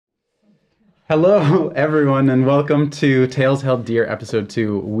Hello, everyone, and welcome to Tales Held Dear Episode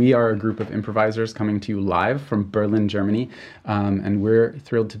 2. We are a group of improvisers coming to you live from Berlin, Germany, and we're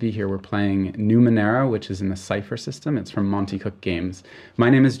thrilled to be here. We're playing Numenera, which is in the Cypher system. It's from Monty Cook Games. My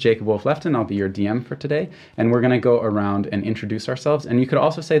name is Jacob Wolf-Lefton. I'll be your DM for today, and we're going to go around and introduce ourselves. And you could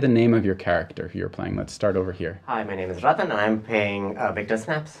also say the name of your character who you're playing. Let's start over here. Hi, my name is Ratan, and I'm playing Victor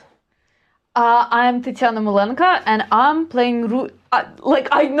Snaps. I'm Tatiana Malenka, and I'm playing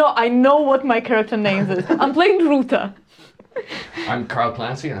I know what my character name is. I'm playing Ruta. I'm Carl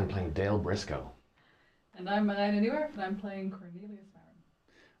Clancy, and I'm playing Dale Briscoe. And I'm Marina Newer, and I'm playing Cornelius Marin.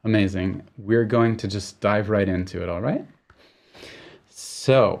 Amazing. We're going to just dive right into it, all right?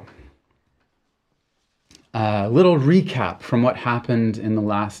 So, a little recap from what happened in the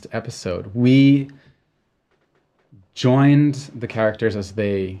last episode. We joined the characters as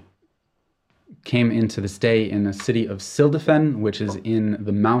they came into this day in the city of Sildefen, which is in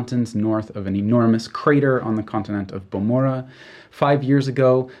the mountains north of an enormous crater on the continent of Bomora. 5 years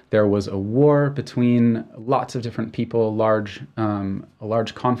ago, there was a war between lots of different people, a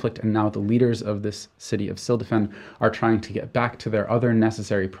large conflict, and now the leaders of this city of Sildefen are trying to get back to their other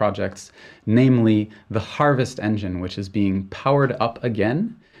necessary projects, namely the harvest engine, which is being powered up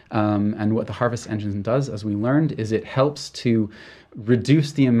again. And what the harvest engine does, as we learned, is it helps to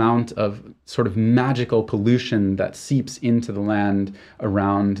reduce the amount of sort of magical pollution that seeps into the land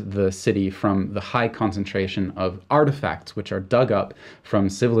around the city from the high concentration of artifacts which are dug up from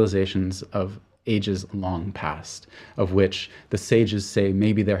civilizations of ages long past, of which the sages say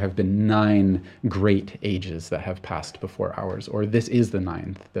maybe there have been 9 great ages that have passed before ours, or this is the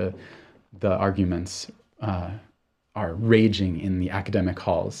 9th. The arguments are raging in the academic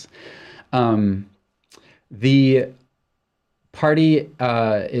halls. The party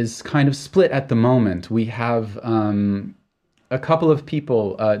is kind of split at the moment. We have a couple of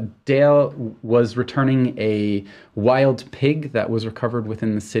people. Dale was returning a wild pig that was recovered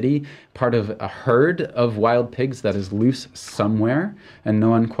within the city, part of a herd of wild pigs that is loose somewhere, and no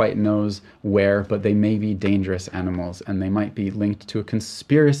one quite knows where, but they may be dangerous animals, and they might be linked to a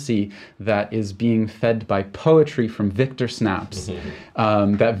conspiracy that is being fed by poetry from Victor Snaps.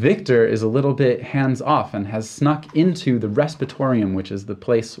 That Victor is a little bit hands-off and has snuck into the Respitorium, which is the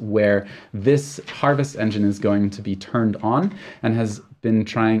place where this harvest engine is going to be turned on, and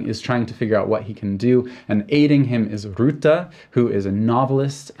is trying to figure out what he can do. And aiding him is Ruta, who is a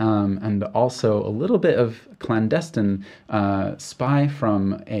novelist and also a little bit of clandestine spy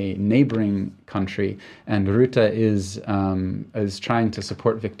from a neighboring country. And Ruta is trying to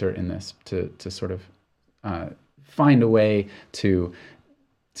support Victor in this to sort of find a way to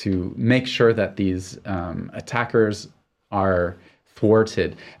make sure that these attackers are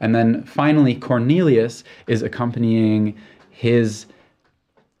thwarted. And then finally, Cornelius is accompanying his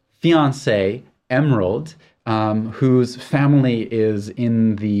fiancée, Emerald, whose family is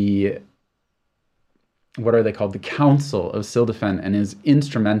in the, what are they called? The Council of Sildefen, and is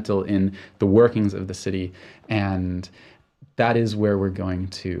instrumental in the workings of the city. And that is where we're going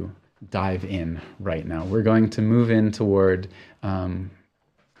to dive in right now. We're going to move in toward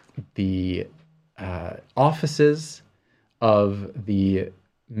the offices of the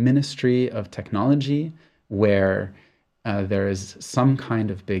Ministry of Technology, where there is some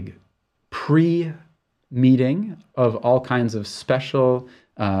kind of big pre-meeting of all kinds of special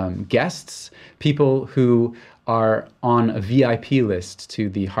guests, people who are on a VIP list to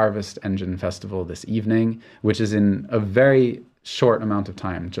the Harvest Engine Festival this evening, which is in a very short amount of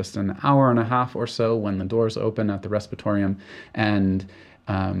time, just an hour and a half or so when the doors open at the Respitorium. And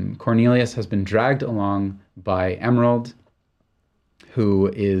Cornelius has been dragged along by Emerald, who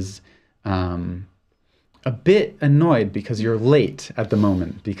is a bit annoyed because you're late at the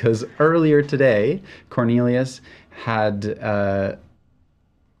moment, because earlier today Cornelius had a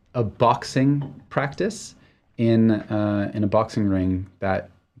boxing practice in a boxing ring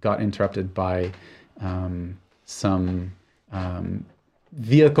that got interrupted by some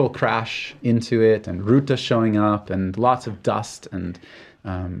vehicle crash into it, and Ruta showing up, and lots of dust, and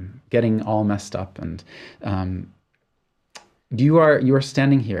getting all messed up. And you are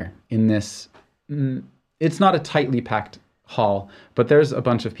standing here in this. It's not a tightly packed hall, but there's a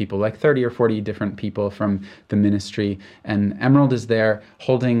bunch of people, like 30 or 40 different people from the ministry, and Emerald is there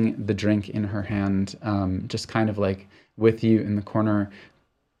holding the drink in her hand, just kind of like with you in the corner.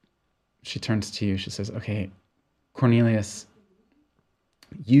 She turns to you, she says, "Okay, Cornelius,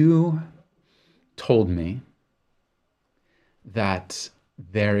 you told me that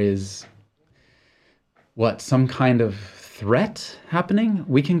there is, some kind of threat happening?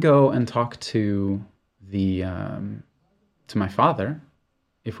 We can go and talk to my father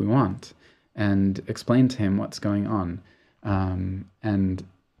if we want." and explain to him what's going on. And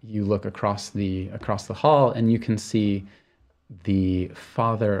you look across the hall, and you can see the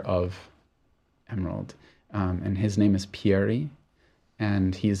father of Emerald, and his name is Pieri,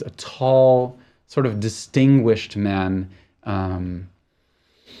 and he's a tall, sort of distinguished man,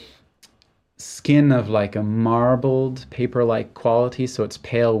 skin of like a marbled, paper-like quality, so it's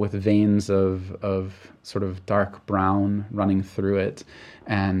pale with veins of sort of dark brown running through it,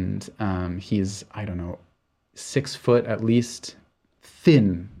 and he's, I don't know, 6 foot at least,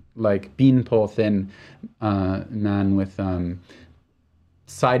 thin, like beanpole thin man with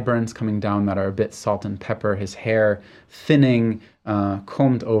sideburns coming down that are a bit salt and pepper. His hair thinning,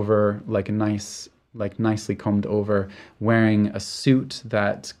 combed over like nicely combed over, wearing a suit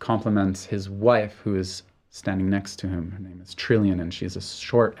that complements his wife, who is standing next to him. Her name is Trillian, and she's a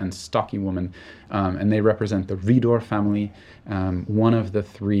short and stocky woman, and they represent the Ridor family, one of the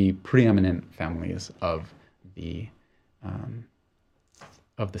 3 preeminent families of the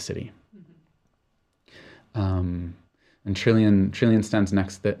city. And Trillian stands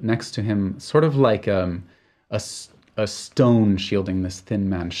next to him, sort of like a stone shielding this thin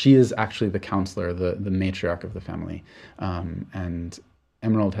man. She is actually the counselor, the matriarch of the family. And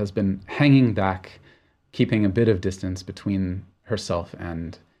Emerald has been hanging back, keeping a bit of distance between herself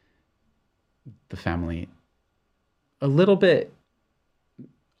and the family. A little bit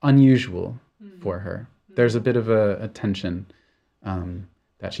unusual for her. There's a bit of a tension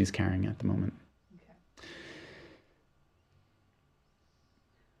that she's carrying at the moment. Okay.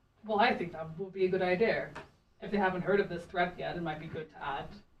 Well, I think that would be a good idea. If they haven't heard of this threat yet, it might be good to add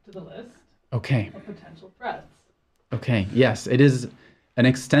to the list Okay. of potential threats. Okay. Yes, it is an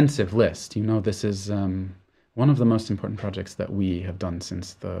extensive list. You know, this is one of the most important projects that we have done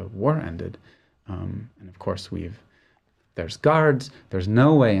since the war ended. And of course, there's guards. There's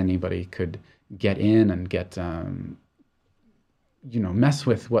no way anybody could get in and get, mess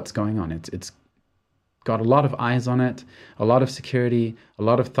with what's going on. It's got a lot of eyes on it, a lot of security, a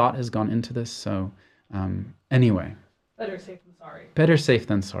lot of thought has gone into this. So anyway. Better safe than sorry. Better safe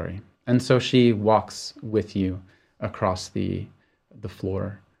than sorry. And so she walks with you across the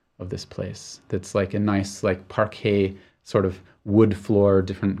floor of this place. That's like a nice, like parquet sort of wood floor,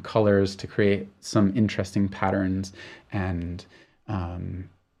 different colors to create some interesting patterns. And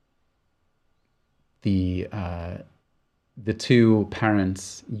the 2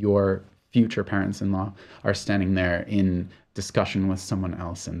 parents, your future parents-in-law, are standing there in discussion with someone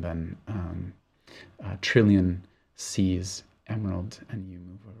else, and then Trillian sees Emerald, and you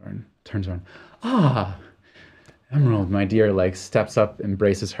move over and turns around. Ah, Emerald, my dear, like steps up,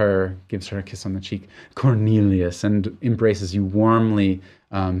 embraces her, gives her a kiss on the cheek. Cornelius, and embraces you warmly.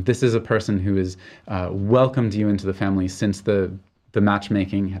 This is a person who has welcomed you into the family since the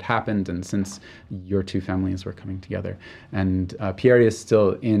matchmaking had happened and since your 2 families were coming together. And Pierre is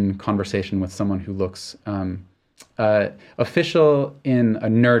still in conversation with someone who looks official in a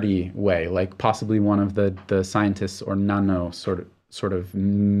nerdy way, like possibly one of the scientists or nano sort of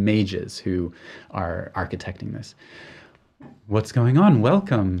mages who are architecting this. What's going on?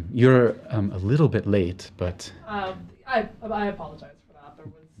 Welcome. You're a little bit late, but I apologize for that. There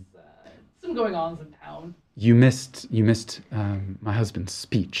was some going-ons in town. You missed my husband's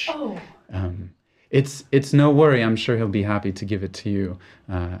speech. Oh. It's no worry. I'm sure he'll be happy to give it to you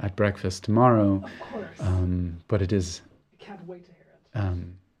at breakfast tomorrow. Of course. But it is. I can't wait to hear it.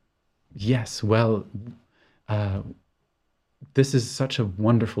 Yes. Well, this is such a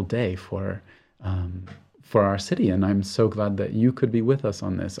wonderful day for our city, and I'm so glad that you could be with us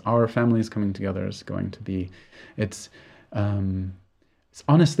on this. Our families coming together is going to be. It's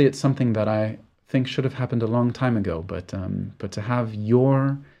honestly, it's something that I think should have happened a long time ago. But to have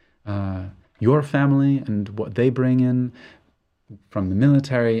your family and what they bring in from the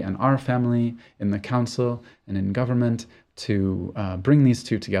military, and our family in the council and in government, to bring these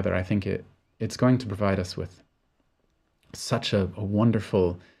 2 together, I think it's going to provide us with such a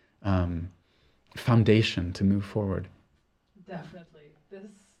wonderful foundation to move forward. Definitely.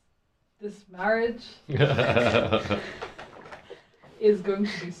 This marriage is going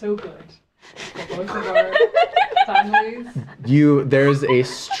to be so good for both of our families. There's a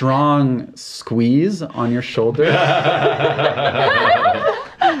strong squeeze on your shoulder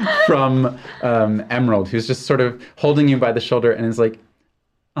from Emerald, who's just sort of holding you by the shoulder and is like,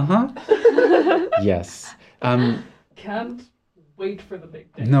 yes. Can't wait for the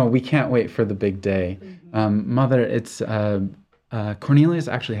big day. No, we can't wait for the big day. Mm-hmm. Mother, it's Cornelius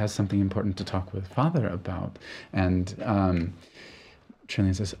actually has something important to talk with Father about. And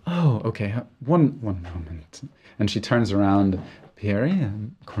Trillian says, oh, okay, one moment. And she turns around. Pierre,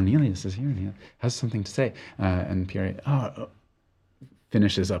 Cornelius is here and he has something to say. And Pierre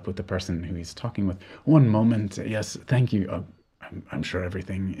finishes up with the person who he's talking with. One moment, yes, thank you. I'm sure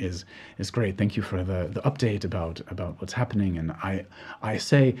everything is great. Thank you for the update about what's happening. And I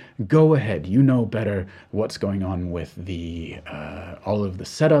say, go ahead. You know better what's going on with the all of the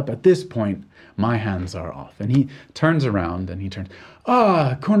setup. At this point, my hands are off. And he turns around and he turns,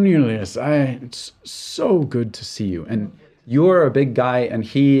 Cornelius, it's so good to see you. And you're a big guy, and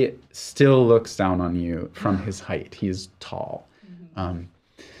he still looks down on you from his height. He is tall.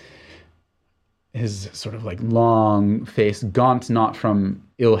 His sort of like long face, gaunt not from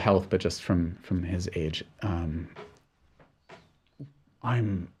ill health, but just from his age.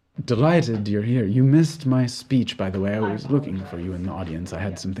 I'm delighted you're here. You missed my speech, by the way. I was looking for you in the audience. I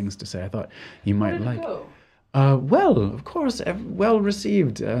had some things to say I thought you might like. Well, of course, well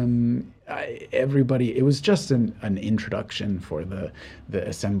received. Everybody, it was just an introduction for the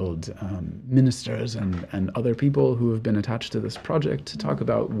assembled ministers and other people who have been attached to this project to talk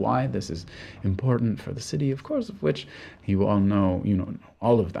about why this is important for the city, of course, of which you all know,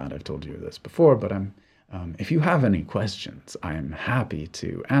 all of that. I've told you this before, but if you have any questions, I'm happy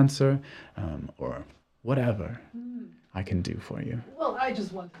to answer or whatever I can do for you. Well, I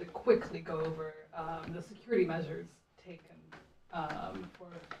just wanted to quickly go over the security measures taken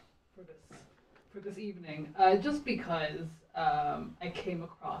for this evening, just because I came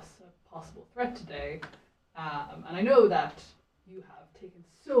across a possible threat today, and I know that you have taken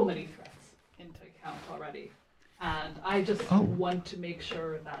so many threats into account already, and I just want to make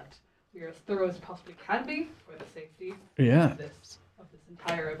sure that we are as thorough as possibly can be for the safety of this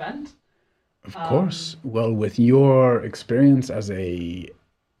entire event. Of course. Well, with your experience as a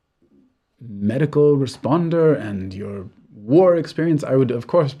medical responder and your war experience, I would, of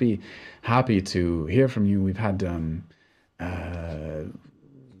course, be happy to hear from you. We've had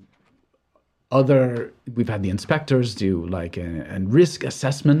we've had the inspectors do like a risk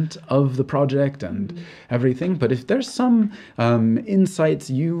assessment of the project and everything. But if there's some insights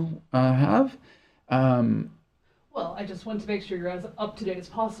you have, well, I just want to make sure you're as up to date as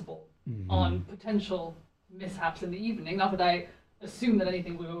possible on potential mishaps in the evening. Not that I assume that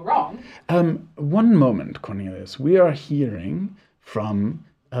anything will go wrong. One moment, Cornelius. We are hearing from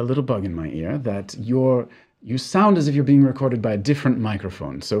a little bug in my ear that you sound as if you're being recorded by a different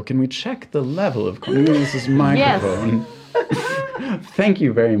microphone. So can we check the level of Cornelius's microphone? Yes. Thank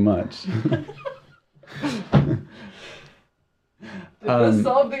you very much. Did this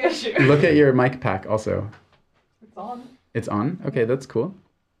solve the issue? Look at your mic pack also. It's on. It's on? Okay, that's cool.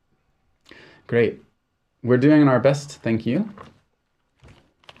 Great. We're doing our best, thank you.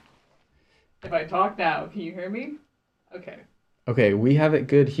 If I talk now, can you hear me? Okay. Okay, we have it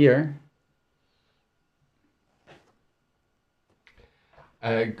good here.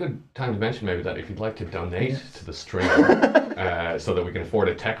 Good time to mention maybe that if you'd like to donate to the stream so that we can afford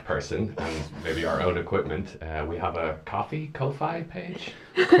a tech person and maybe our own equipment, we have a Ko-Fi page.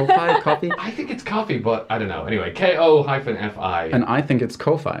 Ko-Fi? Coffee? I think it's Ko-Fi, but I don't know. Anyway, Ko-Fi. And I think it's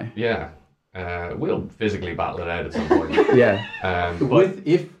Ko-Fi. Yeah. We'll physically battle it out at some point. Yeah.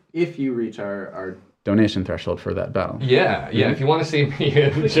 If you reach our donation threshold for that battle. Yeah. If you want to see me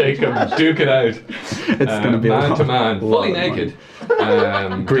and Jacob duke it out, it's going to be man to man, fully naked.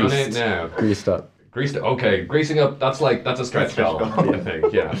 Greased. Donate now. Greased up. Okay, greasing up. That's a stretch goal. I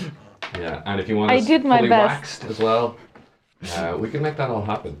think. Yeah. And if you want us fully waxed as well, we can make that all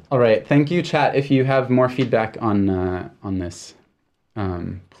happen. All right. Thank you, chat. If you have more feedback on this,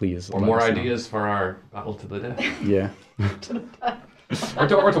 please. Or more ideas for our battle to the death. Yeah. or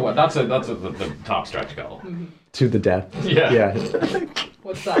to what? That's the top stretch goal. Mm-hmm. To the death. Yeah.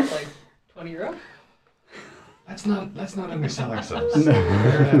 What's that, like €20? Let's not undersell ourselves. No.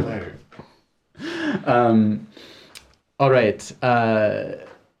 All right.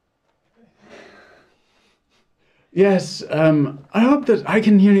 Yes. I hope that I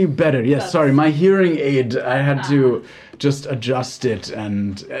can hear you better. Yes. Sorry, my hearing aid. I had to just adjust it,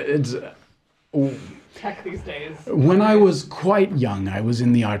 and it's. Tech these days. When I was quite young, I was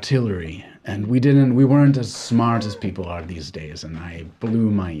in the artillery, and we weren't as smart as people are these days, and I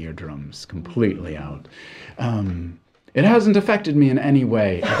blew my eardrums completely out. It hasn't affected me in any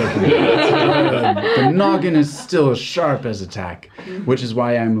way other than that. The noggin is still as sharp as a tack, which is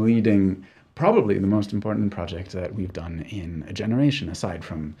why I'm leading probably the most important project that we've done in a generation, aside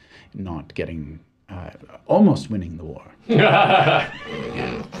from not getting, almost winning the war.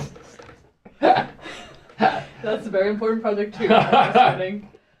 That's a very important project too.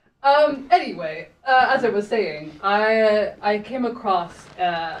 Anyway, as I was saying, I came across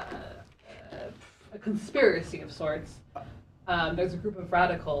a conspiracy of sorts there's a group of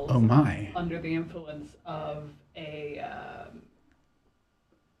radicals Oh my. under the influence of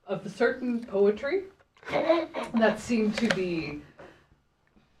of certain poetry that seem to be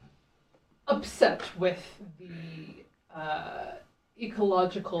upset with the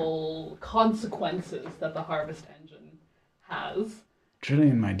ecological consequences that the harvest engine has.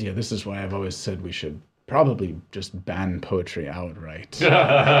 Trillian, my dear, this is why I've always said we should probably just ban poetry outright.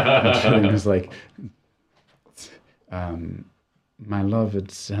 And Trillian is like, my love,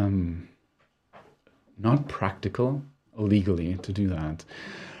 it's not practical legally to do that.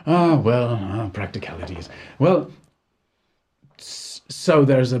 Practicalities. Well, so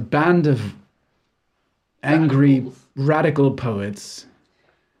there's a band of angry radical poets,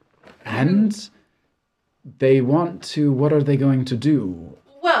 and they want to, what are they going to do?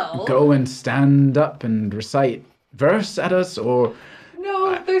 Well, Go and stand up and recite verse at us, or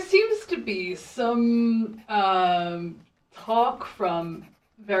no, there seems to be some talk from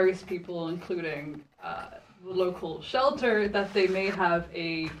various people, including the local shelter, that they may have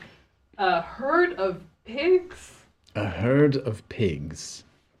a herd of pigs. a herd of pigs.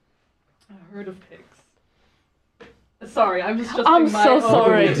 A herd of pigs. Sorry, I'm just. I'm my so own- What are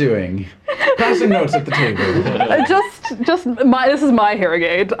sorry. we doing? Passing notes at the table. This is my hearing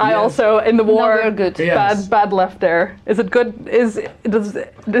aid. I Yes. also in the war. we're good. Yes. Bad left there. Is it good? Does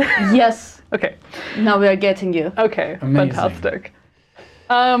Yes, okay. now we are getting you. Okay. Amazing. Fantastic.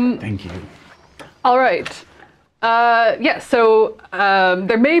 Thank you. All right. So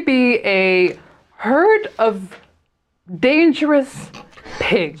there may be a herd of dangerous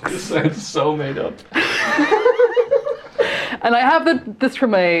pigs. This sounds so made up. And I have this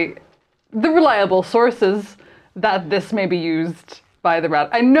from the reliable sources that this may be used by the rat.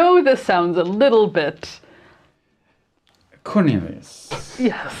 I know this sounds a little bit. Cornelius,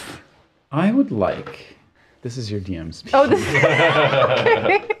 Yes. I would like. This is your DM speaking. Oh, this.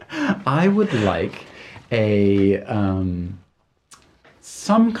 I would like a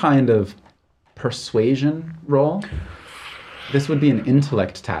some kind of persuasion roll. This would be an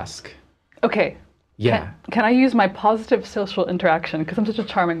intellect task. Okay. Yeah. Can I use my positive social interaction because I'm such a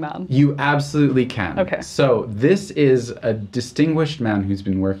charming man? You absolutely can. Okay. So this is a distinguished man who's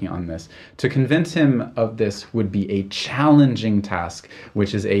been working on this. To convince him of this would be a challenging task,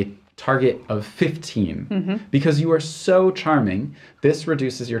 which is a target of 15. Mm-hmm. Because you are so charming, this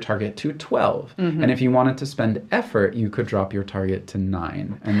reduces your target to 12. Mm-hmm. And if you wanted to spend effort, you could drop your target to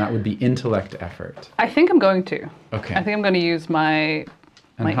 9. And that would be intellect effort. I think I'm going to. Okay. I think I'm going to use my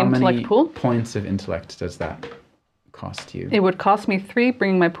And my how intellect many pool. points of intellect does that cost you? It would cost me 3,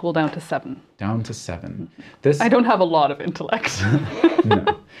 bringing my pool down to 7. Down to 7. This I don't have a lot of intellect. No.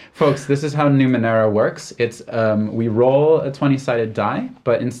 Folks, this is how Numenera works. It's we roll a 20-sided die,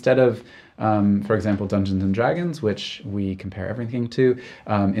 but instead of, for example, Dungeons and Dragons, which we compare everything to,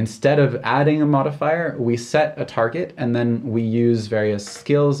 instead of adding a modifier, we set a target and then we use various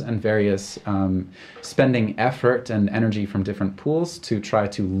skills and various spending effort and energy from different pools to try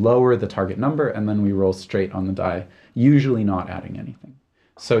to lower the target number, and then we roll straight on the die, usually not adding anything.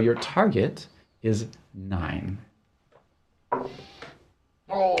 So your target is 9.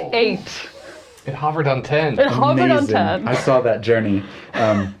 8. It hovered on 10. It hovered on Amazing. 10. I saw that journey.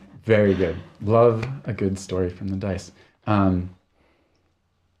 Very good. Love a good story from the dice.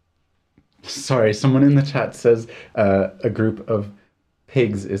 Sorry, someone in the chat says a group of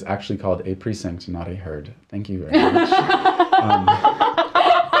pigs is actually called a precinct, not a herd. Thank you very much.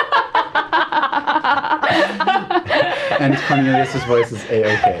 And Cornelius' voice is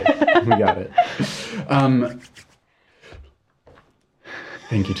A-OK. We got it.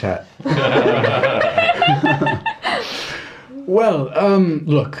 Thank you, chat. Well,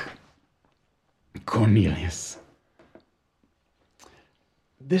 look, Cornelius.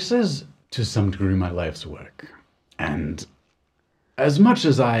 This is, to some degree, my life's work. And as much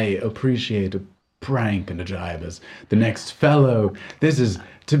as I appreciate a prank and a jibe as the next fellow, this is,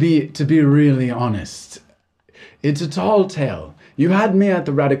 to be really honest, it's a tall tale. You had me at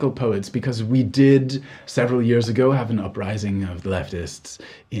the Radical Poets because we did, several years ago, have an uprising of the leftists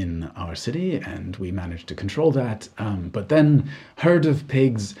in our city, and we managed to control that. But then, herd of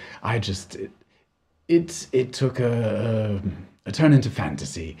pigs, it took a turn into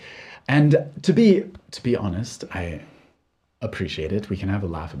fantasy. And to be honest, I appreciate it. We can have a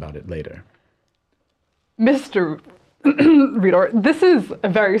laugh about it later. Mr. Reader, this is a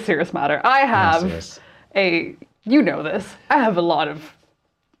very serious matter. I have Yes. you know this, I have a lot of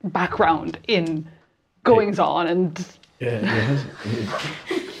background in goings on and Yes.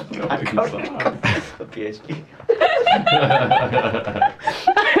 A PhD.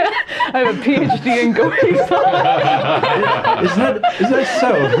 I have a PhD in goings on. Is that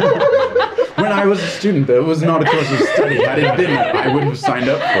so? When I was a student, there was not a course of study. Had it been, I would have signed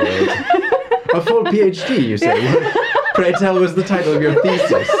up for it. A full PhD, you say? Pray tell, was the title of your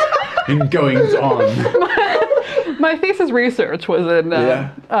thesis in goings on? My thesis research was in,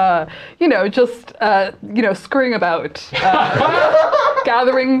 screwing about,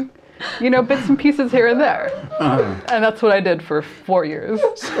 gathering, bits and pieces here and there. And that's what I did for 4 years.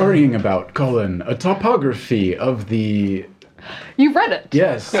 Scurrying about, a topography of the... You've read it.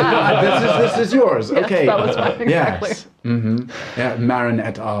 Yes. This is yours. Yes, Okay. that was mine, exactly. Yes. Mm-hmm. Yeah, Marin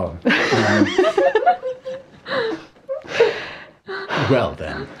et al. Well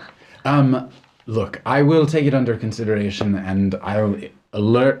then. Look, I will take it under consideration, and I'll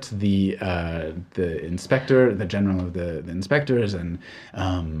alert the inspector, the general of the inspectors, and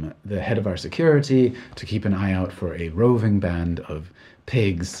the head of our security to keep an eye out for a roving band of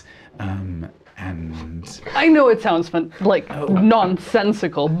pigs. And I know it sounds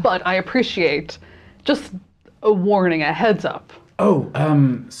nonsensical, but I appreciate just a warning, a heads up.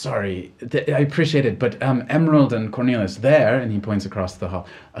 oh, sorry, I appreciate it, but Emerald and Cornelius there, and he points across the hall.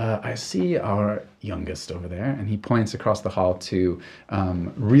 I see our youngest over there, and he points across the hall to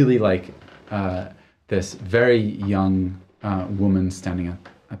really this very young woman standing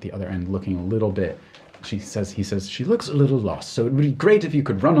at the other end, looking a little bit. He says she looks a little lost, so it would be great if you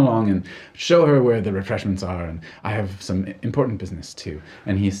could run along and show her where the refreshments are, and I have some important business too.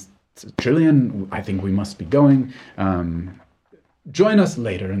 And he's, Trillian, I think we must be going. Join us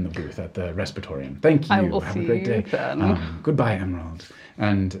later in the booth at the Respitorium. Thank you. I will have see a great day. you then. Goodbye, Emerald.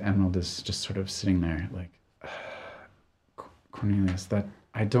 And Emerald is just sort of sitting there like, Cornelius, that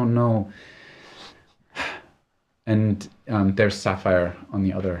I don't know. And there's Sapphire on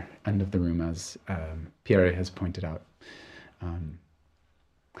the other end of the room, as Pierre has pointed out.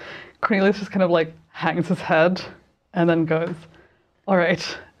 Cornelius just kind of hangs his head and then goes, all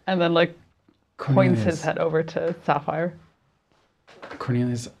right. And then points his head over to Sapphire.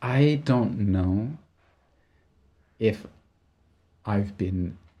 Cornelius, I don't know if I've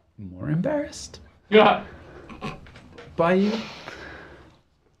been more embarrassed by you.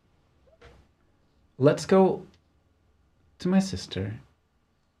 Let's go to my sister,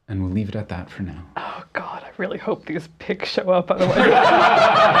 and we'll leave it at that for now. Oh God, I really hope these pigs show up, otherwise.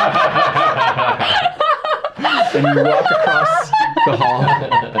 And you walk across the hall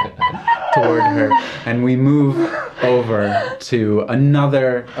toward her, and we move over to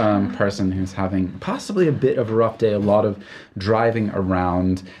another person who's having possibly a bit of a rough day, a lot of driving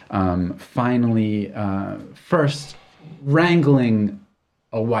around, finally first wrangling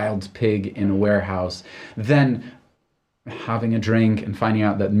a wild pig in a warehouse, then having a drink and finding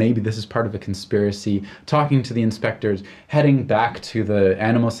out that maybe this is part of a conspiracy, talking to the inspectors, heading back to the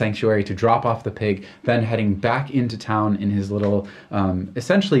animal sanctuary to drop off the pig, then heading back into town in his little,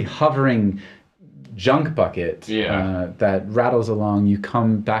 essentially hovering junk bucket that rattles along. You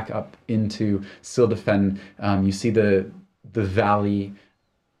come back up into Sildefen. You see the valley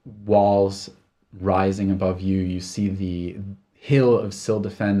walls rising above you. You see the hill of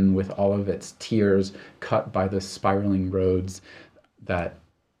Sildefen with all of its tiers cut by the spiraling roads that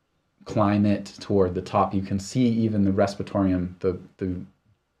climb it toward the top. You can see even the Respitorium, the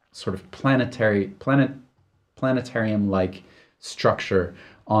sort of planetarium-like structure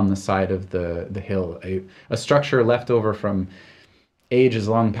on the side of the hill. A structure left over from ages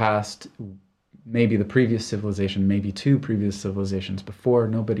long past, maybe the previous civilization, maybe two previous civilizations before,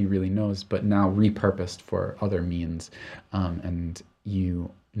 nobody really knows, but now repurposed for other means. And you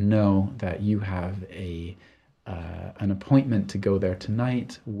know that you have an appointment to go there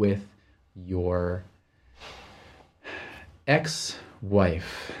tonight with your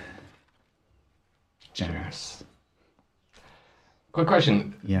ex-wife, Janice. Quick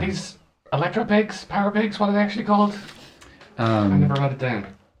question. Yeah. These electro pigs, power pigs, what are they actually called? I never wrote it down.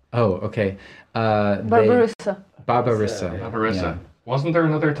 Oh, okay. Barbarossa. Barbarossa. Barbarossa. Yeah. Wasn't there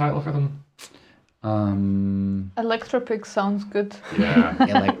another title for them? Electropig sounds good. Yeah.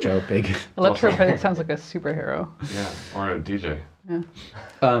 Electro-pig. Electropig sounds like a superhero. Yeah, or a DJ. Yeah.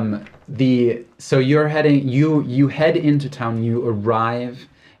 So you're heading. You head into town. You arrive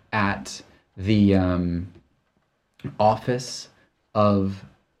at the office of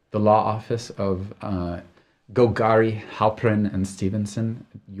the law office of Gogari, Halprin, and Stevenson.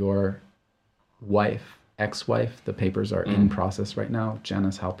 Your wife, ex-wife. The papers are in process right now.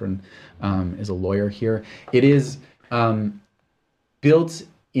 Janice Halprin is a lawyer here. It is built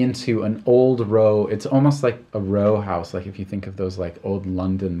into an old row. It's almost like a row house, like if you think of those old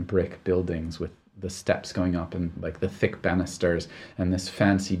London brick buildings with the steps going up and like the thick banisters and this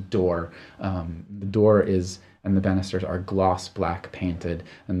fancy door. The door is and the banisters are gloss black painted,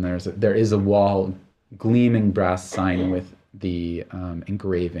 and there is a wall gleaming brass sign with the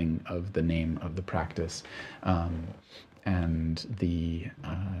engraving of the name of the practice. And you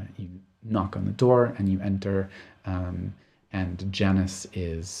knock on the door and you enter, and Janice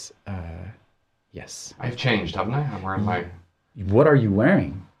is yes. I've changed, haven't I? I'm wearing my. What are you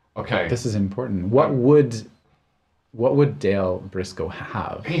wearing? Okay. This is important. What would Dale Briscoe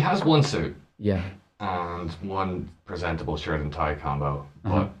have? He has one suit Yeah. and one presentable shirt and tie combo,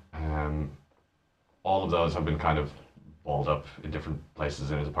 Uh-huh. but all of those have been kind of balled up in different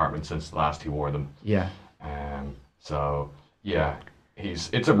places in his apartment since the last he wore them. Yeah. So yeah,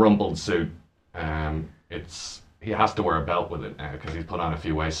 it's a rumpled suit. He has to wear a belt with it now because he's put on a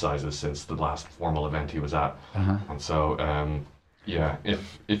few waist sizes since the last formal event he was at. Uh-huh. And so yeah,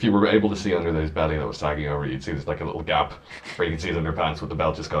 if you were able to see under his belly that was sagging over, you'd see there's like a little gap where you can see his underpants with the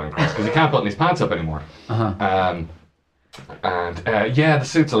belt just going across because he can't button his pants up anymore. Uh-huh. Yeah, the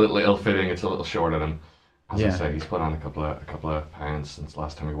suit's a little ill-fitting. It's a little short on him. As I Yeah. say, he's put on a couple of pounds since the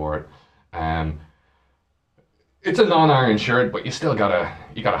last time he wore it. It's a non-iron shirt, but you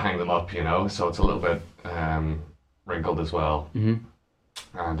gotta hang them up, you know. So it's a little bit wrinkled as well. Mm-hmm.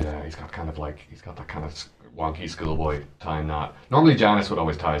 And he's got that kind of wonky schoolboy tie knot. Normally Janice would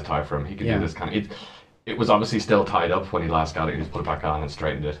always tie his tie for him. He could Yeah. do this kind of. It was obviously still tied up when he last got it. He just put it back on and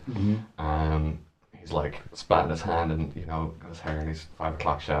straightened it. Mm-hmm. He's like spatting his hand and got his hair in his 5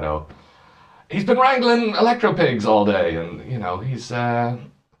 o'clock shadow. He's been wrangling electro pigs all day, and he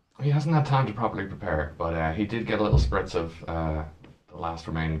hasn't had time to properly prepare. But he did get a little spritz of the last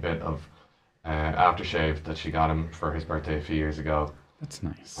remaining bit of aftershave that she got him for his birthday a few years ago. That's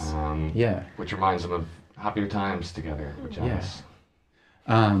nice. Yeah. Which reminds him of happier times together with Janice.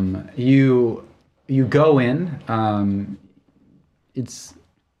 You go in. It's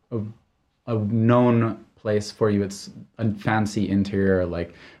a known place for you. It's a fancy interior,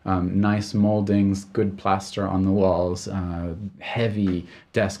 like nice moldings, good plaster on the walls, heavy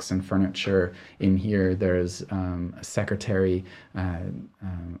desks and furniture. In here, there's a secretary,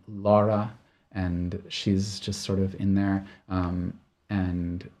 Laura, and she's just sort of in there.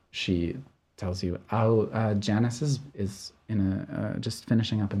 And she tells you, Janice is in just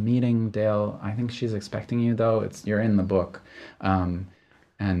finishing up a meeting. Dale, I think she's expecting you though. You're in the book, and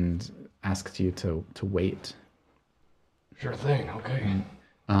asks you to wait. Sure thing. Okay.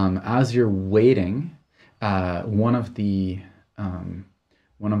 As you're waiting, one of the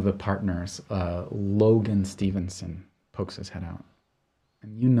partners, Logan Stevenson, pokes his head out,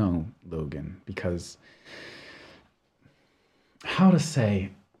 and you know Logan because how to say,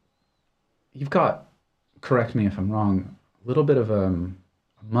 you've got, correct me if I'm wrong, a little bit of a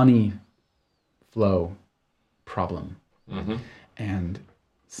money flow problem. Mm-hmm. And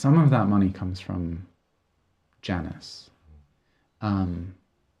some of that money comes from Janice.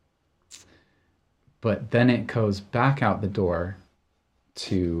 But then it goes back out the door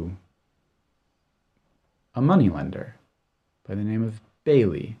to a moneylender by the name of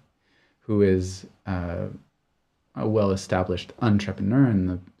Bailey, who is a well-established entrepreneur in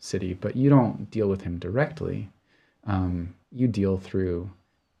the city, but you don't deal with him directly. You deal through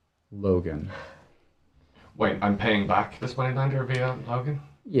Logan. Wait, I'm paying back this money lender via Logan?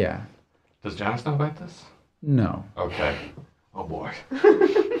 Yeah. Does Janice know about this? No. Okay. Oh boy.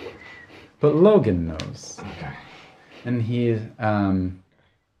 But Logan knows. Okay. And he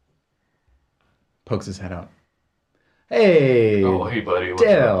pokes his head out. Hey! Oh, hey buddy. What's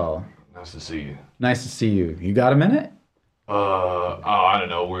Dale! up? Nice to see you. Nice to see you. You got a minute? I don't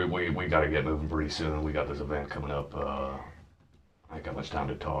know. We gotta get moving pretty soon. We got this event coming up. I ain't got much time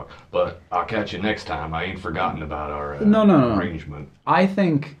to talk, but I'll catch you next time. I ain't forgotten about our No. arrangement. I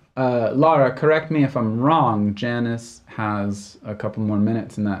think, Laura, correct me if I'm wrong, Janice has a couple more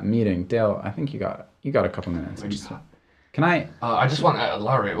minutes in that meeting. Dale, I think you got a couple minutes. Can I? I just want,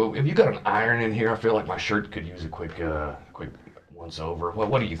 Laurie, if you got an iron in here, I feel like my shirt could use a quick once over.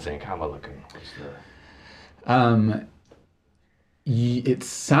 What do you think? How am I looking? It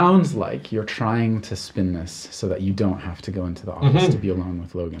sounds like you're trying to spin this so that you don't have to go into the office to be alone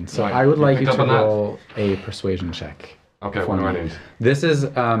with Logan. So Right. I would like you picked to up on that? roll a persuasion check. Okay, for what do I me. need? This is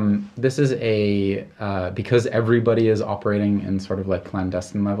a because everybody is operating in sort of like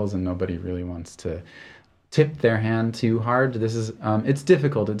clandestine levels and nobody really wants to tip their hand too hard. This is it's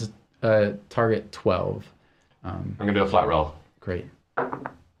difficult. It's target 12. I'm gonna do a flat roll. Great.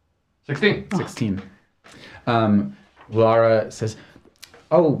 16. 16. Laura says,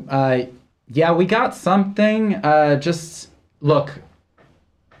 yeah, we got something. Just look,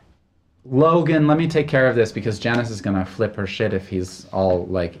 Logan, let me take care of this because Janice is gonna flip her shit if he's all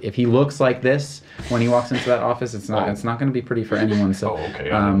like if he looks like this when he walks into that office. It's not gonna be pretty for anyone. So, okay.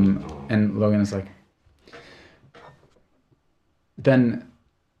 and Logan is like, then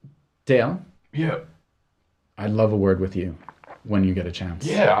Dale, Yeah. I'd love a word with you when you get a chance.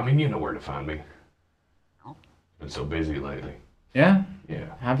 Yeah, I mean, you know where to find me. Been so busy lately. Yeah. Yeah.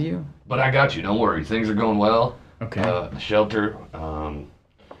 Have you? But I got you. Don't worry. Things are going well. Okay. The shelter.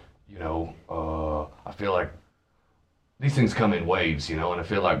 I feel like these things come in waves, and I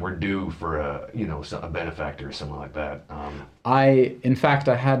feel like we're due for a benefactor or something like that. In fact,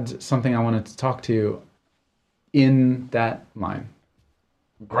 I had something I wanted to talk to you in that line.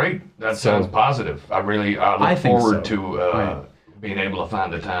 Great. That sounds positive. I look think forward so. to Right. being able to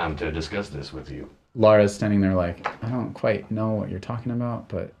find the time to discuss this with you. Laura's standing there like, I don't quite know what you're talking about,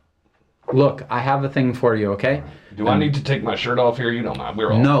 but look, I have a thing for you, okay? Do I need to take my shirt off here? You don't mind.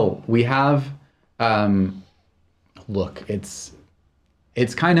 We're all... No, we have, look, it's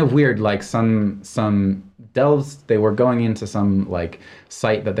kind of weird, like some delves, they were going into some like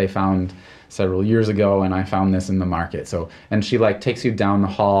site that they found several years ago, and I found this in the market. So, and she like takes you down the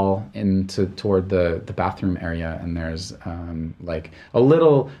hall toward the bathroom area, and there's like a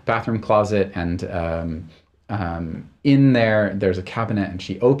little bathroom closet, and in there's a cabinet, and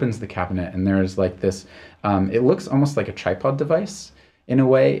she opens the cabinet, and there's like this, it looks almost like a tripod device in a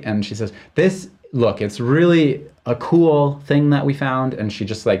way, and she says, look, it's really a cool thing that we found, and she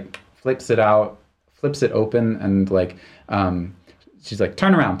just like flips it open, and like, she's like,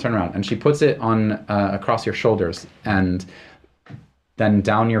 turn around, and she puts it on across your shoulders and then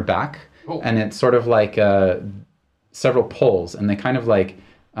down your back. Oh. And it's sort of like several poles, and they kind of like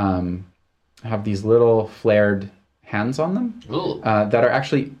have these little flared hands on them that are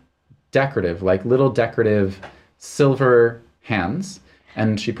actually decorative, like little decorative silver hands.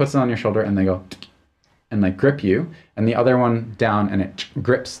 And she puts it on your shoulder, and they go and like grip you, and the other one down, and it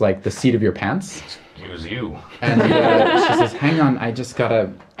grips like the seat of your pants. Use you. And she says, hang on, I just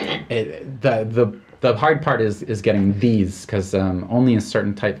gotta, the hard part is getting these, because only a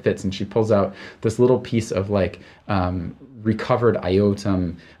certain type fits. And she pulls out this little piece of like recovered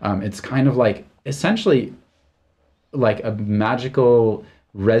iotum. It's kind of like, essentially like a magical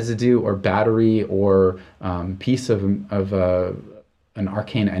residue or battery or piece of an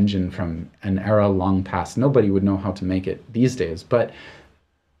arcane engine from an era long past. Nobody would know how to make it these days, but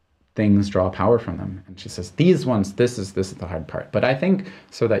things draw power from them. And she says, these ones, this is the hard part. But I think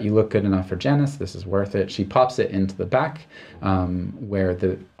so that you look good enough for Janice, this is worth it. She pops it into the back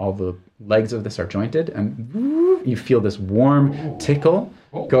where all the legs of this are jointed, and you feel this warm tickle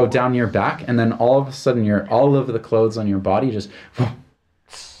go down your back, and then all of a sudden all of the clothes on your body just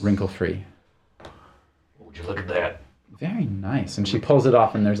wrinkle free. Would you look at that? Very nice. And she pulls it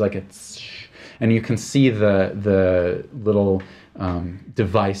off, and there's like and you can see the little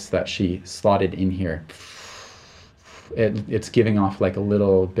device that she slotted in here. It's giving off like a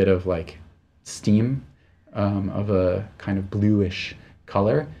little bit of like steam of a kind of bluish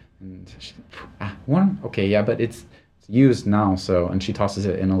color. And warm? Okay, yeah, but it's used now. So, and she tosses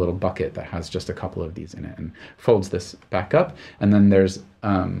it in a little bucket that has just a couple of these in it, and folds this back up. And then there's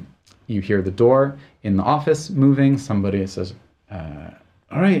you hear the door in the office moving. Somebody says, all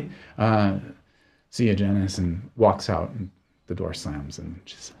right, see you, Janice, and walks out, and the door slams, and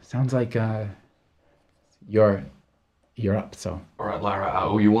she says, sounds like you're up, so. All right, Lyra, I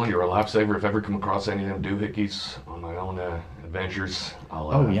owe you one. You're a lifesaver. If I ever come across any of them doohickeys on my own adventures,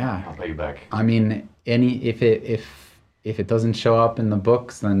 I'll pay you back. I mean, if it doesn't show up in the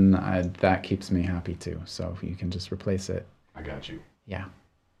books, then that keeps me happy too. So if you can just replace it. I got you. Yeah.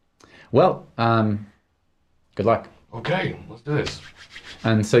 Well, good luck. Okay, let's do this.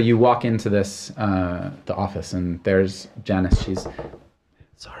 And so you walk into this, the office, and there's Janice. She's,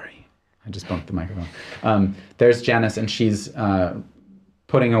 sorry, I just bumped the microphone. There's Janice, and she's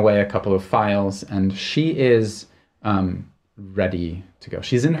putting away a couple of files, and she is ready to go.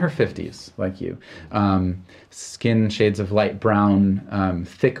 She's in her 50s, like you. Skin shades of light brown,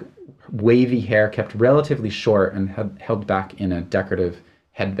 thick, wavy hair kept relatively short and held back in a decorative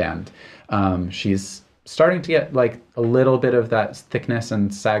headband. She's starting to get like a little bit of that thickness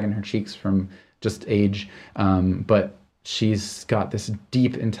and sag in her cheeks from just age, but she's got this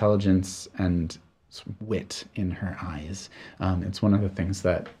deep intelligence and wit in her eyes. It's one of the things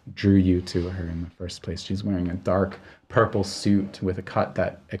that drew you to her in the first place. She's wearing a dark purple suit with a cut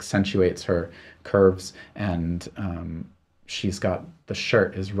that accentuates her curves, and she's got, the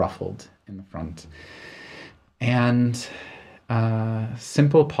shirt is ruffled in the front, and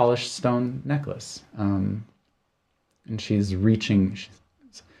simple polished stone necklace. And she's reaching,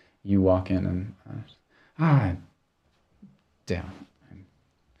 you walk in and Dale, I'm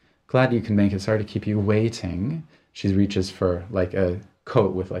glad you can make it. Sorry to keep you waiting. She reaches for like a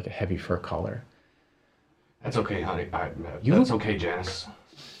coat with like a heavy fur collar. That's okay, honey. You That's look- okay, Janice.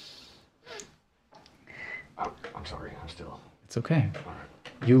 I'm sorry. I'm still. It's okay. All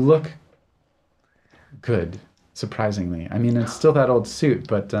right. You look good, surprisingly. I mean, it's still that old suit,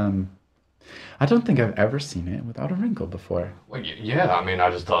 but I don't think I've ever seen it without a wrinkle before. Well, yeah. I mean, I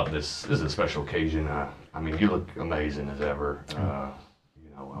just thought this is a special occasion. I mean, you look amazing as ever. You know,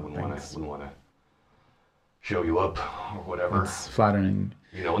 I Thanks. wouldn't want to show you up or whatever. It's flattering.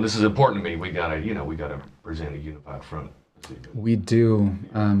 You know, and this is important to me. We gotta present a unified front this evening. We do.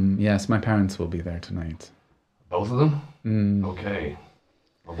 Yes, my parents will be there tonight. Both of them? Mm. Okay.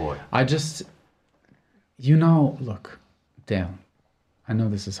 Oh boy. I just, look, Dale, I know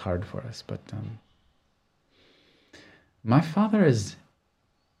this is hard for us, but my father is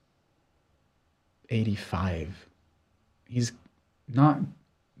 85. He's not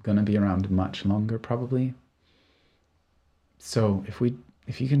gonna be around much longer, probably. So if we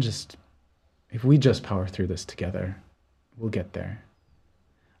just power through this together, we'll get there.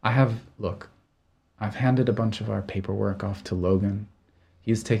 I've handed a bunch of our paperwork off to Logan.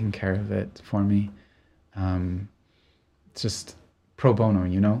 He's taking care of it for me. It's just pro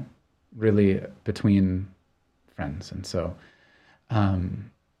bono, really between friends. And so,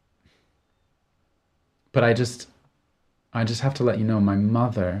 but I just have to let you know, my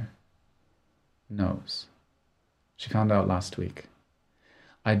mother knows. She found out last week.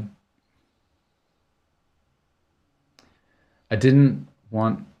 I didn't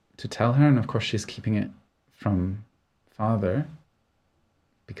want to tell her, and of course she's keeping it from father,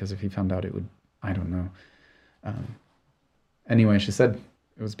 because if he found out it would, I don't know. Anyway, she said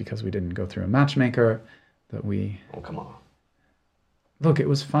it was because we didn't go through a matchmaker that we... Oh, come on. Look, it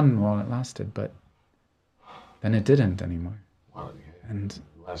was fun while it lasted, but then it didn't anymore. Well, yeah, And it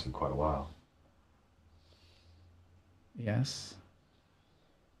lasted quite a while. yes,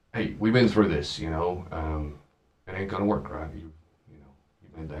 Hey, we've been through this, It ain't gonna work, right? You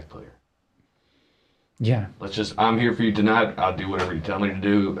made that clear. yeah, I'm here for you tonight. I'll do whatever you tell me to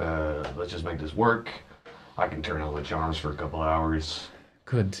do. Let's just make this work. I can turn on the charms for a couple hours.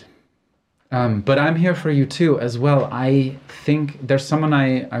 good. But I'm here for you too, as well. I think there's someone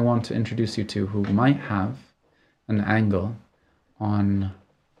I want to introduce you to who might have an angle on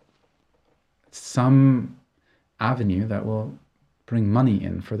some avenue that will bring money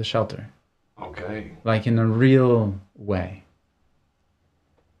in for the shelter, Okay. like in a real way.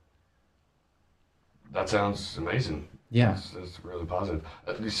 That sounds amazing. Yeah. That's really positive.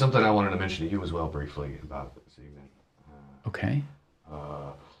 There's something I wanted to mention to you as well briefly about this evening. Okay.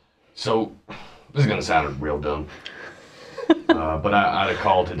 So, this is going to sound real dumb. But I had a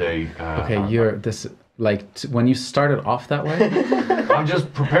call today. Okay, when you started off that way, I'm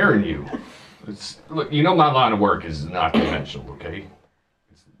just preparing you. Look, my line of work is not conventional, okay?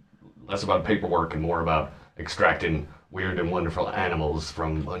 It's less about paperwork and more about extracting weird and wonderful animals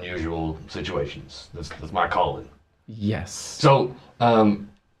from unusual situations. That's my calling. yes. So,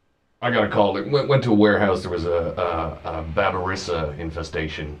 I got a call. Went to a warehouse. There was a Barbarissa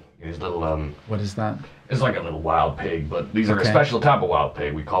infestation. These little What is that? it's like a little wild pig, but these are a Okay. special type of wild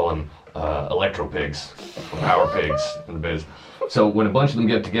pig. We call them electro pigs, or power pigs in the biz. So when a bunch of them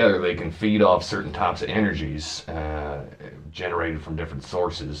get together, they can feed off certain types of energies generated from different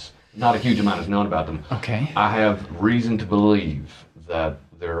sources. Not a huge amount is known about them. Okay. I have reason to believe that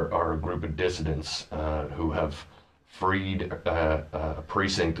there are a group of dissidents who have freed a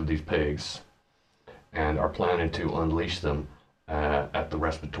precinct of these pigs and are planning to unleash them at the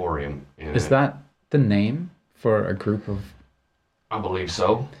Respitorium. Is that the name for a group of... I believe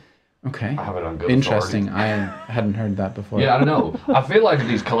so. Okay. I have it on good Interesting. authority. I hadn't heard that before. Yeah, I don't know. I feel like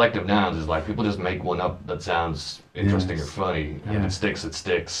these collective nouns is like people just make one up that sounds interesting Yes. or funny, and Yeah. if it sticks, it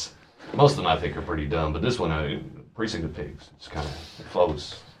sticks. Most of them I think are pretty dumb, but this one, Precinct of Pigs, it's kind of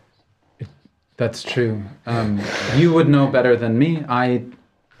flows. That's true. You would know better than me.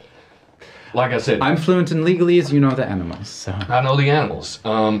 Like I said, I'm fluent in legalese. You know the animals. So I know the animals.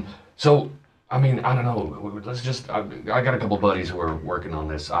 So, I mean, I don't know. Let's just. I got a couple buddies who are working on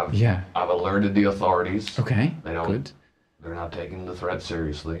this. I've alerted the authorities. Okay. They don't. Good. They're not taking the threat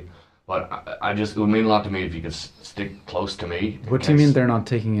seriously. But I just, it would mean a lot to me if you could stick close to me. What do you mean they're not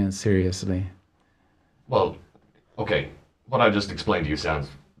taking it seriously? Well, okay. What I just explained to you sounds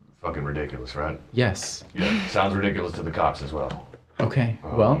fucking ridiculous, right? Yes. Yeah. Sounds ridiculous to the cops as well. Okay.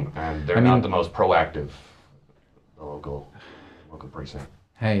 Well, and they're I not mean- the most proactive. The local precinct.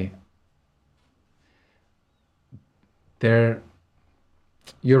 hey. They're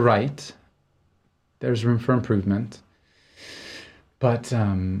you're right. There's room for improvement. But,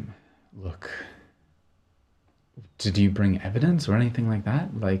 look, did you bring evidence or anything like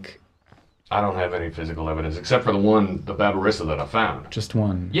that? Like, I don't have any physical evidence except for the Barbarissa that I found. just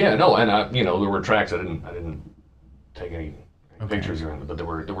one? Yeah, no, and there were tracks. I didn't take any pictures or anything, but there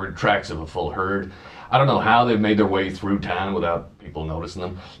were tracks of a full herd. I don't know how they've made their way through town without people noticing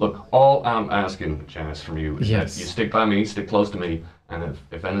them. Look, all I'm asking, Janice, from you is Yes. that you stick by me, stick close to me, and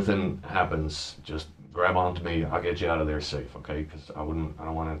if anything happens, just grab onto me. I'll get you out of there safe, okay? Because I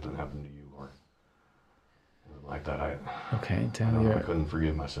don't want anything to happen to you or anything like that. Okay, I know I Dahlia. couldn't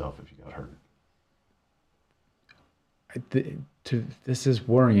forgive myself if you got hurt. This is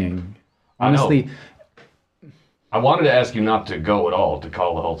worrying. I know. Honestly, I wanted to ask you not to go at all, to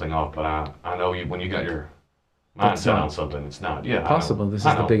call the whole thing off, but I know when you got your mind That's set not on something, it's not. Yeah, possible. This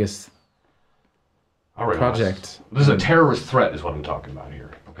is the biggest I realize. project. This is a terrorist threat, is what I'm talking about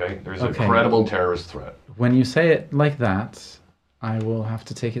here. Okay, there's Okay. a credible terrorist threat. When you say it like that, I will have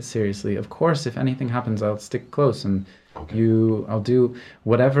to take it seriously. Of course, if anything happens, I'll stick close and Okay. I'll do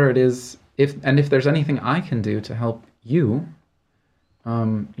whatever it is. If there's anything I can do to help you,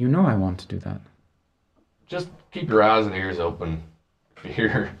 I want to do that. Just keep your eyes and ears open. If you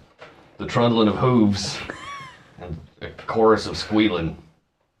hear the trundling of hooves and a chorus of squealing.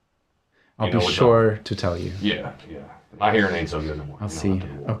 I'll You know be what's sure to tell you. Yeah. My hearing ain't so good no more. I'll You know see. not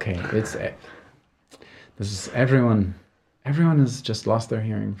to worry. Okay, this is everyone. Everyone has just lost their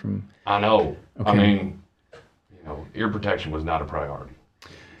hearing from. I know. I Okay. mean, ear protection was not a priority.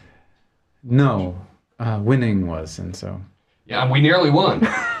 No, winning was, and so Yeah, and we nearly won.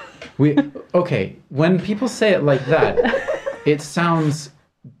 Okay. When people say it like that, it sounds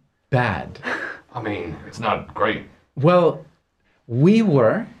bad. I mean, it's not great. Well, we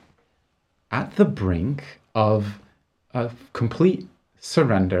were at the brink of a complete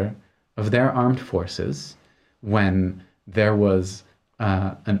surrender of their armed forces when there was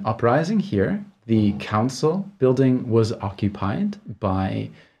an uprising here. The council building was occupied by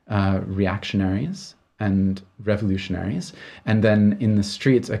reactionaries and revolutionaries. And then in the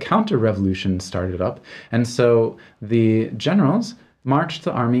streets, a counter-revolution started up. And so the generals marched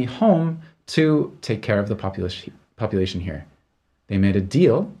the army home to take care of the population here. They made a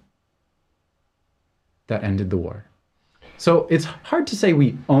deal that ended the war. So it's hard to say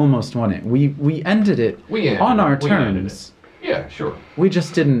we almost won it. We ended it We ended on it. our We ended terms. Yeah, sure. We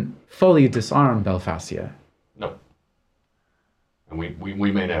just didn't fully disarm Belfacia. No. And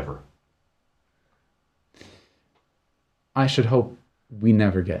we may never. I should hope we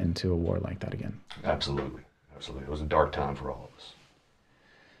never get into a war like that again. Absolutely. Absolutely. It was a dark time for all of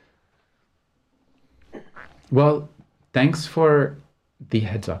us. Well, thanks for the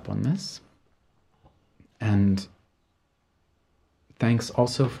heads up on this. And thanks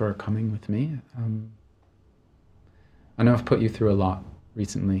also for coming with me. I know I've put you through a lot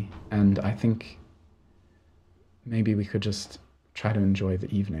recently, and I think maybe we could just try to enjoy the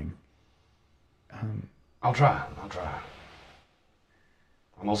evening. I'll try.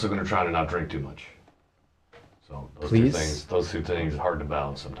 I'm also going to try to not drink too much. So Please? those two things are hard to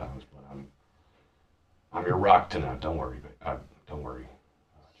balance sometimes. But I'm your rock tonight. Don't worry. Don't worry,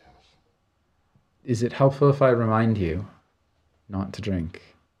 Janice. Is it helpful if I remind you not to drink?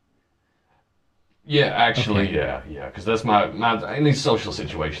 Yeah, actually, Okay. yeah. Because that's my in these social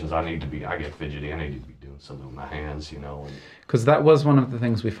situations, I get fidgety. I need to be doing something with my hands, And Because that was one of the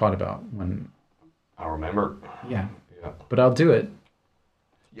things we fought about when. I remember. Yeah. Yeah. But I'll do it.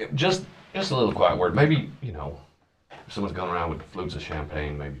 Yeah, just a little quiet word. Maybe, if someone's going around with flutes of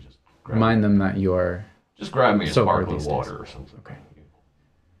champagne, maybe just Remind them that you're. just grab me a Sober sparkling these water days. or something. Okay.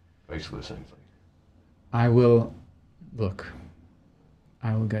 Basically the same thing. I will. Look.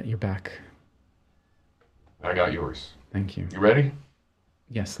 I will get your back. I got yours. Thank you. You ready?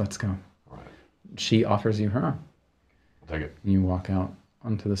 Yes, let's go. All right. She offers you her arm. I'll take it. You walk out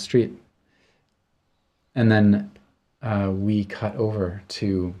onto the street. And then we cut over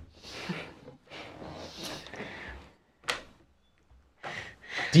to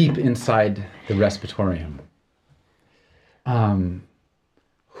deep inside the Respitorium.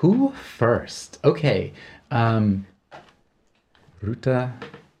 Who first? Okay. Ruta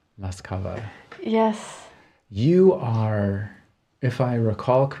Lascava. Yes. You are, if I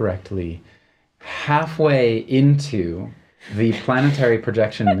recall correctly, halfway into the planetary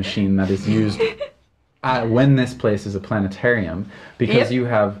projection machine that is used when this place is a planetarium, because Yep. you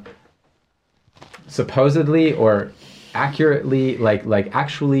have supposedly or accurately, like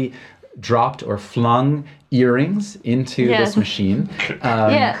actually dropped or flung earrings into Yes. this machine.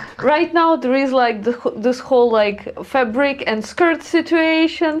 Yeah, right now there is like this whole like fabric and skirt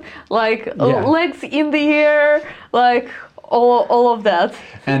situation, like Yeah. legs in the air, like all of that.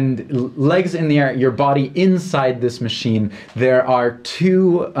 And legs in the air, your body inside this machine. There are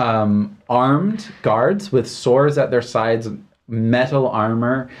two armed guards with swords at their sides, metal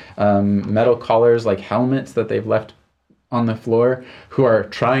armor, metal collars like helmets that they've left on the floor, who are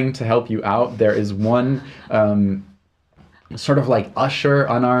trying to help you out. There is one sort of like usher,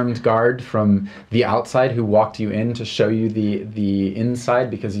 unarmed guard from the outside who walked you in to show you the inside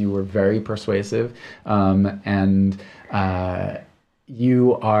because you were very persuasive, and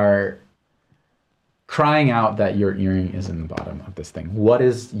you are crying out that your earring is in the bottom of this thing.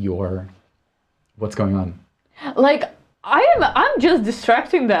 What's going on? Like I'm just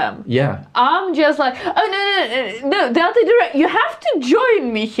distracting them. Yeah. I'm just like, oh no, the other direction. You have to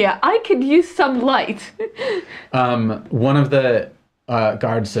join me here. I could use some light. One of the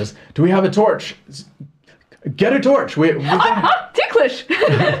guards says, "Do we have a torch? Get a torch. We got Ticklish.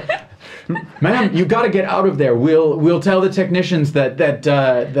 Ma'am, you got to get out of there. We'll tell the technicians that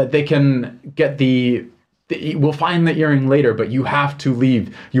they can get we'll find the earring later, but you have to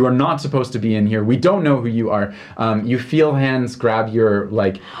leave. You are not supposed to be in here. We don't know who you are." You feel hands grab your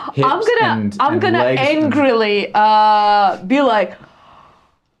like hips I'm gonna legs angrily be like,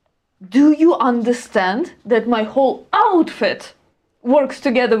 do you understand that my whole outfit works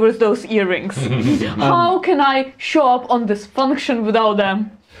together with those earrings? How can I show up on this function without them?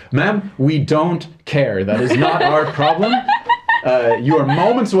 Ma'am, we don't care. That is not our problem. You are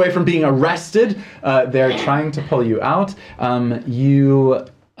moments away from being arrested. They're trying to pull you out. You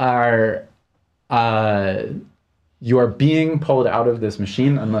are being pulled out of this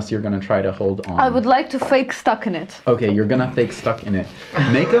machine unless you're going to try to hold on. I would like to fake stuck in it. Okay, you're going to fake stuck in it.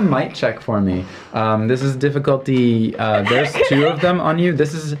 Make a might check for me. This is difficulty. There's 2 of them on you.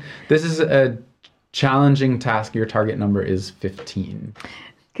 This is a challenging task. Your target number is 15.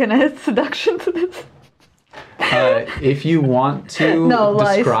 Can I add seduction to this? If you want to No,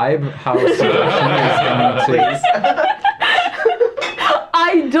 lies. describe how seduction is going to...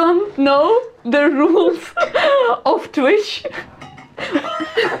 I don't know the rules of Twitch.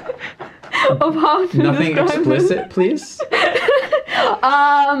 Of how to Nothing describe explicit, please. It.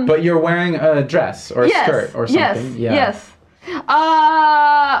 But you're wearing a dress or a skirt or something. Yes.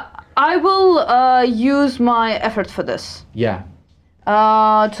 I will use my effort for this. Yeah.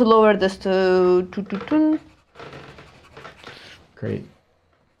 To lower this to... Great.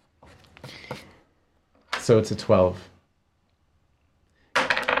 So it's a 12.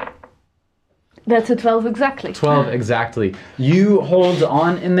 That's a 12 exactly. 12 exactly. You hold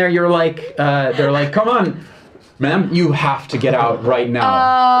on in there. You're like, they're like, come on, ma'am, you have to get out right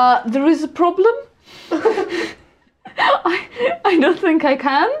now. There is a problem. I don't think I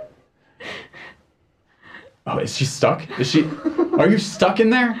can. Oh, is she stuck? Are you stuck in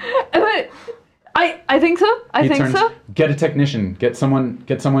there? I think so. I He think turns, so. Get a technician. Get someone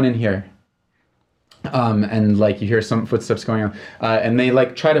in here. And like you hear some footsteps going on, and they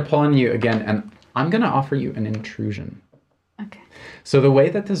like try to pull on you again. And I'm gonna offer you an intrusion. Okay. So the way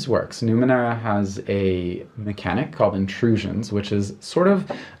that this works, Numenera has a mechanic called intrusions, which is sort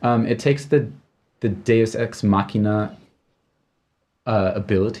of it takes the Deus Ex Machina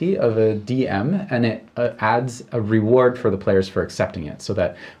ability of a DM, and it adds a reward for the players for accepting it, so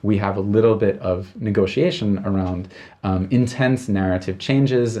that we have a little bit of negotiation around intense narrative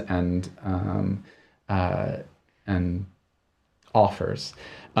changes and offers.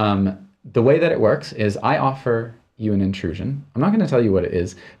 The way that it works is I offer you an intrusion. I'm not going to tell you what it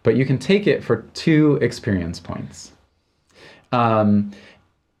is, but you can take it for 2 experience points.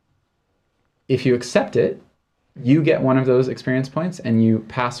 If you accept it, you get one of those experience points and you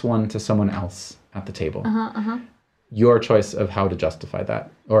pass one to someone else at the table. Your choice of how to justify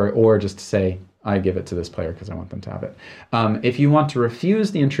that, or just to say, I give it to this player because I want them to have it. If you want to refuse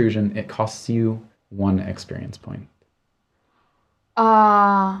the intrusion, it costs you 1 experience point.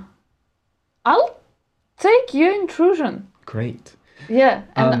 I'll take your intrusion. Great. Yeah,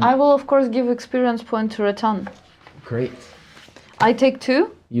 and I will of course give experience point to return. Great. I take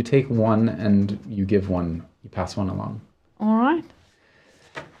 2. You take 1 and you give 1. You pass 1 along. All right.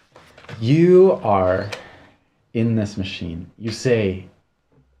 You are in this machine. You say,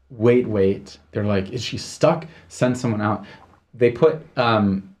 wait. They're like, is she stuck? Send someone out. They put,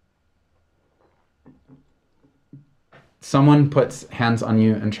 someone puts hands on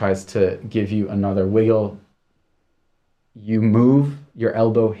you and tries to give you another wiggle. You move, your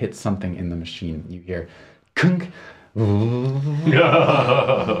elbow hits something in the machine. You hear, kunk.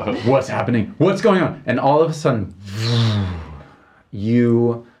 What's happening? What's going on? And all of a sudden,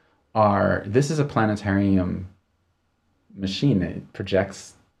 you are. This is a planetarium machine. It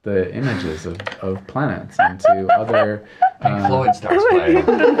projects the images of planets into other. Pink Floyd starts playing.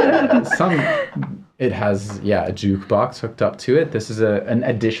 It has a jukebox hooked up to it. This is an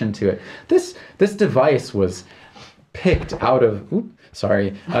addition to it. This device was picked out of.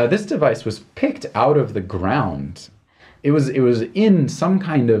 This device was picked out of the ground. It was in some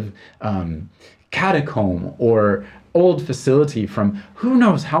kind of catacomb or old facility from who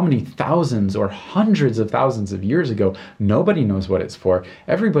knows how many thousands or hundreds of thousands of years ago. Nobody knows what it's for.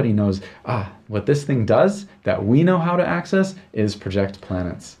 Everybody knows what this thing does that we know how to access is project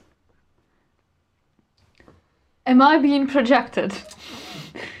planets. Am I being projected?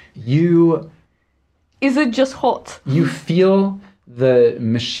 Is it just hot? You feel the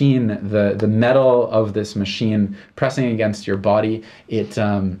machine, the metal of this machine pressing against your body. It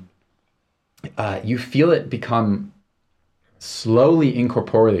you feel it become slowly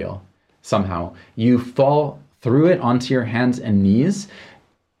incorporeal somehow. You fall through it onto your hands and knees,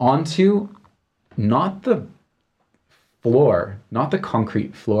 onto not the floor, not the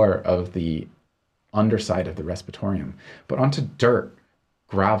concrete floor of the underside of the Respitorium, but onto dirt,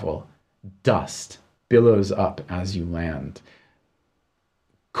 gravel, dust billows up as you land.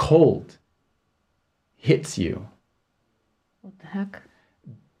 Cold hits you. What the heck?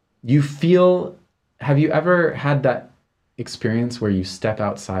 You feel, have you ever had that experience where you step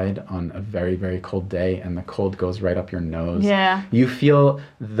outside on a very, very cold day and the cold goes right up your nose? Yeah. You feel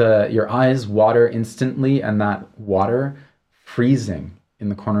your eyes water instantly and that water freezing in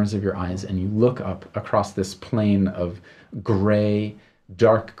the corners of your eyes, and you look up across this plain of gray,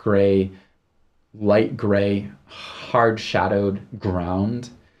 dark gray, light gray, hard shadowed ground,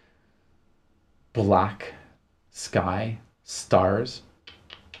 black sky, stars,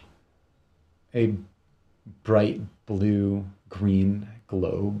 a bright blue green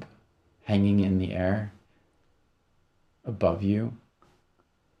globe hanging in the air above you.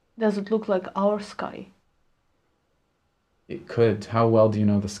 Does it look like our sky? It could. How well do you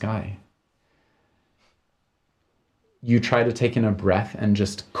know the sky? You try to take in a breath and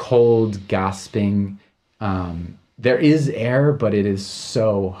just cold, gasping. There is air, but it is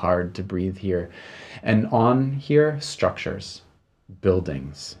so hard to breathe here. And on here, structures,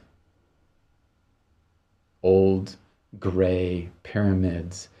 buildings, old gray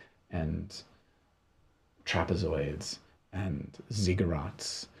pyramids and trapezoids and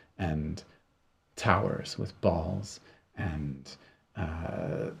ziggurats and towers with balls and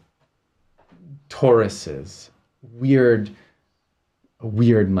toruses. Weird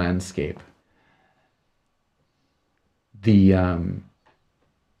landscape.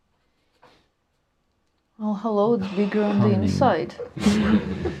 Oh, hello, it's bigger on the inside.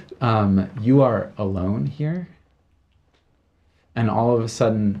 You are alone here, and all of a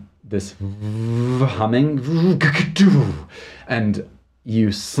sudden this humming, and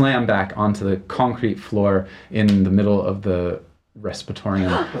you slam back onto the concrete floor in the middle of the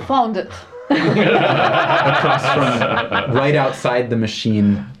Respitorium. Found it. Across from, right outside the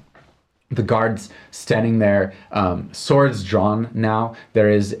machine, the guards standing there, swords drawn now. There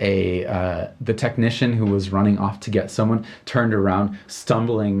is the technician who was running off to get someone, turned around,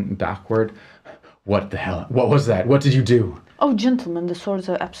 stumbling backward. What the hell? What was that? What did you do? Oh, gentlemen, the swords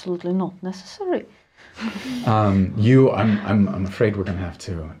are absolutely not necessary. I'm afraid we're gonna have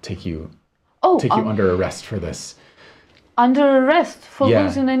to take you under arrest for this. Under arrest for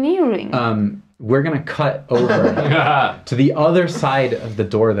losing an earring. We're gonna cut over to the other side of the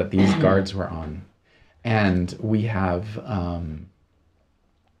door that these guards were on, and we have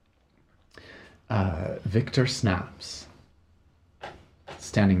Victor Snaps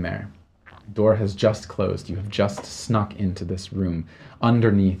standing there. Door has just closed. You have just snuck into this room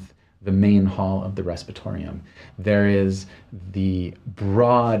underneath the main hall of the Respitorium. There is the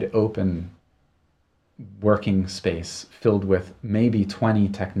broad open working space filled with maybe 20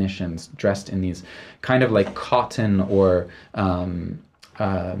 technicians dressed in these kind of like cotton or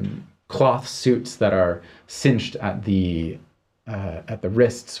cloth suits that are cinched at the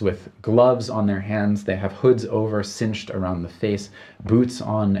wrists with gloves on their hands. They have hoods over, cinched around the face, boots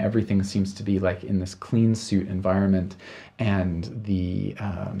on. Everything seems to be like in this clean suit environment, and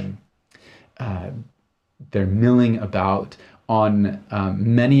they're milling about. On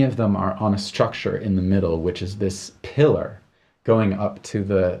many of them are on a structure in the middle, which is this pillar going up to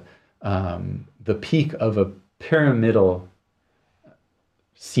the peak of a pyramidal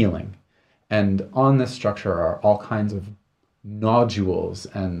ceiling, and on this structure are all kinds of nodules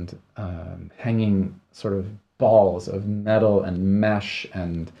and hanging sort of balls of metal and mesh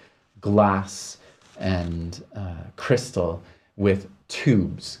and glass and crystal with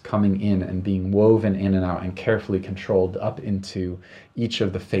tubes coming in and being woven in and out and carefully controlled up into each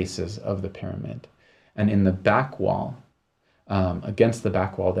of the faces of the pyramid. And in the back wall, against the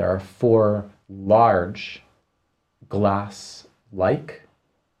back wall, there are 4 large glass-like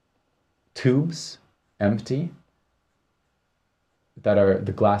tubes, empty, that are,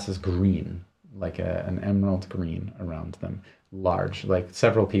 the glass is green, like an emerald green around them, large, like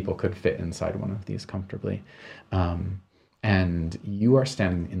several people could fit inside one of these comfortably. And you are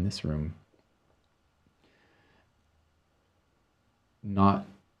standing in this room,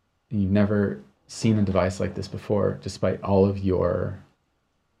 you've never seen a device like this before, despite all of your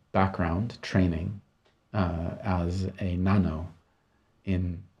background training as a nano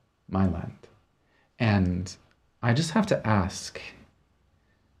in my land. And I just have to ask,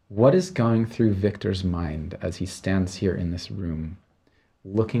 what is going through Victor's mind as he stands here in this room,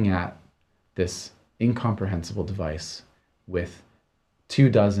 looking at this incomprehensible device with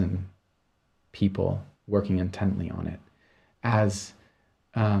 24 people working intently on it, as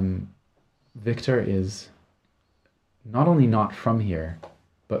Victor is not only not from here,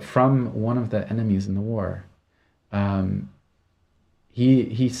 but from one of the enemies in the war.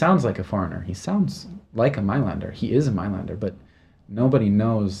 He sounds like a foreigner. He sounds like a Mylander. He is a Mylander, but nobody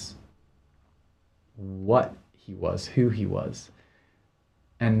knows what he was, who he was.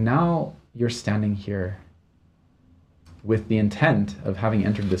 And now you're standing here with the intent of having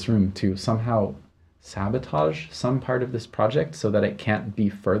entered this room to somehow sabotage some part of this project so that it can't be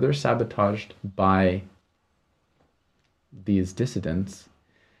further sabotaged by these dissidents.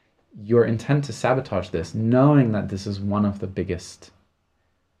 Your intent to sabotage this, knowing that this is one of the biggest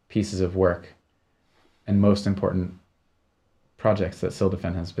pieces of work and most important projects that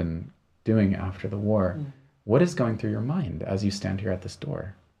Sildefen has been doing after the war. What is going through your mind as you stand here at this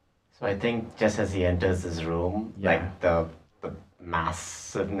door? So I think just as he enters this room, like the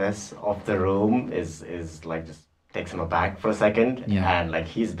massiveness of the room is like just takes him aback for a second. And like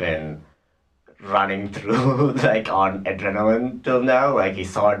he's been running through like on adrenaline till now. Like he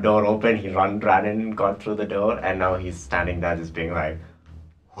saw a door open, he ran in, got through the door, and now he's standing there just being like,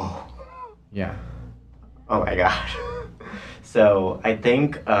 oh. Yeah. Oh my god. So I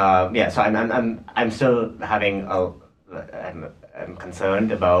think so I'm still having I'm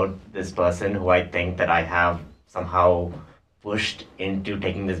concerned about this person who I think that I have somehow pushed into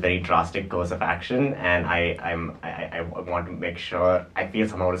taking this very drastic course of action, and I want to make sure I feel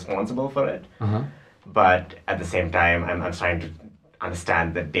somehow responsible for it. But at the same time, I'm trying to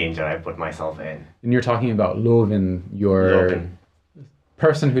understand the danger I put myself in. And you're talking about Lovin, your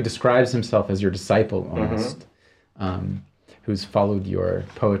person who describes himself as your disciple almost, who's followed your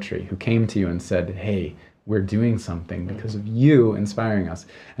poetry, who came to you and said, hey, we're doing something because of you inspiring us.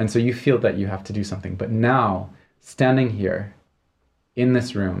 And so you feel that you have to do something. But now, standing here in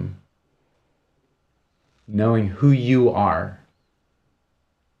this room, knowing who you are,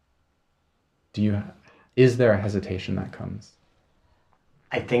 is there a hesitation that comes?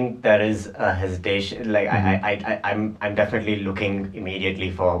 I think there is a hesitation. Like I'm definitely looking immediately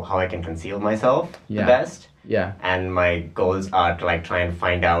for how I can conceal myself the best. Yeah. And my goals are to like try and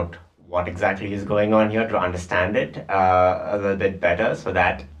find out what exactly is going on here, to understand it a little bit better, so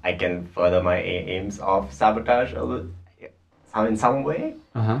that I can further my aims of sabotage in some way.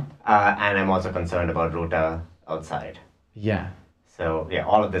 And I'm also concerned about Ruta outside. Yeah. So yeah,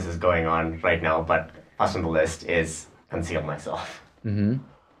 all of this is going on right now, but first on the list is conceal myself.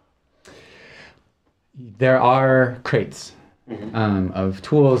 There are crates of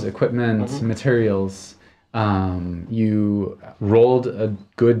tools, equipment, materials. You rolled a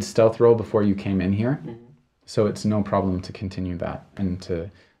good stealth roll before you came in here, so it's no problem to continue that and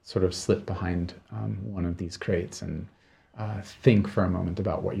to sort of slip behind one of these crates and think for a moment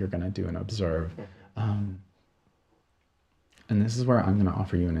about what you're going to do and observe. And this is where I'm going to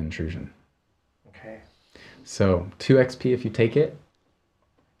offer you an intrusion. Okay. So 2 XP if you take it,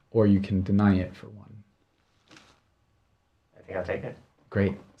 or you can deny it for 1. I think I'll take it.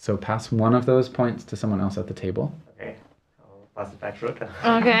 Great. So pass 1 of those points to someone else at the table. Okay. I'll pass it back to Ruta.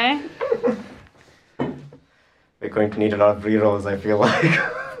 Okay. We're going to need a lot of rerolls, I feel like.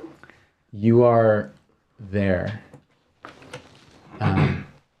 You are there,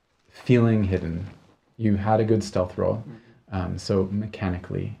 feeling hidden. You had a good stealth roll, so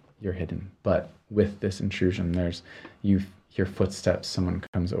mechanically you're hidden. But with this intrusion, you hear footsteps. Someone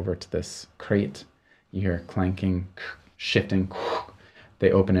comes over to this crate. You hear clanking, shifting.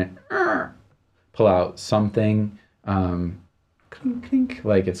 They open it, pull out something, clink, clink,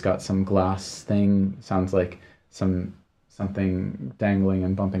 like it's got some glass thing. Sounds like something dangling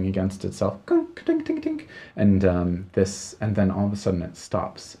and bumping against itself, tink, tink, tink, and and then all of a sudden it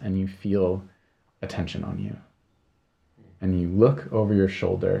stops, and you feel attention on you, and you look over your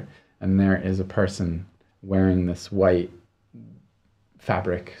shoulder, and there is a person wearing this white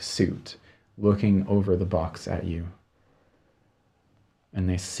fabric suit, looking over the box at you, and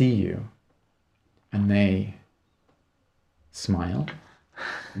they see you, and they smile,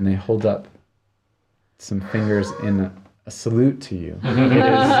 and they hold up some fingers in a salute to you. It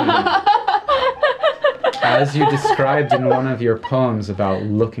is, as you described in one of your poems about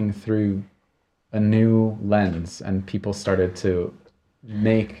looking through a new lens, and people started to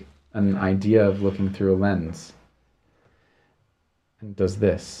make an idea of looking through a lens, and does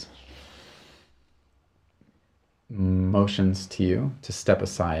this. Motions to you to step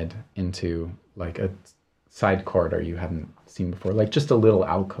aside into like a side corridor you hadn't seen before, like just a little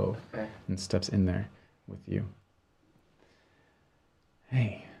alcove, and steps in there with you.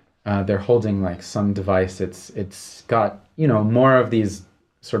 Hey, they're holding like some device. It's got, you know, more of these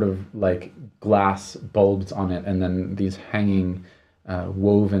sort of like glass bulbs on it, and then these hanging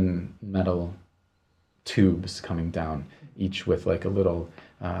woven metal tubes coming down, each with like a little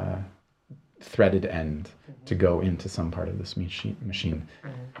threaded end to go into some part of this machine.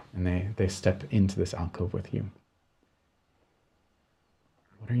 And they step into this alcove with you.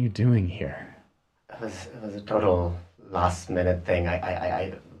 What are you doing here? It was a total last minute thing.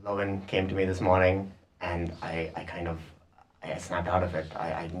 Logan came to me this morning, and I snapped out of it.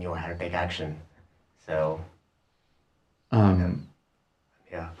 I knew I had to take action. So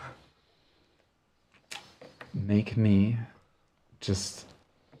yeah. Make me just...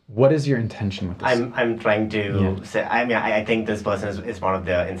 What is your intention with this? I'm trying to say. I mean, I think this person is one of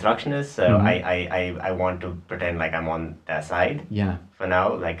the instructionists, so I want to pretend like I'm on their side. Yeah. For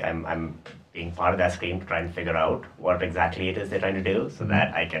now, like I'm being part of their scheme to try and figure out what exactly it is they're trying to do, so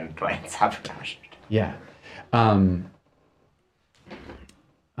that I can try and sabotage it. Yeah.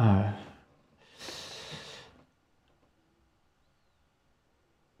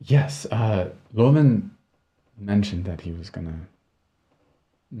 Yes. Loman mentioned that he was gonna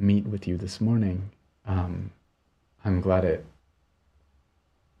meet with you this morning. I'm glad it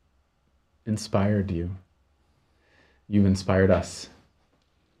inspired you. You've inspired us.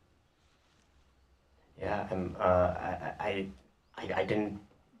 Yeah, I didn't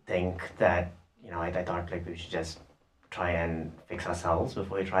think that, you know, I thought like we should just try and fix ourselves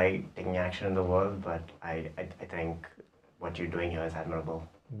before we try taking action in the world, but I think what you're doing here is admirable.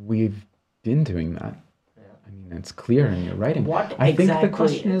 We've been doing that. I mean, it's clear in your writing. What I think exactly... the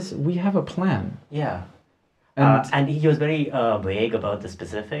question is, we have a plan. Yeah. And he was very vague about the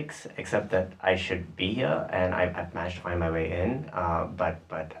specifics, except that I should be here, and I've managed to find my way in, but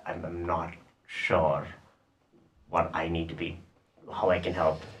I'm not sure what I need to be, how I can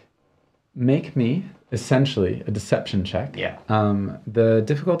help. make me, essentially, a deception check. Yeah. The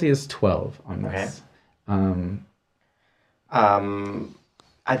difficulty is 12 on this.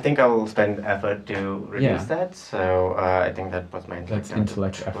 I think I will spend effort to reduce that. So I think that was my intellect. That's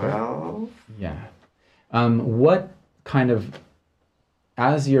intellect effort. 12. Yeah. What kind of,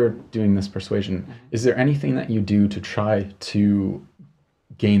 as you're doing this persuasion, is there anything that you do to try to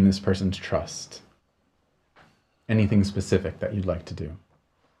gain this person's trust? Anything specific that you'd like to do?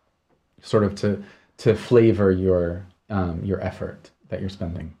 Sort of to flavor your effort that you're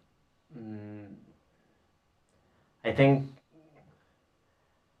spending. I think.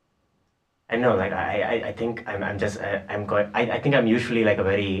 I know, like I think I'm just I'm going. I think I'm usually like a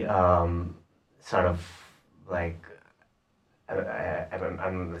very sort of like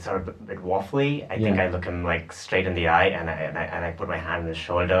I'm sort of a bit waffly. I think I look him like straight in the eye, and I put my hand on his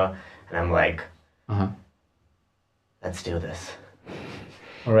shoulder, and I'm like, let's do this.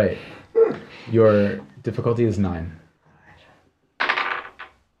 All right. Your difficulty is 9.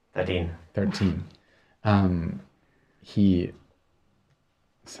 13. 13.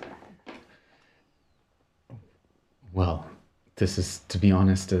 Well, this is, to be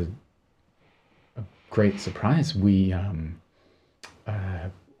honest, a great surprise. We'd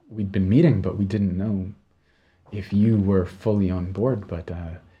been meeting, but we didn't know if you were fully on board. But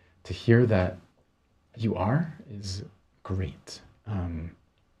to hear that you are is great.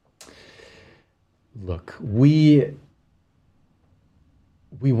 Look, we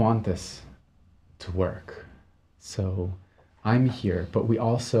want this to work. So I'm here, but we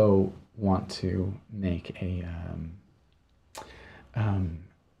also want to make a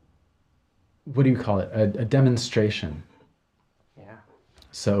what do you call it? A demonstration. Yeah.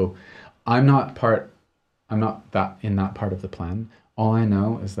 So I'm not in that part of the plan. All I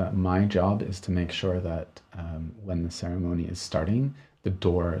know is that my job is to make sure that when the ceremony is starting, the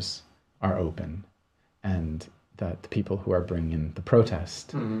doors are open and that the people who are bringing the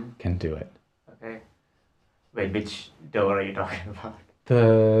protest can do it. Okay. Wait, which door are you talking about?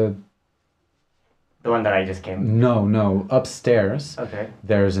 The one that I just came. No, upstairs. Okay.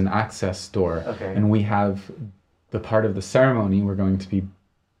 There's an access door. Okay. And we have the part of the ceremony we're going to be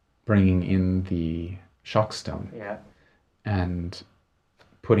bringing in the shock stone. Yeah. And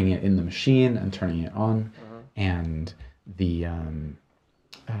putting it in the machine and turning it on, and the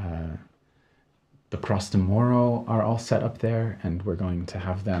cross de moro are all set up there, and we're going to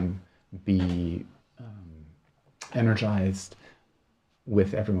have them be energized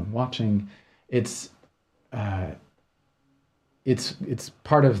with everyone watching. It's part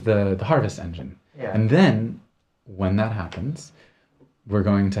of the harvest engine. Yeah. And then when that happens, we're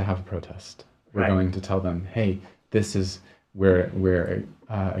going to have a protest. We're going to tell them, hey, this is we're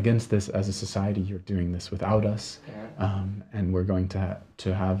against this as a society. You're doing this without us, and we're going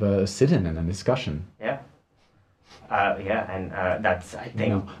to have a sit-in and a discussion. Yeah. And that's, I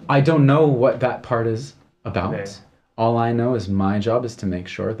think. I don't know what that part is about. Okay. All I know is my job is to make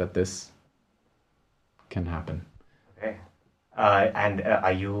sure that this can happen. Okay. And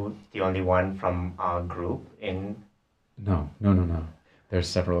are you the only one from our group in? No. There's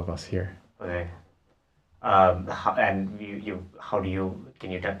several of us here. Okay. And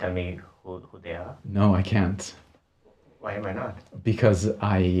can you tell me who they are? No, I can't. Why not? Because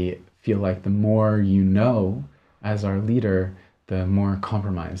I feel like the more you know as our leader, the more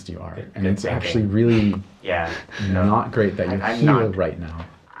compromised you are. And it's actually really not great that you're here right now.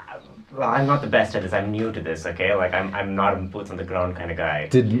 Well, I'm not the best at this. I'm new to this, okay? Like, I'm not a boots on the ground kind of guy.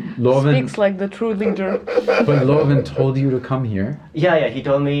 Did Loven... Speaks like the true leader. But Loven told you to come here? Yeah, he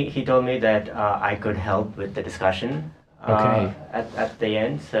told me that I could help with the discussion at the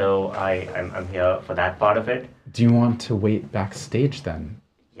end, so I'm here for that part of it. Do you want to wait backstage then?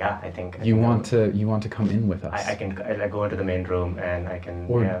 Yeah, I think you want to come in with us? I can go into the main room and I can.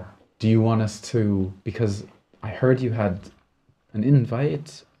 Or do you want us to? Because I heard you had an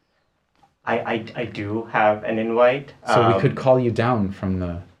invite. I do have an invite. So we could call you down from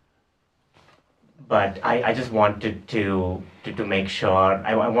the. But I just wanted to make sure.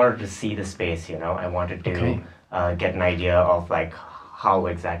 I wanted to see the space. I wanted to get an idea of like how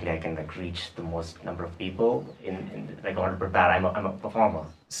exactly I can like reach the most number of people in like I want to prepare. I'm a performer.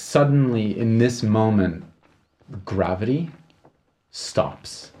 Suddenly, in this moment, gravity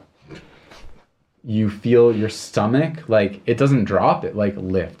stops. You feel your stomach, like, it doesn't drop, it like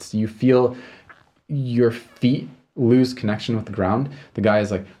lifts. You feel your feet lose connection with the ground. The guy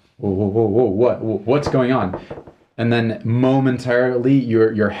is like, whoa, what's going on? And then momentarily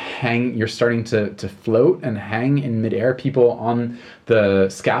you're starting to float and hang in midair. People on the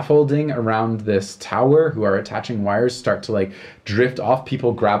scaffolding around this tower who are attaching wires start to like drift off,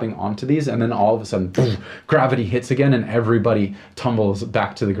 people grabbing onto these, and then all of a sudden boom, gravity hits again and everybody tumbles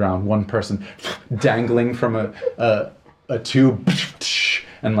back to the ground. One person dangling from a tube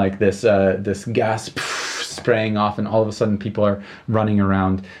and like this gas spraying off, and all of a sudden people are running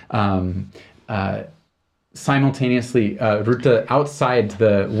around. Simultaneously, Ruta, outside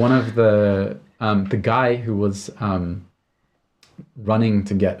the guy who was running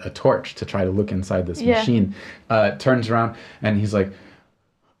to get a torch to try to look inside this machine, turns around and he's like,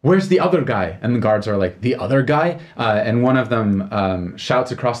 "Where's the other guy?" And the guards are like, "The other guy?" And one of them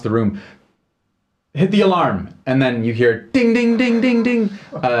shouts across the room, "Hit the alarm!" And then you hear ding, ding, ding, ding, ding.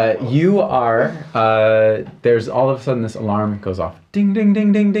 There's all of a sudden this alarm goes off. Ding, ding,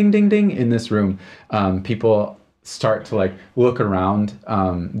 ding, ding, ding, ding, ding in this room. People start to like look around.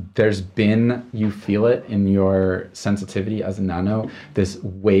 There's been, you feel it in your sensitivity as a nano, this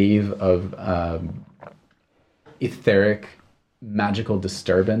wave of etheric magical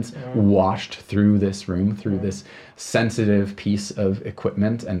disturbance washed through this room, through this sensitive piece of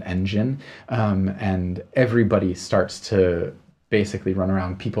equipment and engine, and everybody starts to basically run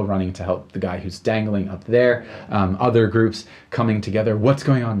around, people running to help the guy who's dangling up there, other groups coming together. What's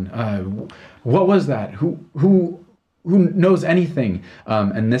going on? What was that? Who knows anything?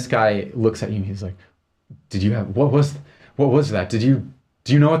 And this guy looks at you and he's like, what was that? Do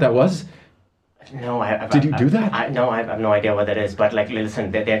you know what that was? No, Did you do that? No, I have no idea what that is. But like,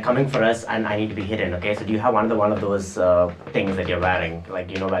 listen, they're coming for us, and I need to be hidden. Okay, so do you have one of those things that you're wearing?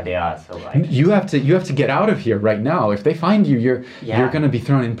 Like, you know where they are. So you have to get out of here right now. If they find you, you're gonna be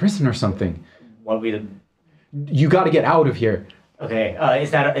thrown in prison or something. What we? You got to get out of here. Okay,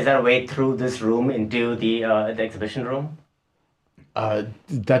 is that a way through this room into the exhibition room?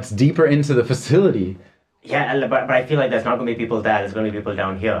 That's deeper into the facility. Yeah, but I feel like there's not going to be people there. There's going to be people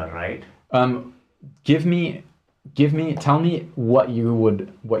down here, right? Give me, tell me what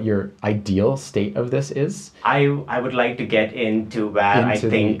your ideal state of this is. I would like to get into where I Into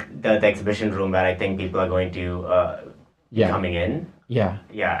think the exhibition room where I think people are going to be Yeah. coming in. Yeah.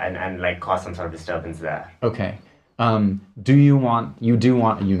 Yeah, and like cause some sort of disturbance there. Okay. You do want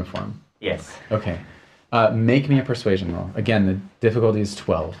a uniform? Yes. Okay. Make me a persuasion roll. Again, the difficulty is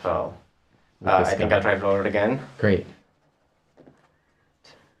 12. So With this I think guy. I'll try to roll it again. Great.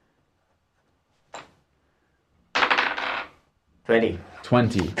 20.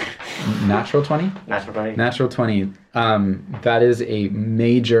 20. Natural 20? Natural 20. Natural 20. That is a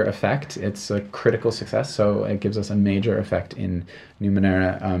major effect. It's a critical success, so it gives us a major effect in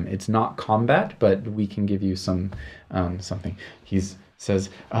Numenera. It's not combat, but we can give you some something. He says,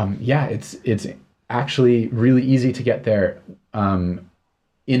 yeah, it's actually really easy to get there.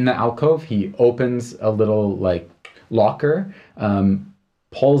 In the alcove, he opens a little like locker,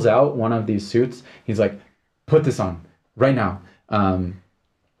 pulls out one of these suits. He's like, put this on right now.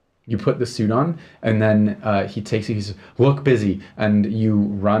 You put the suit on, and then he takes you. He says, "Look busy," and you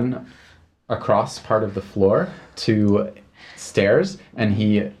run across part of the floor to stairs. And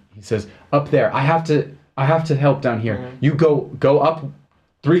he says, "Up there. I have to help down here. Mm-hmm. You go up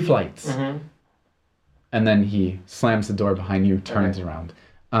 3 flights." Mm-hmm. And then he slams the door behind you, turns around.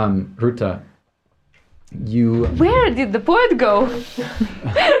 Ruta, you Where did the poet go?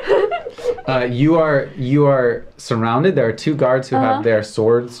 you are surrounded. There are 2 guards who have their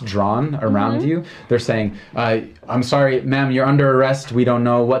swords drawn around you. They're saying, "I'm sorry, ma'am, you're under arrest. We don't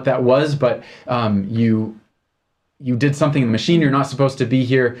know what that was, but you did something in the machine. You're not supposed to be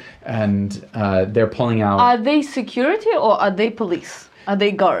here." And they're pulling out. Are they security or are they police? Are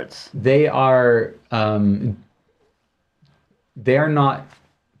they guards? They are not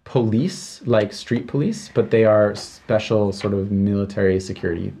police, like street police, but they are special sort of military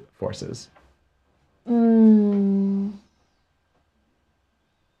security forces.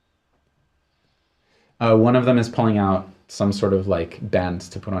 One of them is pulling out some sort of like bands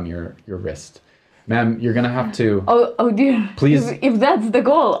to put on your wrist. Ma'am, you're gonna have to. Oh dear. Please. If that's the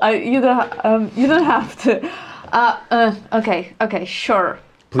goal, you don't have to. Okay, sure.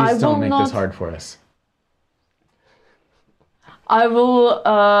 Please I don't will make not, this hard for us. I will.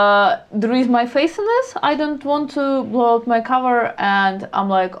 There is my face in this. I don't want to blow out my cover, and I'm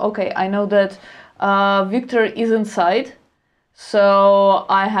like, okay, I know that Victor is inside, so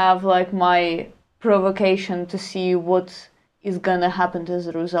I have like my provocation to see what is gonna happen as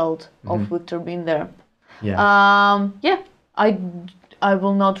a result of Victor being there. Yeah. I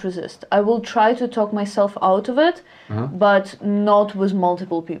will not resist. I will try to talk myself out of it, but not with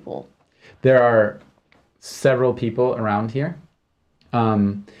multiple people. There are several people around here,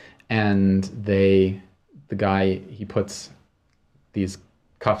 and the guy, he puts these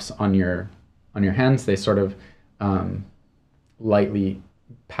cuffs on your hands. They sort of lightly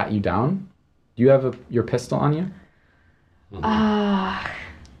pat you down. Do you have your pistol on you?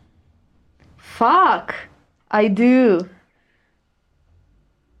 Fuck, I do.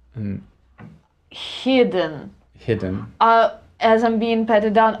 And Hidden. As I'm being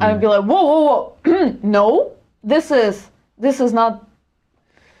patted down, I'll be like, whoa. No, this is not.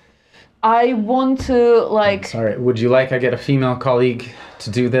 I want to like. Sorry, would you like I get a female colleague to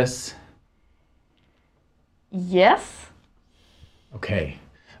do this? Yes. Okay.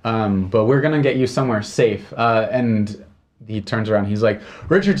 But we're gonna get you somewhere safe. And he turns around. He's like,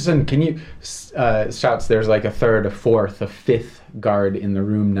 Richardson, can you? Shouts. There's like a third, a fourth, a fifth guard in the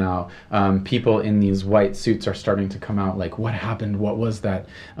room now. People in these white suits are starting to come out. Like, what happened? What was that?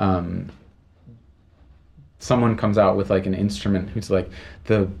 Someone comes out with like an instrument. Who's like,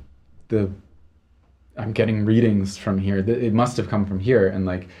 I'm getting readings from here. It must have come from here. And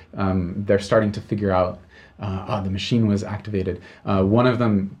like, they're starting to figure out. The machine was activated. One of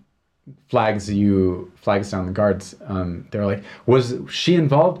them flags down the guards. They're like, was she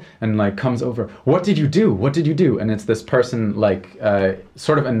involved? And like comes over. What did you do? And it's this person like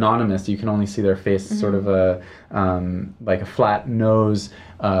sort of anonymous. You can only see their face. Sort of a like a flat nose,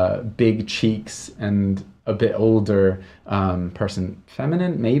 big cheeks, and a bit older person,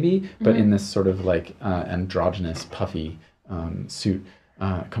 feminine maybe, but in this sort of like androgynous, puffy suit.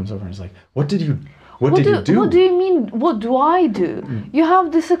 Comes over and is like, What did you do? What do you mean? What do I do? You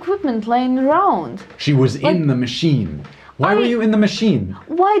have this equipment laying around. She was in the machine. Why were you in the machine?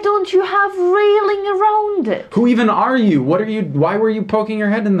 Why don't you have railing around it? Who even are you? Why were you poking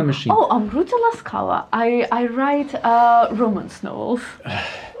your head in the machine? Oh, I'm Ruta Laskava. I write romance novels.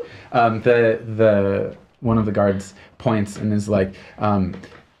 The one of the guards points and is like,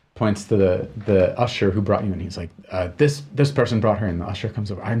 points to the usher who brought you in. He's like, this person brought her in. The usher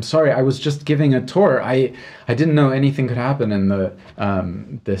comes over. I'm sorry, I was just giving a tour. I didn't know anything could happen.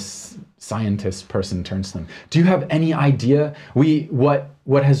 And this scientist person turns to them. Do you have any idea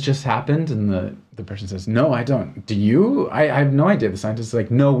what has just happened? And the person says, no, I don't. Do you? I have no idea. The scientist is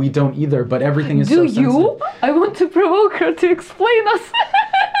like, no, we don't either. But everything is so sensitive. Do you? I want to provoke her to explain us.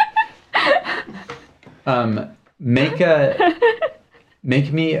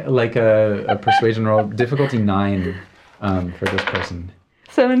 Make me like a persuasion roll, difficulty 9 for this person.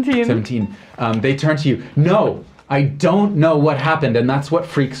 17. 17. They turn to you. No, I don't know what happened, and that's what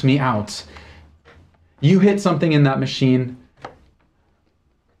freaks me out. You hit something in that machine.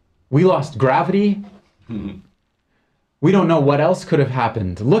 We lost gravity. We don't know what else could have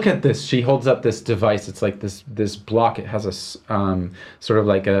happened. Look at this. She holds up this device. It's like this block. It has a sort of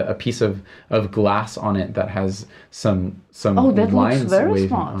like a piece of glass on it that has some that lines looks very waving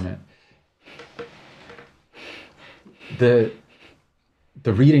smart. on it.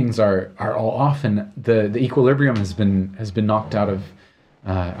 The readings are all off, and the equilibrium has been knocked out of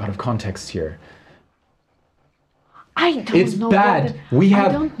context here. It's bad. I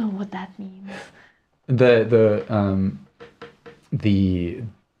don't know what that means. The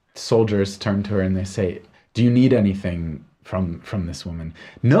soldiers turn to her and they say, do you need anything from this woman?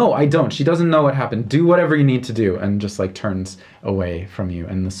 No, I don't. She doesn't know what happened. Do whatever you need to do. And just like turns away from you.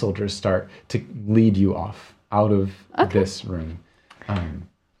 And the soldiers start to lead you off out of this room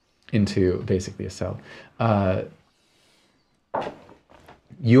into basically a cell.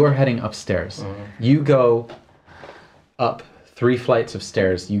 You are heading upstairs. Mm-hmm. You go up 3 flights of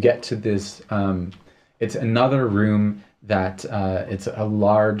stairs. You get to this, it's another room that it's a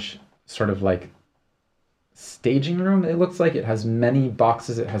large sort of like staging room. It looks like it has many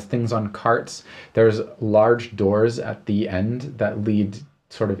boxes. It has things on carts. There's large doors at the end that lead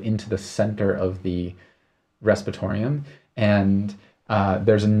sort of into the center of the Respitorium. And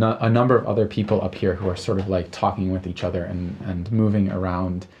there's a number of other people up here who are sort of like talking with each other and moving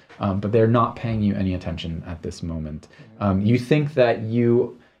around. But they're not paying you any attention at this moment. You think that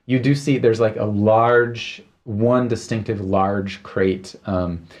you do see there's like one distinctive large crate,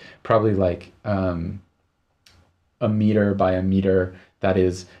 probably like a meter by a meter, that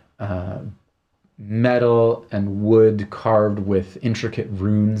is metal and wood carved with intricate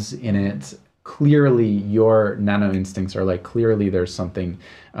runes in it. Clearly, your nano instincts are like, clearly there's something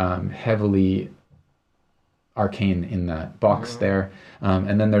heavily arcane in that box there.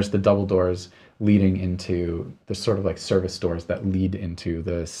 And then there's the double doors leading into the sort of like service doors that lead into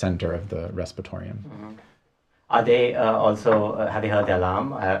the center of the Respitorium. Mm-hmm. Are they also, have you heard the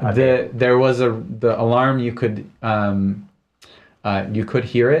alarm? There was the alarm, you could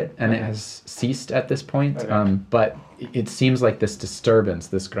hear it, and it has ceased at this point. Okay. But it seems like this disturbance,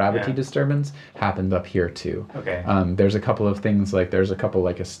 this gravity disturbance, happened up here too. Okay. There's a couple of things, like there's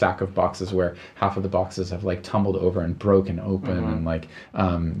a stack of boxes where half of the boxes have like tumbled over and broken open, and like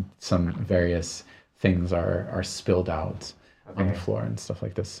some various things are spilled out on the floor and stuff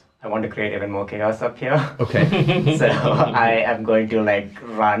like this. I want to create even more chaos up here. Okay. So I am going to like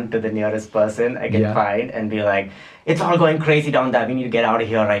run to the nearest person I can find and be like, it's all going crazy down there. We need to get out of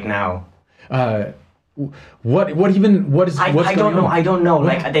here right now. What is what's going on? I don't know.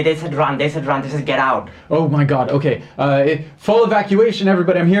 Like they said run. They said get out. Oh my god. Okay. Full evacuation,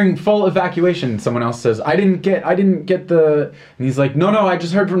 everybody. I'm hearing full evacuation. Someone else says, I didn't get the, and he's like, no, I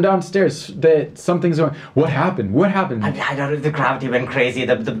just heard from downstairs that something's going. What happened? I don't know. The gravity went crazy.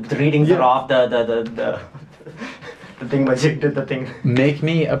 The readings are off. The thing did the thing. Make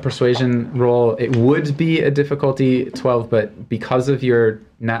me a persuasion roll. It would be a difficulty 12, but because of your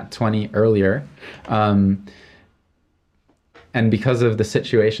nat 20 earlier, and because of the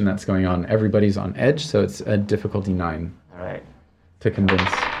situation that's going on, everybody's on edge, so it's a difficulty 9. All right. To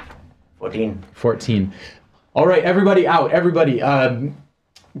convince. 14. All right, everybody out. Everybody.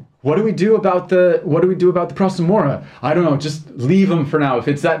 What do we do about the Prosimora? I don't know. Just leave them for now. If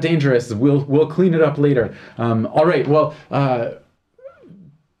it's that dangerous, we'll clean it up later. All right. Well, the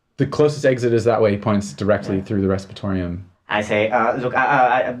closest exit is that way. He points directly through the Respitorium. I say, look,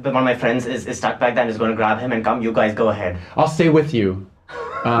 one of my friends is stuck back there. I'm just going to grab him and come. You guys go ahead. I'll stay with you.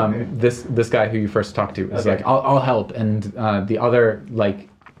 This guy who you first talked to is like, I'll help, and the other like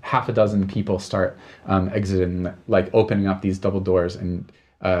half a dozen people start exiting, like opening up these double doors and.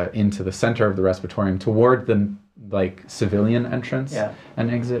 Into the center of the Respitorium toward the like civilian entrance and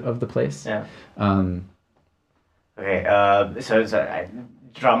exit of the place. Yeah. Okay. So I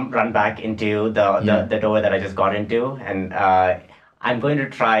run back into the door that I just got into, and I'm going to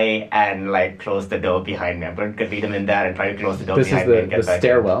try and like close the door behind me. I'm going to lead him in there and try to close the door This is behind me and the get back in.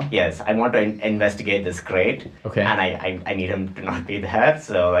 stairwell? Yes, I want to investigate this crate. Okay. And I need him to not be there.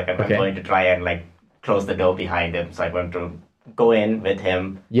 So like I'm Okay. going to try and like close the door behind him. So I'm going to go in with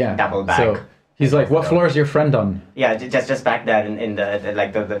him. Yeah. Double back. So he's like, what floor is your friend on? Yeah, just back there in the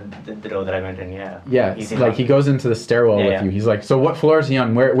like the door that I went in. Yeah. Yeah, He's like he goes into the stairwell Yeah, with yeah. you. He's like, so what floor is he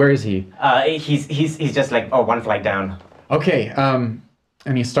on? Where is he? He's just like one flight down. Okay,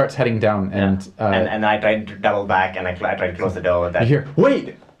 and he starts heading down, and And I tried to double back and I tried to close the door with that. you hear,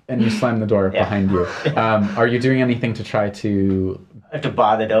 wait! And you slam the door Yeah. behind you. Are you doing anything to try to... To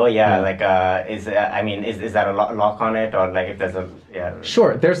bar the door, yeah. Yeah. Like, is that a lock on it, or like if there's a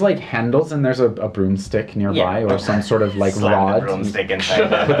Sure, there's like handles, and there's a broomstick nearby, Yeah. or some sort of like slam rod. the broomstick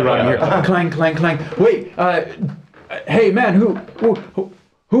inside. Put the rod in here. Clang, clang, clang. Wait, hey man,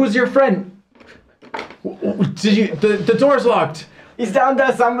 who is your friend? Did you... The door's locked. He's down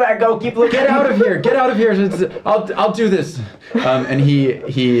there somewhere. Go, keep looking. Get out of here! Get out of here! I'll do this. And he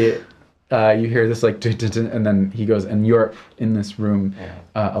you hear this like, and then he goes, and you're in this room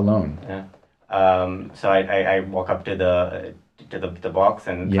alone. Yeah. So I walk up to the box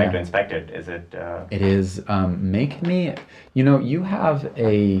and try Yeah. to inspect it. Is it? It is. Make me. You know, you have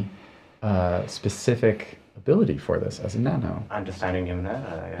a specific ability for this as a nano. Understanding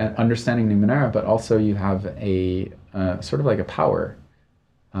Numenera. Yeah. And understanding Numenera, but also you have a sort of like a power.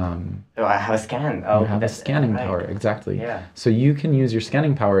 Oh, I have a scan. Oh, You have a that's scanning right. power, exactly. Yeah. So you can use your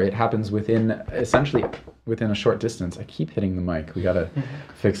scanning power. It happens essentially within a short distance. I keep hitting the mic. We gotta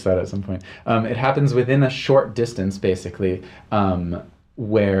fix that at some point. It happens within a short distance, basically,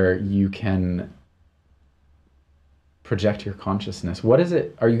 where you can project your consciousness. What is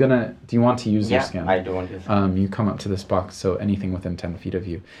it? Do you want to use your Yeah, scan? I do want to. You come up to this box, so anything within 10 feet of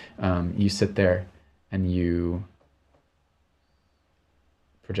you. You sit there and you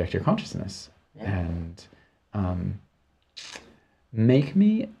project your consciousness. Yeah. And make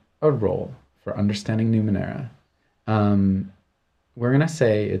me a roll for understanding Numenera. We're going to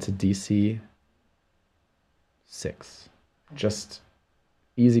say it's a DC 6. Just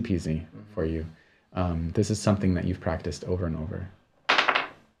easy peasy for you. This is something that you've practiced over and over.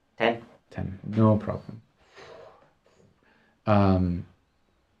 10. 10, no problem.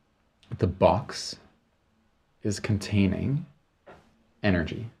 The box is containing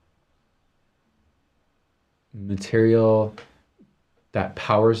energy. Material that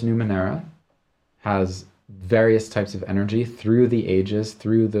powers Numenera has various types of energy through the ages,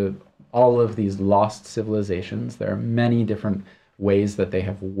 through all of these lost civilizations. There are many different ways that they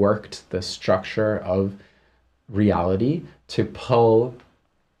have worked the structure of reality to pull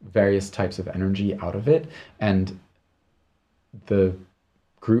various types of energy out of it, and the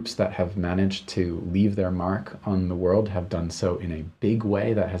groups that have managed to leave their mark on the world have done so in a big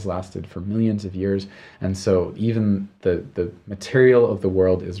way that has lasted for millions of years. And so even the material of the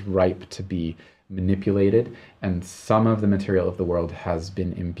world is ripe to be manipulated, and some of the material of the world has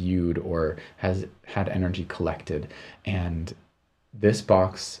been imbued or has had energy collected. And this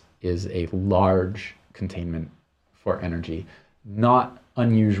box is a large containment for energy, not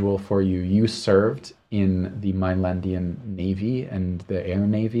unusual for you. You served in the Mainlandian Navy, and the air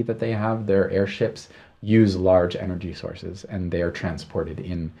navy that they have, their airships use large energy sources, and they are transported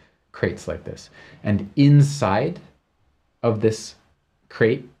in crates like this. And inside of this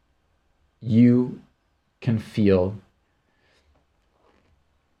crate, you can feel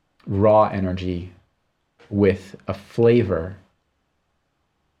raw energy with a flavor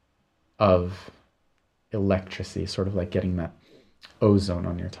of electricity, sort of like getting that ozone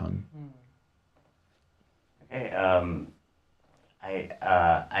on your tongue. Okay.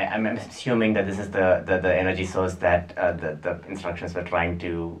 I'm assuming that this is the energy source that the instructions were trying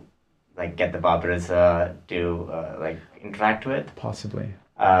to like get the Barbaras to like interact with. Possibly.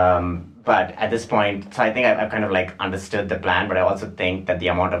 But at this point, so I think I've kind of like understood the plan, but I also think that the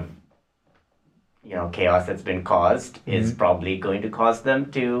amount of chaos that's been caused is probably going to cause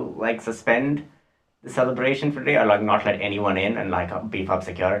them to like suspend the celebration for the day, or like not let anyone in and like beef up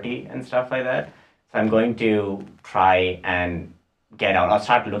security and stuff like that. So I'm going to try and get out. I'll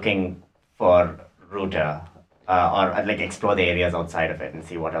start looking for Ruta, or like explore the areas outside of it and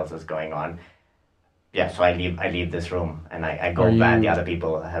see what else is going on. Yeah, so I leave this room and I go back. The other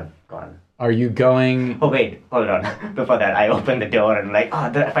people have gone. Are you going? Oh wait, hold on. Before that, I open the door and like,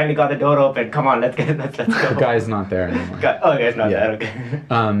 I finally got the door open. Come on, let's go. The guy's not there anymore. Guy's not there.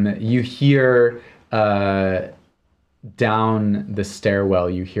 Okay. You hear down the stairwell.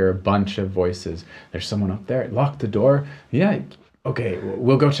 You hear a bunch of voices. There's someone up there. Lock the door. Yeah. Okay,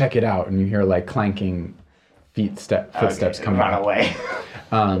 we'll go check it out. And you hear like clanking footsteps Okay, coming run up. away.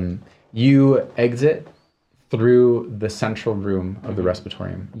 You exit through the central room of the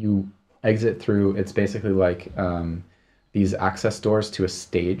Respitorium. You exit through, it's basically like these access doors to a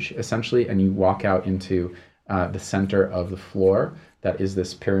stage, essentially, and you walk out into the center of the floor that is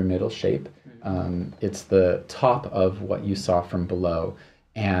this pyramidal shape. It's the top of what you saw from below,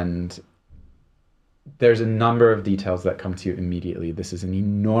 and there's a number of details that come to you immediately. This is an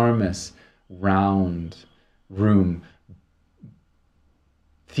enormous round room.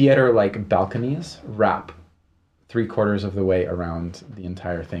 Theater-like balconies wrap 3/4 of the way around the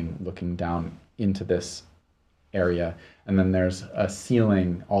entire thing, looking down into this area. And then there's a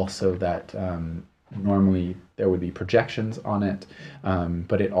ceiling also that normally there would be projections on it,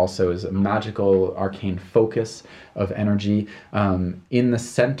 but it also is a magical, arcane focus of energy. In the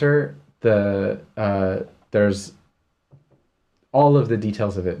center, there's all of the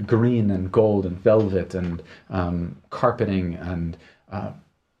details of it, green and gold and velvet and carpeting and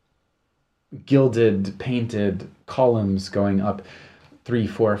gilded, painted columns going up 3,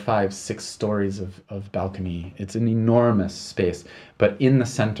 4, 5, 6 stories of balcony. It's an enormous space. But in the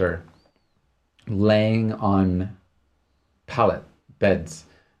center, laying on pallet beds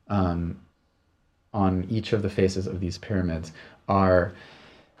on each of the faces of these pyramids are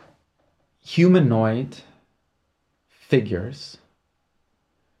humanoid figures,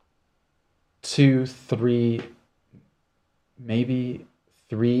 2, 3, maybe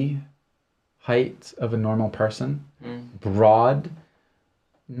 3 height of a normal person, broad,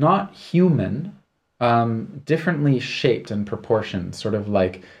 not human, differently shaped and proportioned, sort of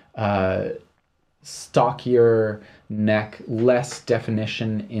like stockier neck, less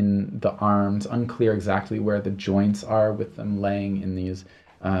definition in the arms, unclear exactly where the joints are with them laying in these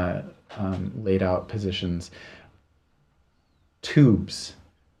laid out positions. Tubes,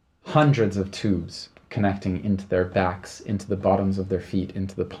 hundreds of tubes connecting into their backs, into the bottoms of their feet,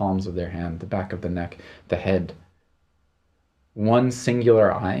 into the palms of their hand, the back of the neck, the head. One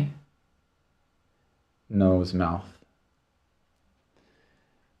singular eye, nose, mouth.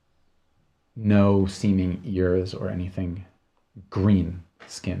 No seeming ears or anything. Green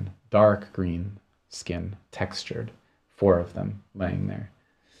skin, dark green skin, textured. 4 of them laying there.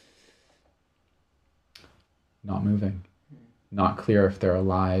 Not moving. Not clear if they're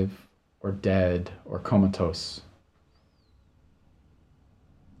alive or dead or comatose.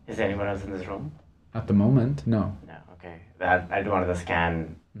 Is there anyone else in this room? At the moment, no. No, okay. I do another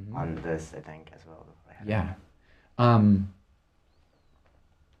scan on this, I think, as well. Yeah.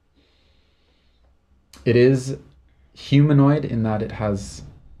 It is humanoid in that it has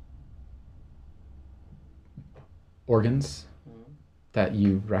organs that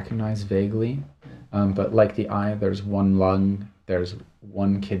you recognize vaguely. But like the eye, there's 1 lung, there's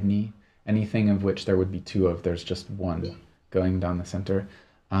 1 kidney. Anything of which there would be 2 of, there's just 1 going down the center.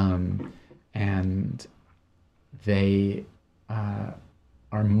 And they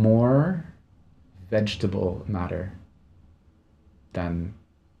are more vegetable matter than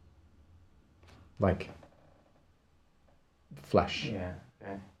like flesh. Yeah,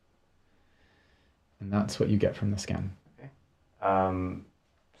 okay. And that's what you get from the scan. Okay.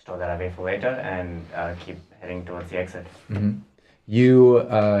 Store that away for later and keep heading towards the exit.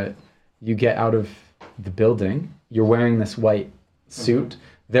 You get out of the building. You're wearing this white suit.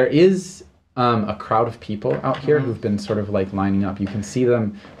 There is a crowd of people out here who've been sort of like lining up. You can see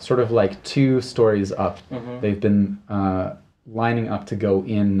them sort of like 2 stories up. They've been lining up to go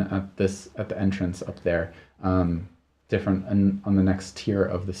in at the entrance up there. Different on the next tier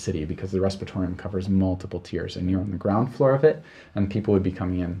of the city, because the Respitorium covers multiple tiers, and you're on the ground floor of it, and people would be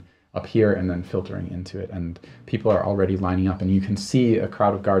coming in up here and then filtering into it, and people are already lining up, and you can see a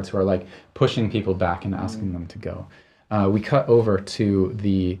crowd of guards who are like pushing people back and asking them to go. We cut over to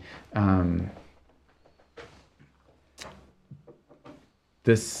the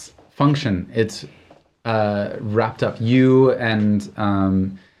this function. It's wrapped up. You and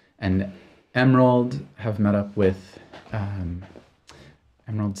Emerald have met up with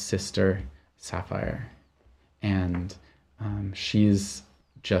Emerald's sister, Sapphire, and she's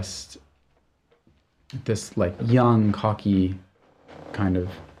just this like young, cocky, kind of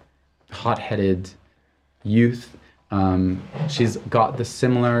hot-headed youth. She's got the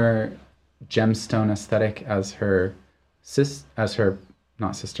similar gemstone aesthetic as her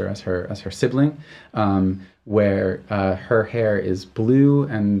sibling, where her hair is blue,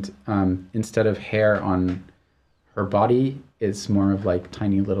 and instead of hair on her body, it's more of like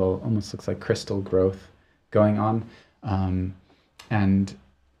tiny little, almost looks like crystal growth going on. And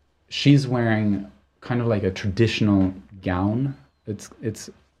she's wearing kind of like a traditional gown. It's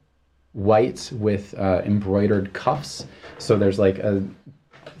white with embroidered cuffs. So there's like a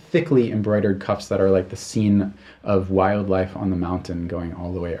thickly embroidered cuffs that are like the scene of wildlife on the mountain going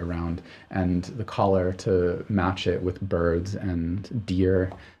all the way around, and the collar to match it with birds and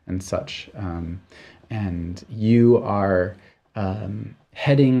deer and such. And you are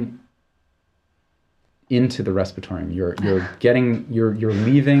heading into the Respitorium. You're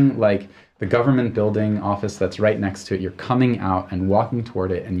leaving like the government building office that's right next to it. You're coming out and walking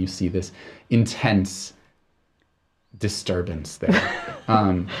toward it, and you see this intense disturbance there.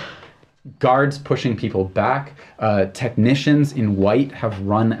 Guards pushing people back. Technicians in white have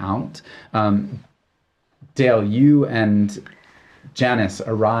run out. Dale, you and Janice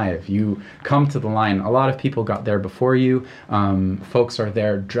arrive. You come to the line. A lot of people got there before you. Folks are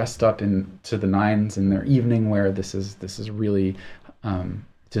there dressed up to the nines in their evening wear. This is really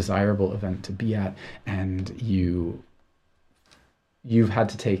desirable event to be at, and you've had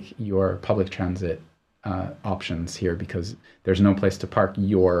to take your public transit options here because there's no place to park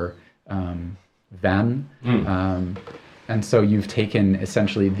your van. And so you've taken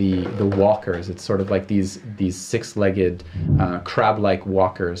essentially the walkers. It's sort of like these six-legged crab-like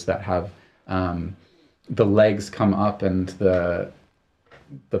walkers that have the legs come up, and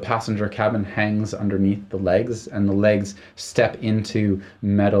the passenger cabin hangs underneath the legs, and the legs step into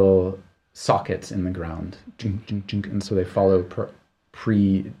metal sockets in the ground. And so they follow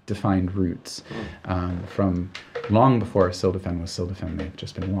predefined routes from long before Sildafen was Sildafen. They've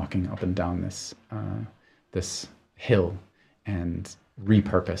just been walking up and down this hill and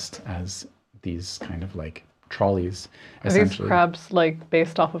repurposed as these kind of like trolleys. Are these crabs like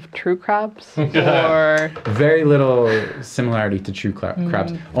based off of true crabs, or very little similarity to true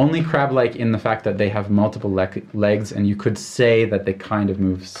crabs? Only crab-like in the fact that they have multiple legs, and you could say that they kind of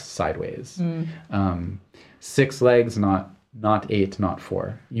move sideways. 6 legs, not 8, not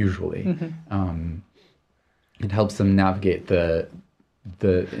 4, usually. It helps them navigate the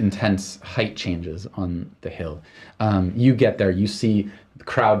intense height changes on the hill. You get there, you see the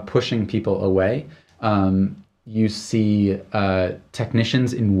crowd pushing people away. You see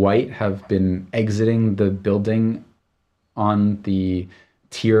technicians in white have been exiting the building on the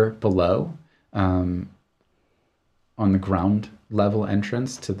tier below, on the ground level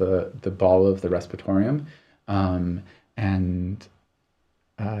entrance to the ball of the Respitorium. And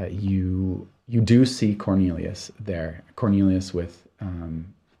you do see Cornelius there. Cornelius with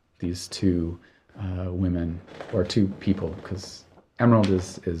these 2 women, or 2 people, because Emerald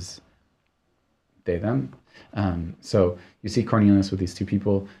is they, them. So you see Cornelius with these 2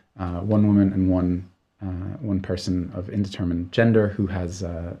 people, 1 woman and one person of indeterminate gender who has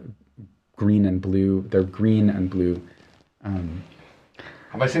green and blue. They're green and blue.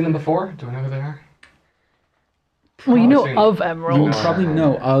 Have I seen them before? Do I know who they are? well, you know Seen- of Emerald. You probably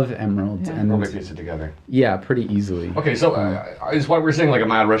know of Emerald, Yeah. and Probably piece it together. yeah, pretty easily. Okay, so is what we're seeing like a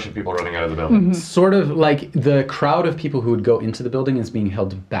mad rush of people running out of the building? Sort of like the crowd of people who would go into the building is being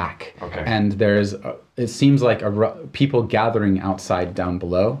held back. Okay. And there's, it seems like people gathering outside down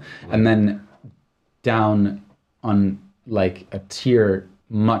below, and then down on like a tier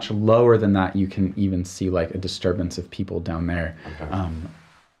much lower than that, you can even see like a disturbance of people down there. Okay.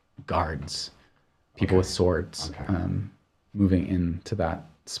 Guards, people with swords, moving into that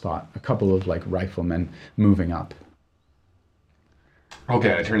spot. A couple of like riflemen moving up.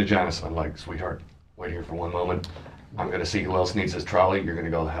 Okay, I turn to Janice. I'm like, sweetheart, wait here for one moment. I'm going to see who else needs this trolley. You're going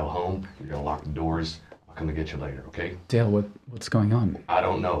to go the hell home. You're going to lock the doors. I'll come to get you later, okay? Dale, what's going on? I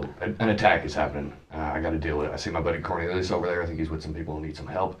don't know. An attack is happening. I got to deal with it. I see my buddy Cornelius over there. I think he's with some people who need some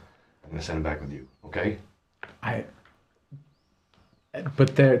help. I'm going to send him back with you, okay?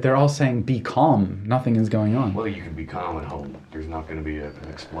 But they're all saying be calm. Nothing is going on. Well, you can be calm at home. There's not going to be an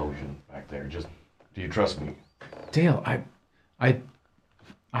explosion back there. Just, do you trust me? Dale, I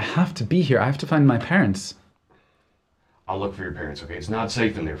have to be here. I have to find my parents. I'll look for your parents, okay? It's not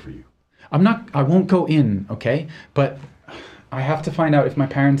safe in there for you. I won't go in, okay? But I have to find out if my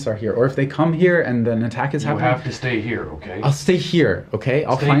parents are here, or if they come here and an attack is You happening. have to stay here, okay? I'll stay here, okay?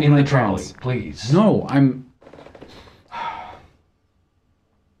 I'll Stay find in my the trolley, parents. please. No,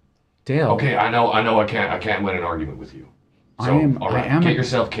 Dale. Okay, I know. I can't win an argument with you. So, all right, get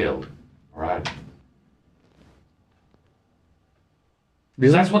yourself killed. All right.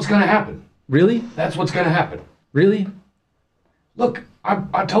 Really? That's what's gonna happen. Really? That's what's gonna happen. Really? Look,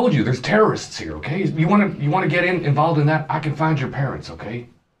 I told you, there's terrorists here. Okay, you wanna get involved in that? I can find your parents. Okay.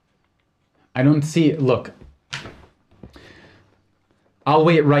 I don't see. Look, I'll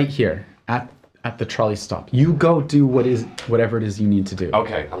wait right here at at the trolley stop. You go do whatever it is you need to do.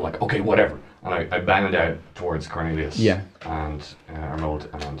 Okay, I'm like, okay, whatever. And I bang it out towards Cornelius. Yeah. And Emerald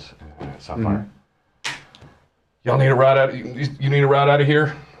and Sapphire. Y'all need a ride out. You need a ride out of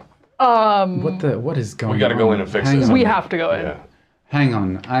here. What is going on? We got to go in and fix Hang this. on. We have to go in. Yeah. Hang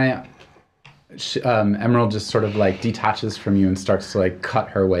on. Emerald just sort of like detaches from you and starts to like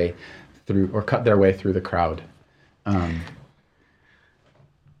cut their way through the crowd.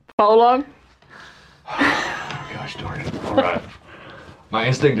 Follow along. Gosh darn it. All right. My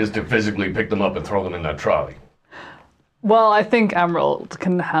instinct is to physically pick them up and throw them in that trolley. Well, I think Emerald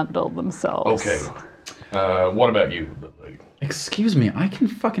can handle themselves. Okay. What about you? Excuse me, I can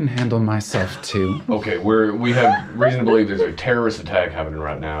fucking handle myself too. Okay, we have reason to believe there's a terrorist attack happening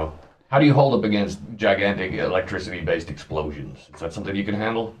right now. How do you hold up against gigantic electricity-based explosions? Is that something you can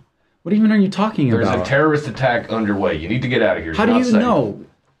handle? What even are you talking There's about? a terrorist attack underway. You need to get out of here. It's How do not you safe. know?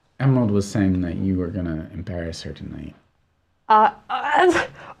 Emerald was saying that you were gonna embarrass her tonight.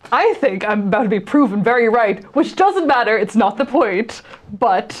 I think I'm about to be proven very right, which doesn't matter. It's not the point,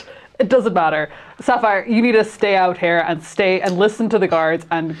 but it doesn't matter. Sapphire, you need to stay out here and listen to the guards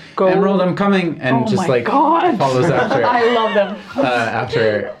and go. Emerald, I'm coming, and Oh just my like God. follows after. I love them.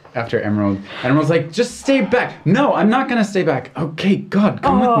 After Emerald. Emerald's like, just stay back. No, I'm not gonna stay back. Okay, God,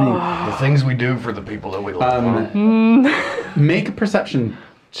 come with me. The things we do for the people that we love. huh? Make a perception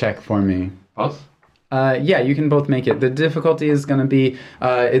check for me. Us? Yeah, you can both make it. The difficulty is going to be,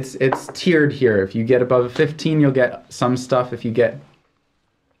 it's tiered here. If you get above a 15, you'll get some stuff. If you get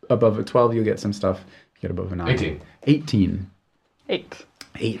above a 12, you'll get some stuff. If you get above a 9. 18. 18. 8.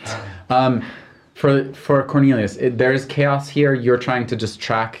 8. For Cornelius, there's chaos here. You're trying to just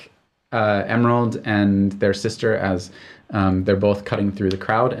track Emerald and their sister as they're both cutting through the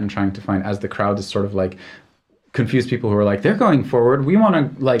crowd and trying to find, as the crowd is sort of like confused people who are like, they're going forward. We want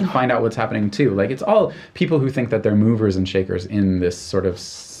to like find out what's happening too. Like it's all people who think that they're movers and shakers in this sort of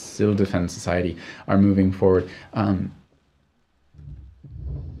civil defense society are moving forward.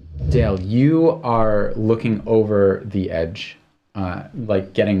 Dale, you are looking over the edge,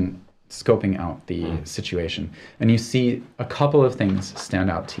 like scoping out the situation, and you see a couple of things stand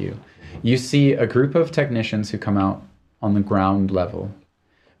out to you. You see a group of technicians who come out on the ground level.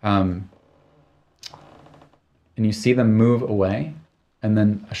 And you see them move away, and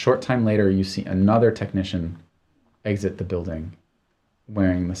then a short time later, you see another technician exit the building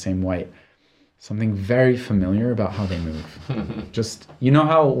wearing the same white. Something very familiar about how they move. Just, you know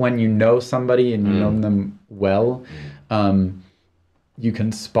how when you know somebody and you know them well, you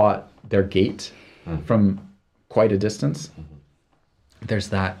can spot their gait from quite a distance? There's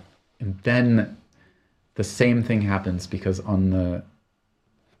that. And then the same thing happens because on the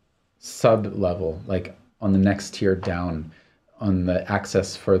sub-level, like on the next tier down, on the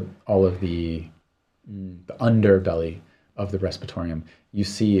access for all of the underbelly of the Respitorium, you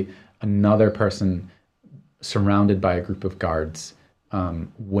see another person surrounded by a group of guards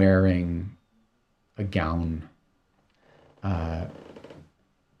wearing a gown.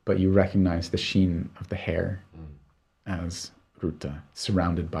 But you recognize the sheen of the hair as Ruta,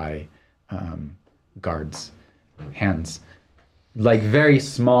 surrounded by guards, hands. Like very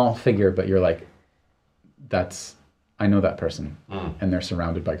small figure, but you're like, I know that person, and they're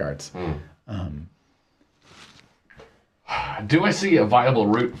surrounded by guards. Do I see a viable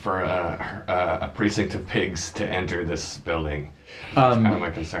route for a precinct of pigs to enter this building? That's kind of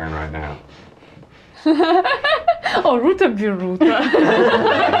my concern right now. Oh, Ruta be Ruta.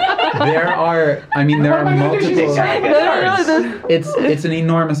 There are multiple. It's an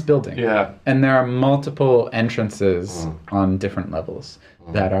enormous building. Yeah. And there are multiple entrances on different levels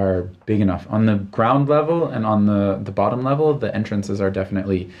that are big enough. On the ground level and on the bottom level, the entrances are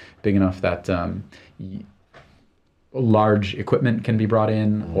definitely big enough that large equipment can be brought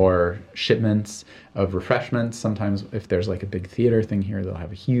in, or shipments of refreshments. Sometimes if there's like a big theater thing here, they'll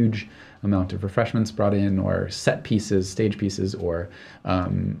have a huge amount of refreshments brought in, or set pieces, stage pieces, or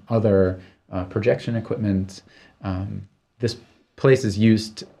other projection equipment. This place is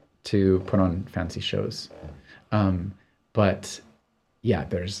used to put on fancy shows. But yeah,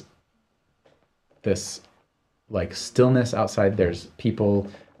 there's this like stillness outside. There's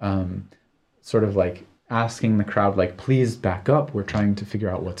people sort of like asking the crowd, like, please back up. We're trying to figure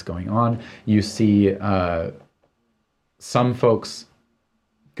out what's going on. You see some folks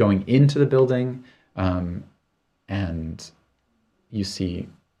going into the building, and you see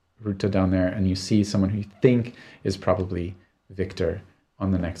Ruta down there, and you see someone who you think is probably Victor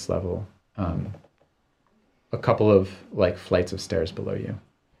on the next level. A couple of like flights of stairs below you.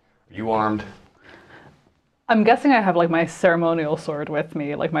 Are you armed? I'm guessing I have like my ceremonial sword with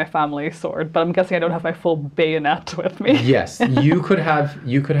me, like my family sword, but I'm guessing I don't have my full bayonet with me. Yes, you could have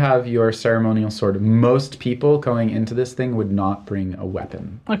your ceremonial sword. Most people going into this thing would not bring a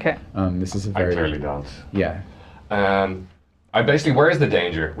weapon. Okay. This is a I very clearly don't. yeah. I basically, where is the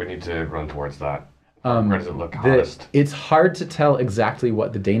danger? We need to run towards that. Where does it look hottest? It's hard to tell exactly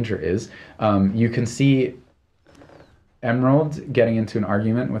what the danger is. You can see Emerald getting into an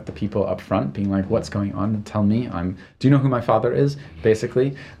argument with the people up front, being like, "What's going on? Tell me. Do you know who my father is?"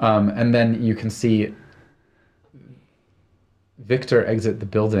 Basically, and then you can see Victor exit the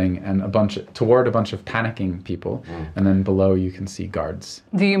building and toward a bunch of panicking people, and then below you can see guards.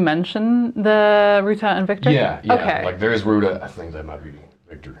 Do you mention the Ruta and Victor? Yeah. Okay. Like there's Ruta. I think that might be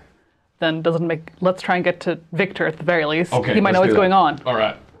Victor. Then doesn't make. Let's try and get to Victor at the very least. Okay. He might know let's what's do going that. on. All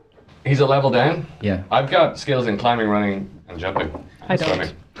right. He's a level down. Yeah, I've got skills in climbing, running, and jumping. I don't.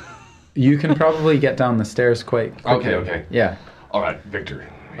 Swimming. you can probably get down the stairs quite quickly. Okay. Yeah, All right, Victor.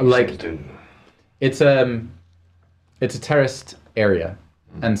 He Like- seems to- it's a terraced area,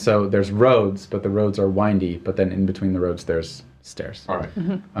 and so there's roads, but the roads are windy. But then in between the roads, there's stairs. All right.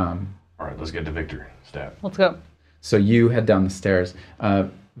 All right. Let's get to Victor. Stab. Let's go. So you head down the stairs.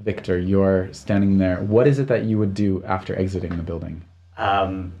 Victor, you're standing there. What is it that you would do after exiting the building?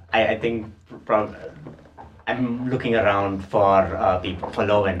 I think I'm looking around for people, for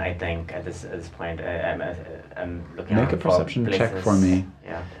Lowen, I think, at this point. I'm looking Make around a perception for check places. for me.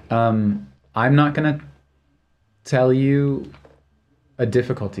 Yeah. I'm not going to tell you a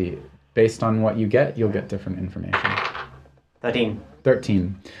difficulty. Based on what you get, you'll get different information. 13.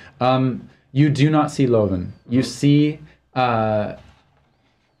 13. You do not see Loven. You see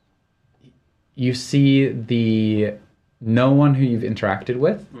no one who you've interacted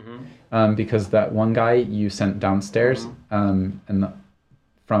with, because that one guy you sent downstairs,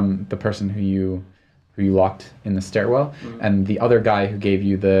 from the person who you locked in the stairwell, and the other guy who gave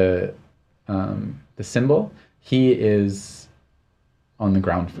you the symbol, he is on the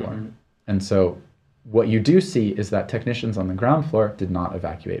ground floor, and so what you do see is that technicians on the ground floor did not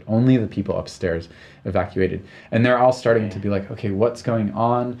evacuate. Only the people upstairs evacuated. And they're all starting to be like, okay, what's going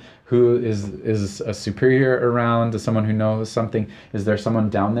on? Who is a superior around? Is someone who knows something? Is there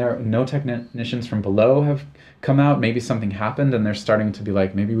someone down there? No technicians from below have come out. Maybe something happened, and they're starting to be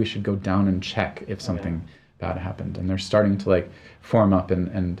like, maybe we should go down and check if something bad happened. And they're starting to like form up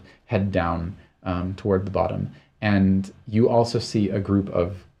and head down toward the bottom. And you also see a group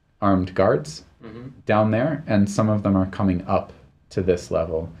of armed guards down there, and some of them are coming up to this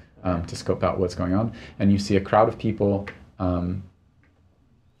level to scope out what's going on. And you see a crowd of people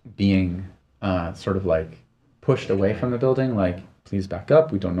being sort of like pushed away from the building, like, please back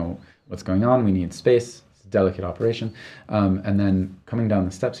up, we don't know what's going on, we need space, it's a delicate operation. And then coming down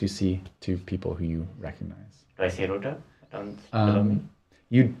the steps, you see two people who you recognize. Do I see Ruta? Below me?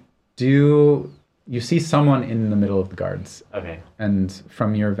 You see someone in the middle of the guards. Okay. And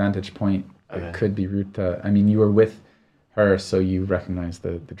from your vantage point, Okay. it could be Ruta. I mean, you were with her, so you recognize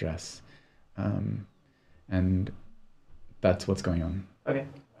the dress. And that's what's going on. Okay.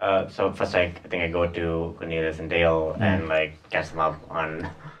 So first, I think I go to Cornelius and Dale and like catch them up on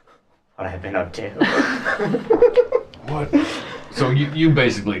what I've been up to. What? So you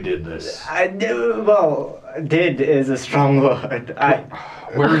basically did this. I do. Well, did is a strong word.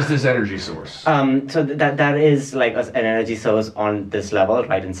 Where is this energy source? So that is like an energy source on this level,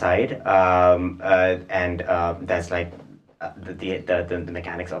 right inside, and that's like the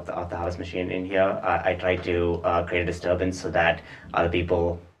mechanics of the house machine in here. I try to create a disturbance so that other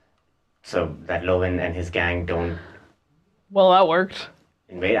people, so that Lowen and his gang don't Well, that worked.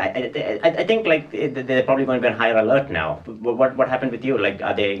 invade. I think like they're probably going to be on higher alert now. What happened with you? Like,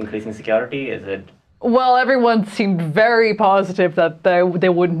 are they increasing security? Is it? Well, everyone seemed very positive that they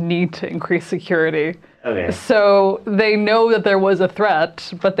wouldn't need to increase security. Okay. So they know that there was a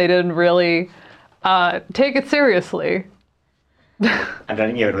threat, but they didn't really take it seriously. I'm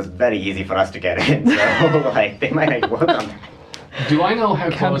telling you, it was very easy for us to get in. So like they might not work on that. Do I know how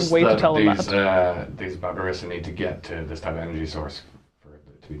Can't close wait to tell them these Barbarissa need to get to this type of energy source for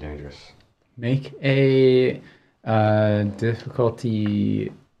it to be dangerous? Make a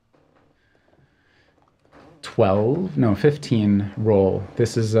difficulty 15 roll.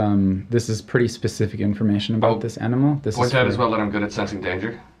 This is pretty specific information about this animal. This Point is out for- as well that I'm good at sensing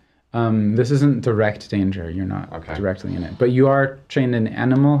danger. This isn't direct danger. You're not Okay. directly in it, but you are trained in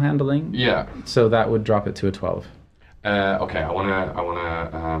animal handling. Yeah. So that would drop it to a 12. Okay. I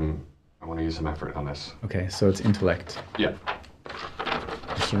wanna use some effort on this. Okay, so it's intellect. Yeah.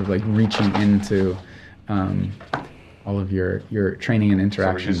 Just sort of like reaching into all of your training and So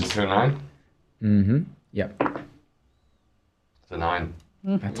interactions. reduce it to a 9. Mm-hmm. Yep, It's a 9.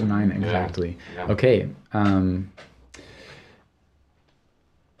 that's a 9 exactly. Yeah. Okay.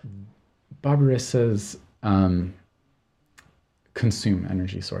 Barbarissas consume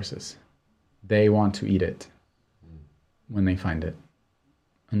energy sources. They want to eat it when they find it.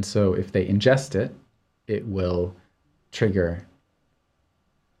 And so if they ingest it, it will trigger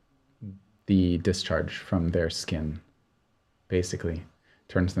the discharge from their skin, basically.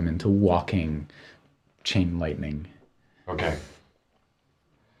 Turns them into walking chain lightning. Okay.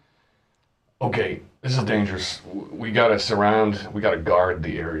 Okay, this is dangerous. We gotta guard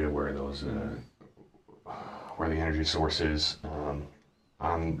the area where those, where the energy source is.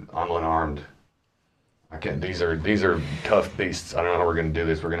 I'm unarmed. I can't. These are tough beasts. I don't know how we're gonna do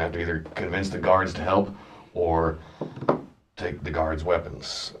this. We're gonna have to either convince the guards to help, or take the guards'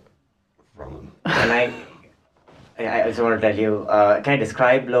 weapons from them. Can I just want to tell you, can I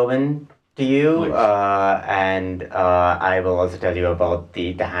describe Lowen to you? Please. And I will also tell you about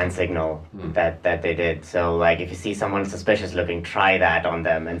the hand signal that they did. So, like, if you see someone suspicious looking, try that on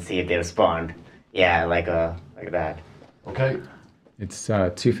them and see if they respond. Yeah, like that. Okay. It's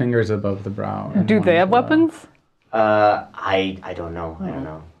 2 fingers above the brow. and Do one they have below. weapons? I don't know. I don't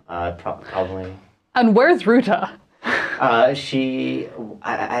know. Probably. And where's Ruta? She,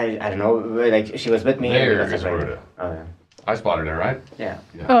 I don't know. Like, she was with me. There and is Ruta. Oh, yeah. I spotted her, right? Yeah.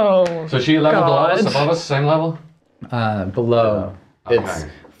 Oh. So she level below us, God. above us, same level? Below. It's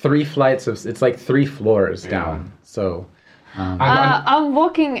Okay. 3 flights of. It's like 3 floors Yeah. down. So. I'm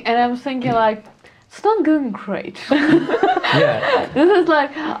walking and I'm thinking like, it's not going great. Yeah. This is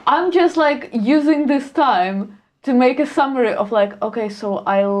like, I'm just like using this time to make a summary of like, okay, so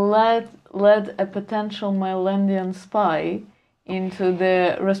I led a potential Mylandian spy into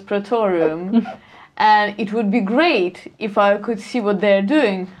the Respitorium, and it would be great if I could see what they're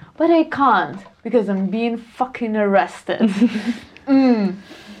doing, but I can't because I'm being fucking arrested.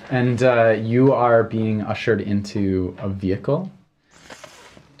 And you are being ushered into a vehicle.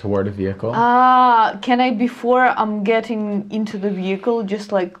 Toward a vehicle. Can I, before I'm getting into the vehicle,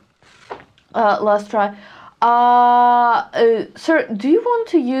 just like last try? Sir, do you want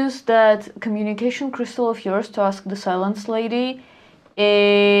to use that communication crystal of yours to ask the silence lady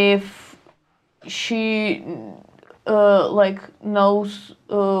if she like knows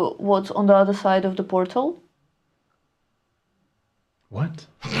what's on the other side of the portal? What?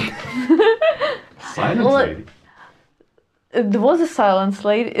 Silence Well, lady. There was a science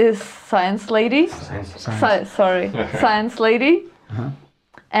lady, science lady. Science lady. Uh-huh.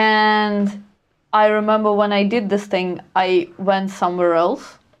 And I remember when I did this thing, I went somewhere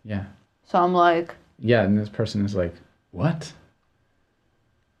else. Yeah. So I'm like, Yeah, and this person is like, what?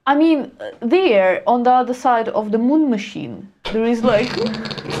 I mean, there on the other side of the moon machine, there is like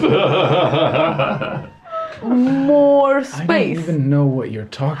more I space. don't even know what you're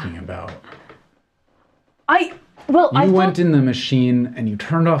talking about. I You went thought, in the machine and you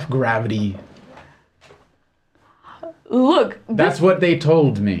turned off gravity. look, That's what they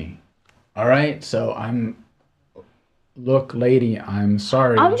told me. All right, so look, lady, I'm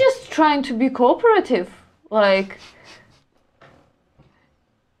sorry. I'm just trying to be cooperative. Like,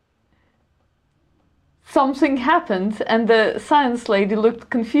 something happened and the science lady looked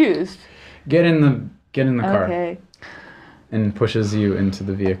confused. Get in the car. Okay. And pushes you into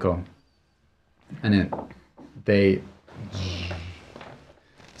the vehicle. And they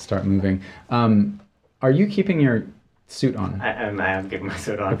start moving. Are you keeping your suit on? I am giving my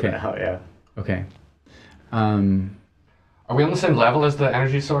suit on Okay. for now, yeah. Okay. Are we on the same level as the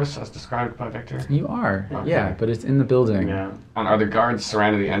energy source as described by Victor? You are. Okay. Yeah, but it's in the building. Yeah. And are there guards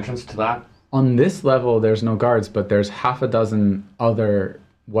surrounding the entrance to that? On this level, there's no guards, but there's half a dozen other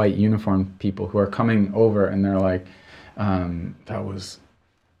white uniformed people who are coming over, and they're like, that was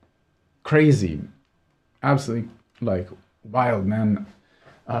crazy. Absolutely, like, wild, man.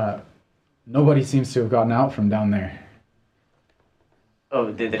 Nobody seems to have gotten out from down there.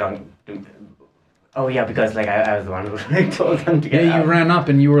 Oh, they don't. Oh, yeah, because like I was the one who like, told them to get Yeah, out. you ran up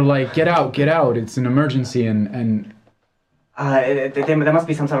and you were like, get out, it's an emergency, and There must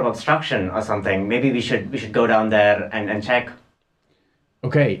be some sort of obstruction or something. Maybe we should go down there and check.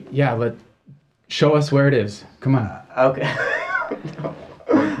 okay, yeah, show us where it is. Come on. Okay.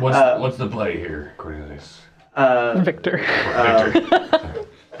 What's the play here, Cornelius? Victor. Victor.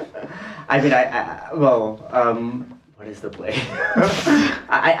 I mean, what is the play?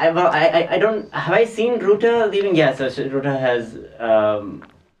 I don't. Have I seen Ruta leaving? Yeah, so Ruta has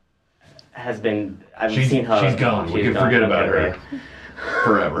been. I've seen her. She's gone. We can gone. forget about Okay. her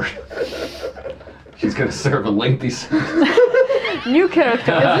forever. She's gonna serve a lengthy sentence. New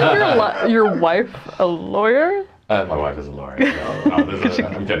character. Isn't your wife a lawyer? My wife is a lawyer. No,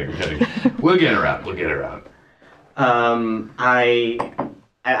 I'm kidding. We'll get her out. I'm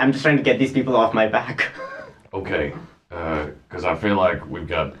just trying to get these people off my back. Okay. Because I feel like we've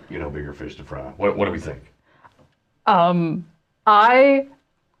got, bigger fish to fry. What do we think? I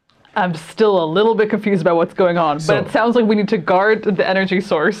am still a little bit confused about what's going on, but it sounds like we need to guard the energy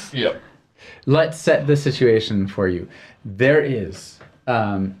source. Yep. Let's set the situation for you. There is,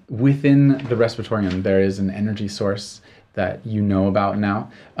 within the Respitorium, there is an energy source that you know about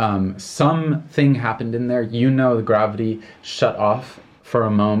now. Something happened in there. The gravity shut off for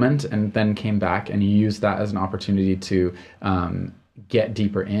a moment and then came back, and you used that as an opportunity to get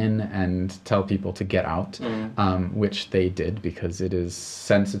deeper in and tell people to get out, which they did because it is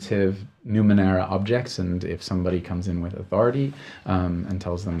sensitive Numenera objects, and if somebody comes in with authority and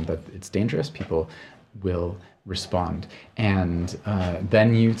tells them that it's dangerous, people will respond. And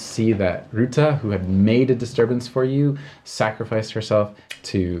then you see that Ruta, who had made a disturbance for you, sacrificed herself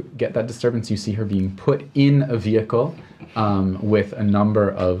to get that disturbance. You see her being put in a vehicle with a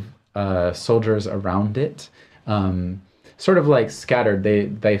number of soldiers around it. Sort of like scattered.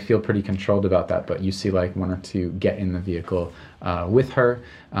 They feel pretty controlled about that, but you see like one or two get in the vehicle with her,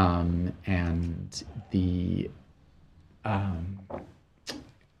 and the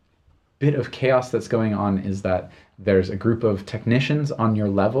bit of chaos that's going on is that there's a group of technicians on your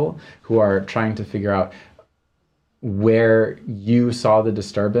level who are trying to figure out where you saw the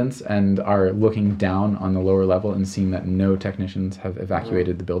disturbance and are looking down on the lower level and seeing that no technicians have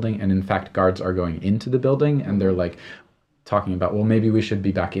evacuated the building, and in fact guards are going into the building, and they're like talking about, well, maybe we should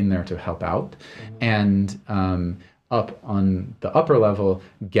be back in there to help out. And up on the upper level,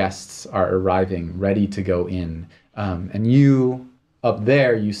 guests are arriving, ready to go in. And you, up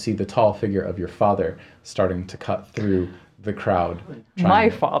there, you see the tall figure of your father starting to cut through the crowd. My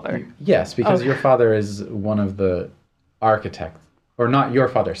father? Yes, because your father is one of the architects, or not your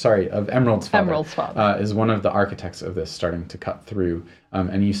father, sorry, of Emerald's father. Emerald's father. Is one of the architects of this, starting to cut through.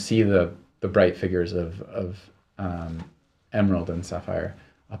 And you see the bright figures of Emerald and Sapphire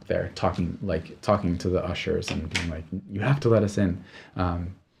up there talking to the ushers and being like, you have to let us in.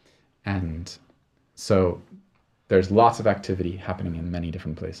 And so there's lots of activity happening in many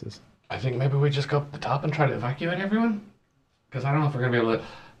different places. I think maybe we just go up the top and try to evacuate everyone? Because I don't know if we're going to be able to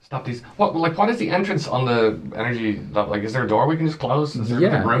stop these. What is the entrance on the energy? Like, is there a door we can just close? Is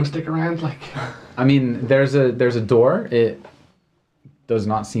there a broomstick around? Like, I mean, there's a door. It does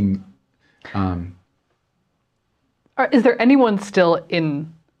not seem... Is there anyone still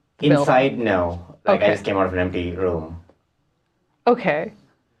in the Inside, building? no. Okay. I just came out of an empty room. Okay.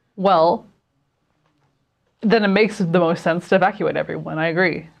 Well, then it makes the most sense to evacuate everyone. I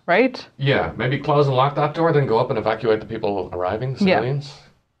agree, right? yeah, maybe close and lock that door, then go up and evacuate the people arriving, the civilians.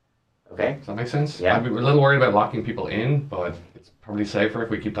 Okay. Does that make sense? Yeah. We're a little worried about locking people in, but it's probably safer if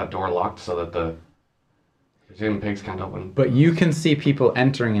we keep that door locked so that the presumed pigs can't open. But you can see people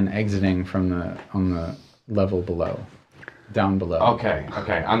entering and exiting on the level below, down below. Okay.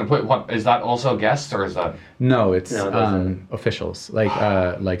 And what is that also guests or is that? No, it's No, those are- officials,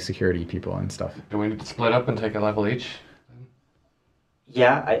 like security people and stuff. Do we need to split up and take a level each?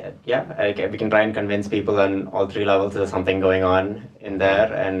 Yeah, we can try and convince people on all three levels there's something going on in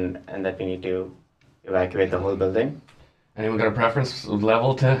there, and that we need to evacuate the whole building. Anyone got a preference of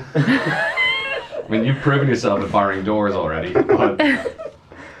level to? I mean, you've proven yourself at barring doors already, but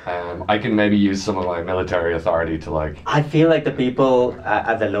I can maybe use some of my military authority to like. I feel like the people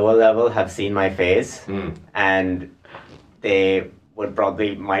at the lower level have seen my face, and they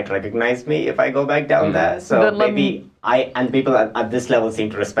might recognize me if I go back down there. So Then maybe and people at this level seem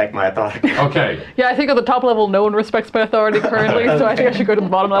to respect my authority. Okay, Yeah, I think at the top level, no one respects my authority currently, so I think I should go to the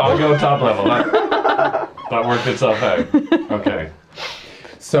bottom level. I'll go top level. That worked itself out. Okay.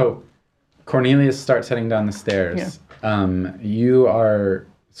 So Cornelius starts heading down the stairs. You are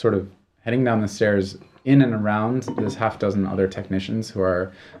sort of heading down the stairs in and around. There's half dozen other technicians who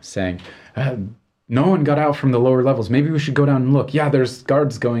are saying, no one got out from the lower levels. Maybe we should go down and look. Yeah, there's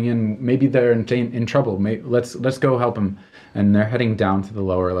guards going in. Maybe they're in trouble. Let's go help them. And they're heading down to the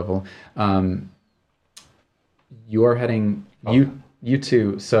lower level. You're heading, you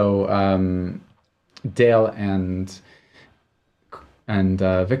two, so Dale and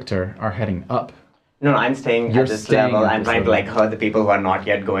Victor are heading up. No, I'm staying You're at this staying level. at I'm this trying to level. hurt the people who are not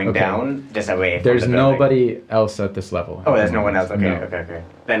yet going Okay. down, just away from There's the building. nobody else at this level. Oh, there's no one else. Okay, No. okay.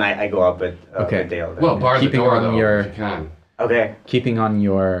 Then I go up with Okay. with Dale. Then. Well, bar the Keeping door on though, your- if you can. Okay. Keeping on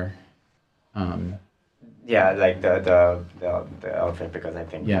your Yeah, like the outfit, because I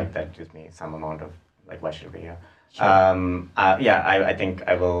think Yeah. like, that gives me some amount of like why should it be here? I think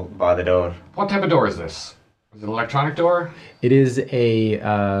I will bar the door. What type of door is this? Is it an electronic door? It is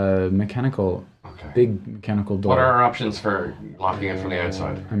a mechanical, Okay. big mechanical door. What are our options for locking it from the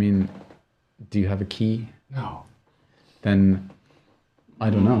outside? I mean, do you have a key? No. Then I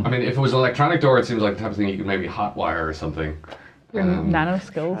don't know. I mean, if it was an electronic door, it seems like the type of thing you could maybe hotwire or something. Your nano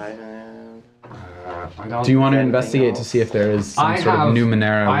skills. I don't. Do you want to anything investigate to else? see if there is some I sort have- of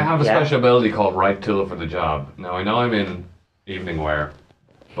Numenera? I have a Yeah. special ability called right tool for the job. Now I know I'm in evening wear,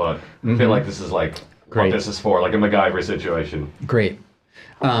 but I feel like this is like Great. what this is for, like a MacGyver situation. Great.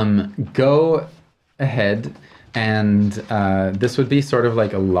 Go ahead, and this would be sort of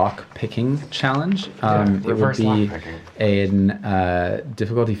like a lock picking challenge. It would reverse be lock-picking. in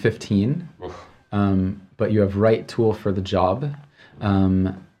difficulty 15, Oof. but you have right tool for the job,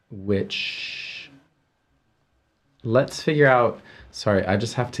 which let's figure out. Sorry, I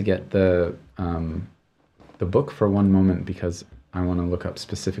just have to get the book for one moment because I want to look up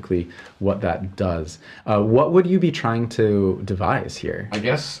specifically what that does. What would you be trying to devise here? I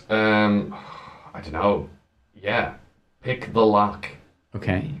guess I don't know. Yeah, pick the lock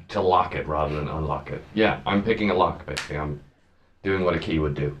Okay. to lock it rather than unlock it. Yeah, I'm picking a lock basically. I'm doing what a key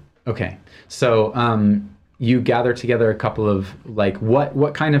would do. Okay. So you gather together a couple of like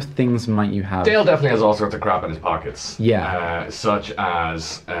what kind of things might you have? Dale definitely has all sorts of crap in his pockets. Yeah. Such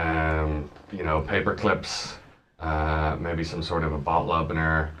as paper clips, maybe some sort of a bottle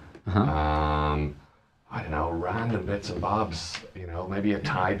opener. I don't know, random bits and bobs. Maybe a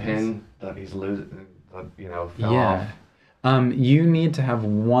tie pin that he's losing. Fell Yeah. off. You need to have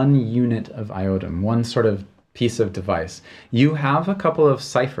one unit of iotum, one sort of piece of device. You have a couple of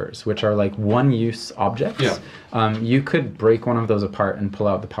ciphers, which are like one-use objects. Yeah. You could break one of those apart and pull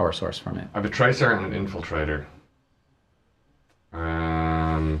out the power source from it. I have a tracer and an infiltrator.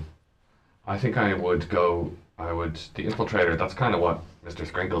 I think I would go. The infiltrator. That's kind of what Mr.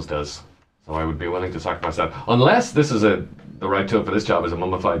 Sprinkles does. So I would be willing to sacrifice that, unless this is the right tool for this job is a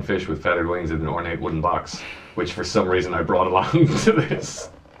mummified fish with feathered wings in an ornate wooden box, which for some reason I brought along to this.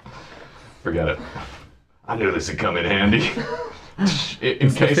 Forget it. I knew this would come in handy. In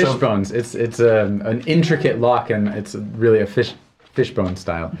It's the case fish of bones. It's an intricate lock, and it's really a fishbone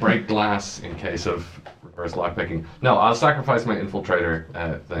style. break glass, in case of reverse lockpicking. No, I'll sacrifice my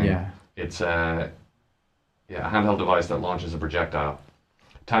infiltrator thing. Yeah. It's a handheld device that launches a projectile.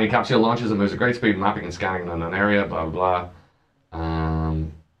 Tiny capsule launches and moves at great speed, mapping and scanning an unknown area, blah, blah, blah.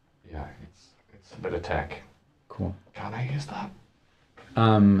 It's a bit of tech. Cool. Can I use that?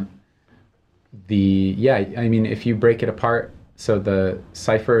 I mean, if you break it apart, so the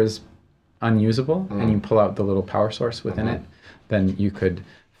cipher is unusable, and you pull out the little power source within it, then you could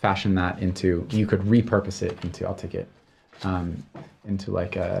fashion that you could repurpose it into, I'll take it, into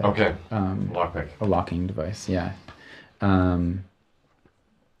like a Okay. Lockpick. a locking device. Yeah.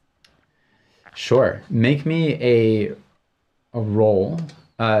 Sure. Make me a roll.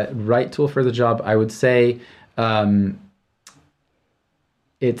 Right tool for the job. I would say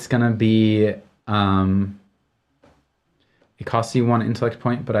it's gonna be. It costs you 1 intellect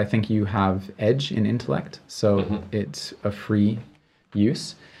point, but I think you have edge in intellect, so it's a free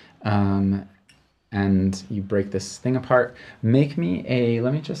use. And you break this thing apart. Make me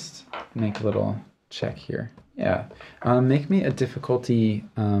let me just make a little check here. Yeah. Make me a difficulty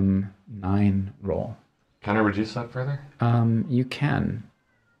 9 roll. Can I reduce that further? You can.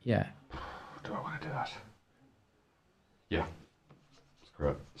 Yeah. Do I want to do that? Yeah. Screw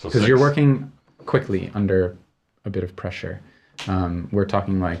it. So Because you're 6. working quickly under a bit of pressure. We're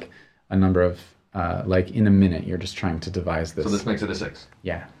talking like a number of, like in a minute, you're just trying to devise this. So this makes it a 6.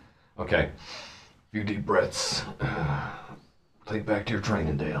 Yeah. Okay. Few deep breaths. Think back to your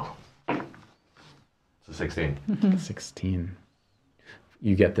training, Dale. It's a 16. 16.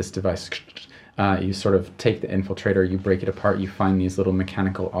 You get this device. You sort of take the infiltrator, you break it apart, you find these little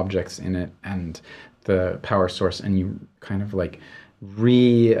mechanical objects in it and the power source, and you kind of like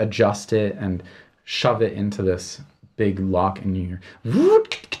readjust it and shove it into this big lock, and you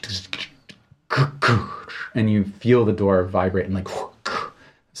feel the door vibrate and like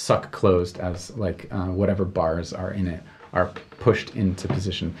suck closed as like whatever bars are in it are pushed into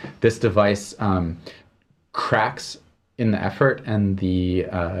position. This device cracks in the effort, and the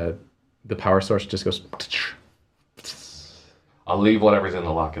power source just goes. I'll leave whatever's in the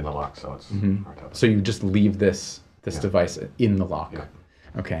lock, so it's hard to So you just leave this device in the lock. Yeah.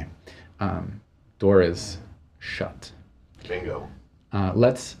 Okay. Door is shut. Bingo.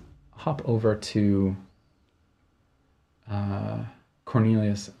 Let's hop over to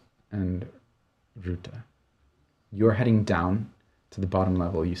Cornelius and Ruta. You're heading down to the bottom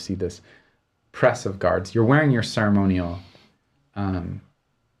level. You see this press of guards. You're wearing your ceremonial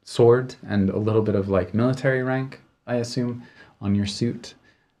sword and a little bit of like military rank, I assume, on your suit.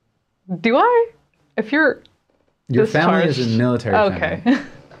 Do I? If you're Your family is a discharged- military Okay.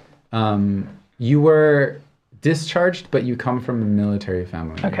 family. You were discharged, but you come from a military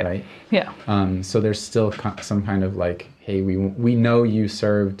family, Okay. right? Yeah. So there's still some kind of like, hey, we know you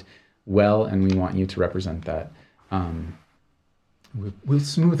served well, and we want you to represent that. We'll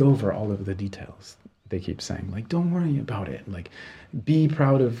smooth over all of the details. They keep saying, like, don't worry about it. Like, be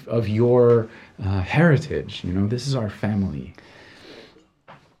proud of your heritage. You know, this is our family.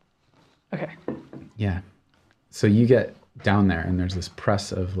 Okay. Yeah. So you get down there, and there's this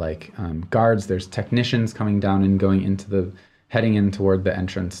press of like guards. There's technicians coming down and heading in toward the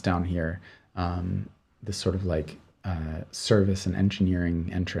entrance down here. This sort of like service and engineering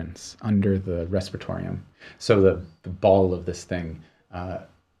entrance under the Respitorium. So the ball of this thing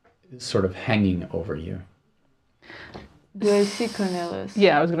is sort of hanging over you. Do I see Cornelius?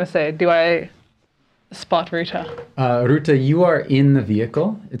 Yeah, I was gonna say, do I spot Rita? Ruta, you are in the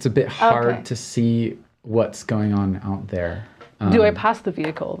vehicle. It's a bit hard Okay. to see what's going on out there. Do I pass the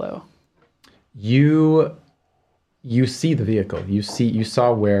vehicle though? You see the vehicle. You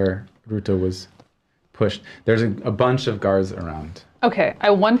saw where Ruta was pushed. There's a bunch of guards around. Okay, I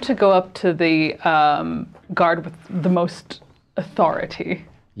want to go up to the guard with the most authority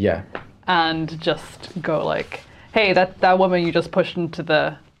Yeah. and just go like, hey, that woman you just pushed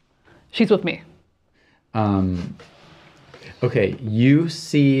into she's with me. Okay, you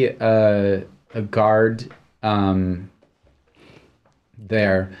see a guard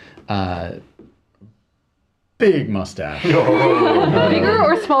there. Big mustache. Bigger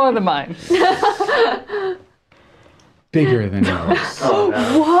or smaller than mine? Bigger than yours.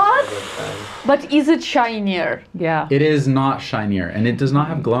 What? But is it shinier? Yeah. It is not shinier, and it does not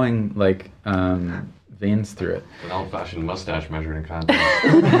have glowing like veins through it. An old-fashioned mustache measuring contest.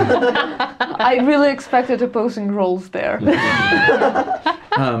 I really expected opposing roles there.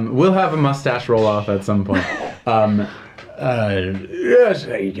 We'll have a mustache roll off at some point. Yes,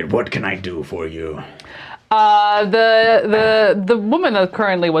 what can I do for you? The woman that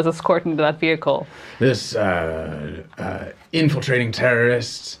currently was escorted into that vehicle, This infiltrating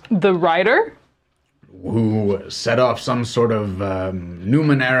terrorist the rider. who set off some sort of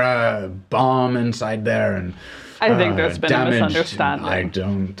Numenera bomb inside there and I think there's been a damaged. misunderstanding. I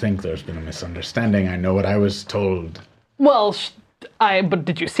don't think there's been a misunderstanding. I know what I was told. Well, but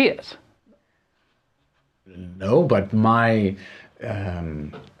did you see it? No, but my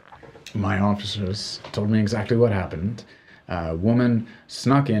officers told me exactly what happened. A woman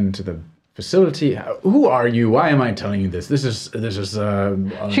snuck into the facility. Who are you? Why am I telling you this? This is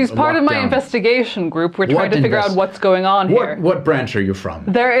She's part of my lockdown. investigation group. We're trying What to figure out what's going on here. What branch are you from?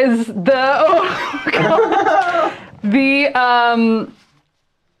 There is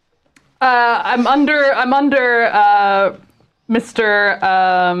I'm under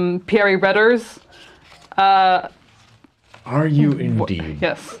Mr. Pierre Redders. Are you indeed?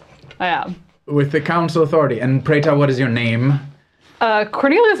 Yes, I am. With the council authority. And pray tell, what is your name?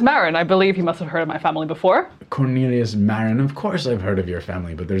 Cornelius Marin, I believe you must have heard of my family before. Cornelius Marin. Of course I've heard of your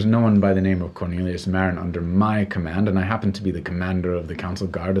family, but there's no one by the name of Cornelius Marin under my command, and I happen to be the commander of the council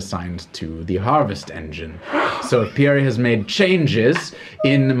guard assigned to the harvest engine. So if Pierre has made changes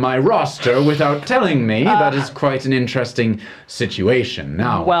in my roster without telling me, that is quite an interesting situation.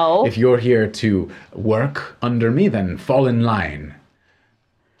 Now, Well- if you're here to work under me, then fall in line.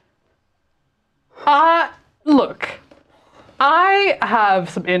 Look, I have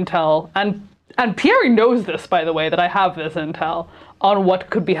some intel, and Pierre knows this, by the way, that I have this intel on what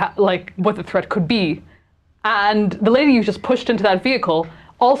could be, what the threat could be. And the lady you just pushed into that vehicle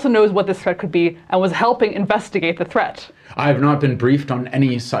also knows what this threat could be and was helping investigate the threat. I have not been briefed on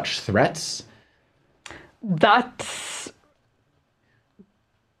any such threats. That's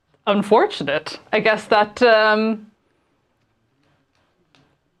unfortunate. I guess that,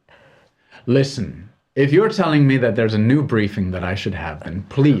 Listen, if you're telling me that there's a new briefing that I should have, then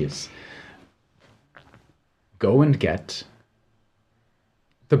please go and get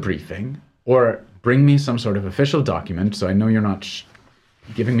the briefing, or bring me some sort of official document so I know you're not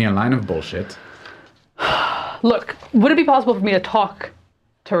giving me a line of bullshit. look, would it be possible for me to talk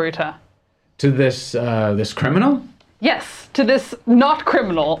to Rita? To this criminal? Yes, to this not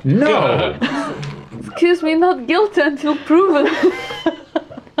criminal. No! Excuse me, not guilty until proven.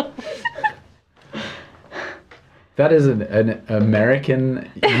 That is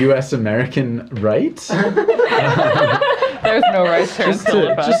an U.S. American right? There's no right here in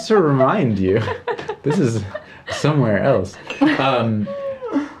Philippines. Just to remind you, this is somewhere else.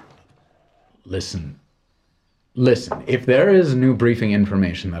 Listen. Listen, if there is new briefing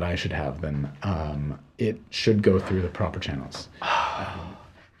information that I should have, then it should go through the proper channels.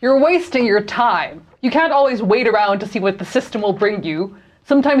 You're wasting your time. You can't always wait around to see what the system will bring you.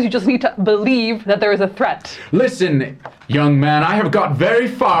 Sometimes you just need to believe that there is a threat. Listen, young man, I have got very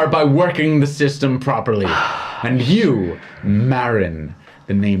far by working the system properly. And you, Marin,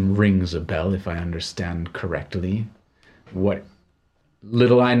 the name rings a bell if I understand correctly. What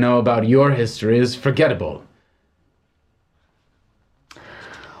little I know about your history is forgettable.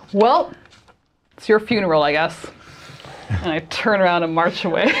 Well, it's your funeral, I guess. And I turn around and march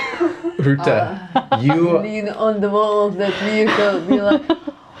away. Ruta, you... Lean on the wall of that vehicle, be like,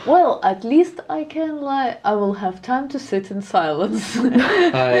 well, at least I will have time to sit in silence and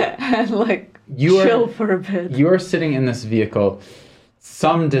chill for a bit. You are sitting in this vehicle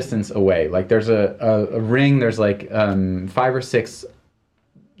some distance away. Like there's a ring, there's like 5 or 6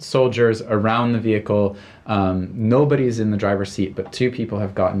 soldiers around the vehicle. Nobody's in the driver's seat, but 2 people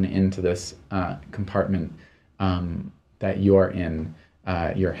have gotten into this compartment that you're in.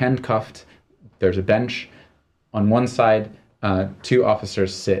 You're handcuffed. There's a bench on one side. 2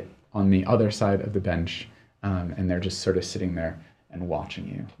 officers sit on the other side of the bench, and they're just sort of sitting there and watching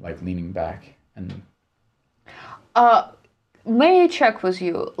you, like leaning back. And may I check with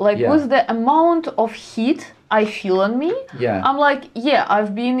you? Was the amount of heat I feel on me? Yeah. I'm like, yeah,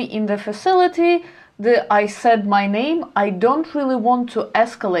 I've been in the facility. I said my name. I don't really want to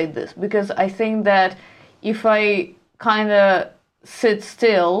escalate this because I think that if I kind of sit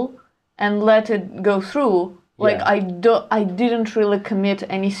still and let it go through, I didn't really commit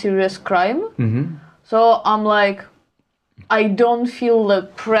any serious crime. Mm-hmm. So I'm like, I don't feel the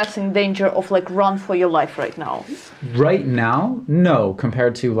pressing danger of run for your life right now. Right now, no,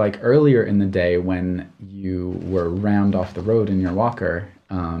 compared to earlier in the day when you were rammed off the road in your walker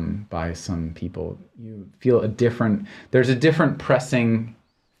by some people. You feel there's a different pressing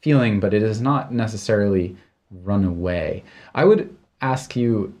feeling, but it is not necessarily run away. I would ask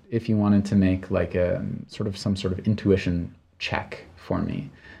you if you wanted to make some sort of intuition check for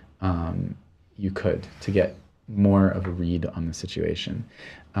me. You could, to get more of a read on the situation.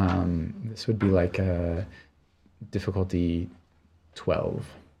 This would be a difficulty 12.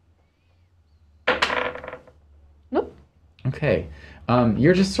 Nope. Okay.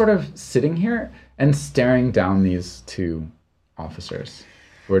 You're just sort of sitting here and staring down these 2 officers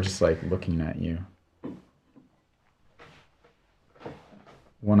who are just looking at you.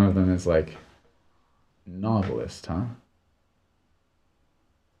 One of them is novelist, huh?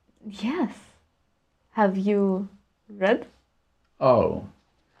 Yes. Have you read? Oh,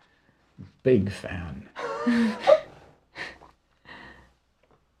 big fan.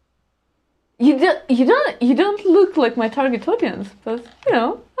 You don't look like my target audience, but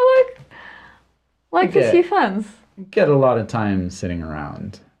I like to see fans. Get a lot of time sitting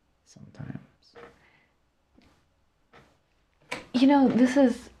around sometimes.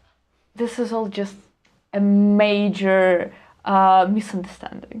 This is all just a major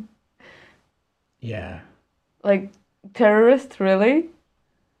misunderstanding. Yeah. Terrorist, really?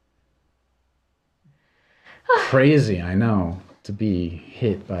 Crazy, I know, to be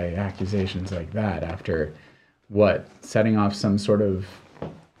hit by accusations like that after, setting off some sort of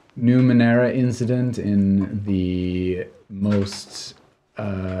Numenera incident in the most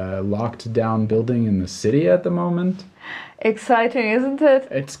locked down building in the city at the moment. Exciting, isn't it?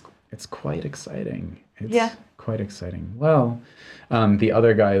 It's quite exciting. Yeah. Quite exciting. Well, the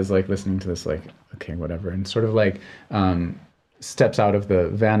other guy is listening to this okay, whatever, and sort of steps out of the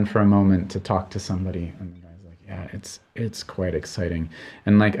van for a moment to talk to somebody, and the guy's like, yeah, it's quite exciting.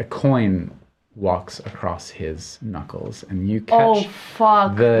 And a coin walks across his knuckles, and you catch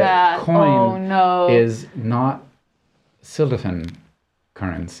the coin is not Sildafen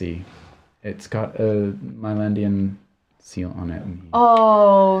currency. It's got a Mylandian seal on it. And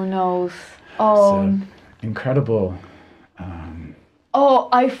oh no. Oh. Incredible.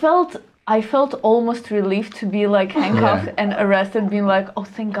 I felt almost relieved to be handcuffed and arrested, being oh,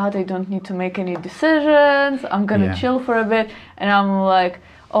 thank God I don't need to make any decisions. I'm gonna chill for a bit. And I'm like,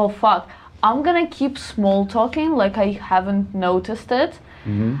 oh fuck, I'm gonna keep small talking like I haven't noticed it.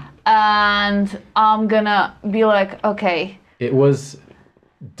 Mm-hmm. And I'm gonna be okay. It was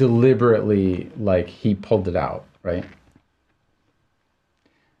deliberately he pulled it out, right?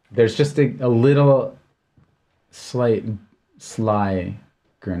 There's just a little slight sly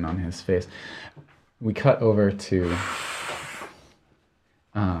grin on his face. We cut over to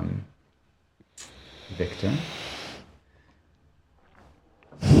Victor.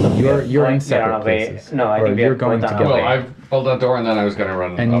 You're in separate places. No, I think you're going together. Well, I've hold that door, and then I was gonna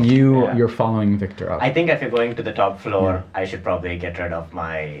run. And up. Yeah. you're following Victor up. I think if you're going to the top floor, I should probably get rid of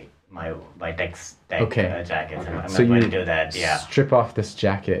my tech Okay. jackets. I'm So not going you to do that. Yeah. strip off this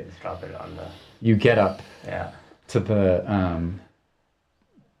jacket. Just drop it on the. You get up Yeah. to the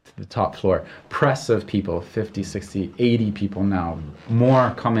top floor. Press of people, 50, 60, 80 people now.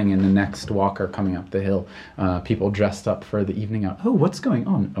 More coming in the next walker coming up the hill. People dressed up for the evening out. Oh, what's going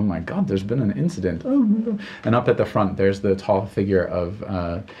on? Oh my God, there's been an incident. Oh, no. And up at the front, there's the tall figure of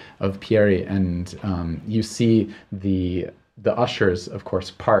Pieri, and you see the ushers, of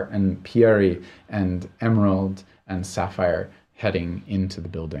course, part, and Pieri and Emerald and Sapphire heading into the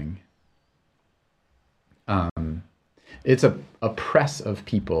building. It's a press of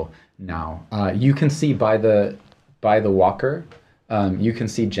people now. You can see by the walker, you can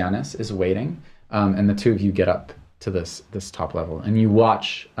see Janice is waiting, and the two of you get up to this top level, and you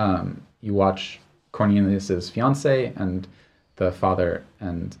watch Cornelius's fiance and the father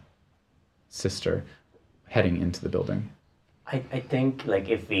and sister heading into the building. I think like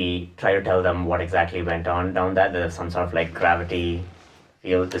if we try to tell them what exactly went on down there, there's some sort of like gravity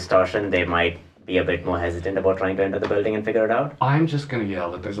field distortion, they might be a bit more hesitant about trying to enter the building and figure it out. I'm just gonna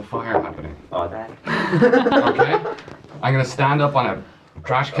yell that there's a fire happening. Or that. Okay? I'm gonna stand up on a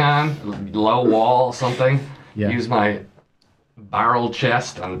trash can, low wall, something. Yeah. Use my barrel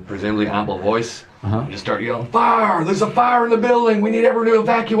chest and presumably ample voice. Uh-huh. And just start yelling, "Fire! There's a fire in the building! We need everyone to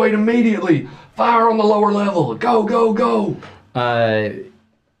evacuate immediately! Fire on the lower level! Go, go, go!"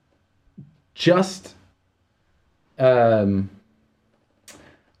 Just to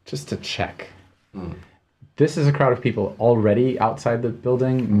check. This is a crowd of people already outside the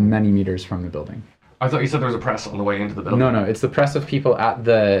building, many meters from the building. I thought you said there was a press on the way into the building. No, it's the press of people at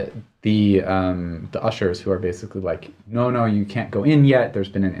the ushers who are basically like, no, you can't go in yet. There's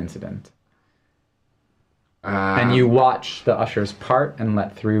been an incident. And you watch the ushers part and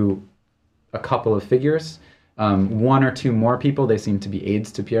let through a couple of figures. One or two more people, they seem to be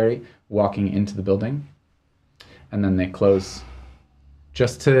aides to Pieri, walking into the building. And then they close,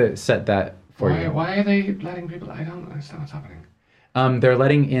 just to set that for you. Why are they letting people? I don't understand what's happening. They're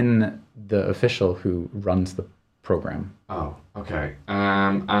letting in the official who runs the program. Oh, okay.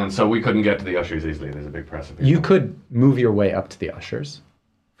 And so we couldn't get to the ushers easily. There's a big press of people. You could move your way up to the ushers,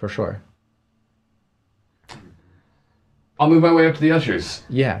 for sure. I'll move my way up to the ushers.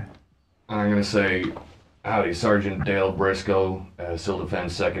 Yeah. I'm gonna say, "Howdy, Sergeant Dale Briscoe, Civil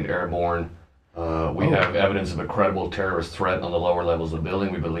Defense 2nd Airborne. We have evidence of a credible terrorist threat on the lower levels of the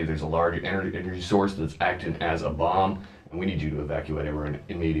building. We believe there's a large energy source that's acting as a bomb, and we need you to evacuate everyone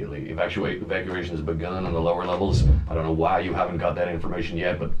immediately. Evacuation has begun on the lower levels. I don't know why you haven't got that information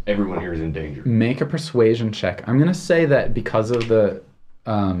yet, but everyone here is in danger." Make a persuasion check. I'm gonna say that because of the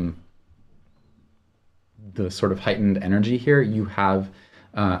sort of heightened energy here, you have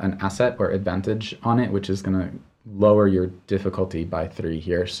an asset or advantage on it, which is gonna lower your difficulty by 3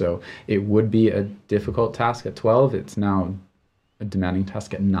 here. So it would be a difficult task at 12. It's now a demanding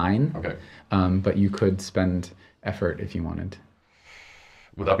task at 9. Okay. But you could spend effort if you wanted.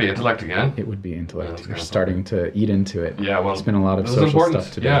 Would that be intellect again? It would be intellect. Yeah, You're okay. starting to eat into it. Yeah, well, it's been a lot of this is social important.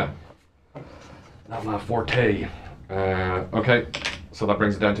 stuff today. Yeah. Not my forte. Okay, so that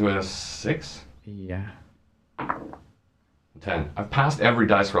brings it down to a 6? Yeah. 10. I've passed every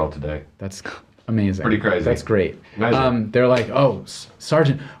dice roll today. That's amazing. Pretty crazy. That's great. Amazing. They're like, "Oh,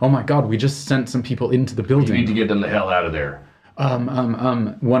 Sergeant, oh my God, we just sent some people into the You building." need to get them the hell out of there.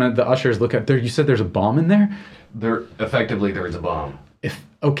 One of the ushers look at there. You said there's a bomb in there? There is a bomb.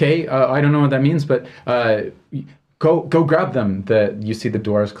 Okay, I don't know what that means, but go grab them. You see the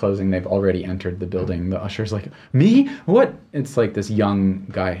doors closing. They've already entered the building. The usher's like, "Me? What?" It's like this young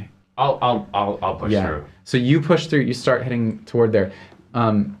guy. I'll push through. So you push through. You start heading toward there.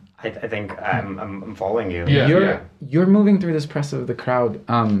 I think I'm following you. Yeah. You're moving through this press of the crowd.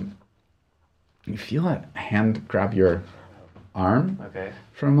 You feel a hand grab your arm Okay.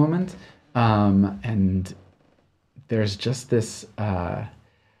 for a moment, and there's just this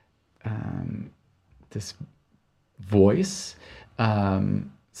this voice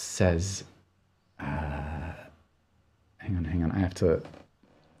says, hang on, I have to.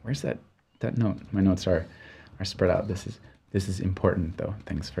 Where's that note? My notes are spread out. This is important though.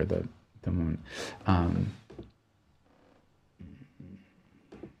 Thanks for the moment.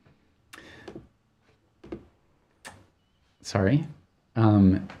 Sorry.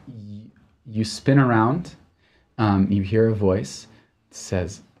 You spin around. You hear a voice. It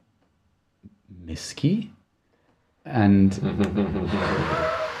says, "Miski," and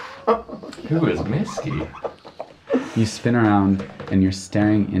Who is Misky? you spin around and you're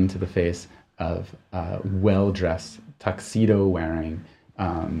staring into the face of a well-dressed tuxedo wearing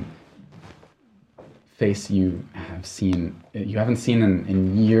face you haven't seen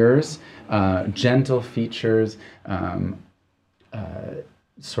in years. Gentle features,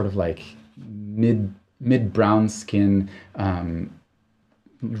 sort of like mid brown skin,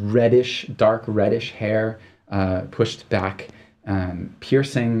 dark reddish hair, pushed back,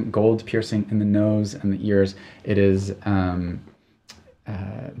 gold piercing in the nose and the ears. It is the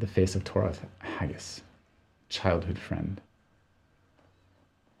face of Torah Haggis, childhood friend.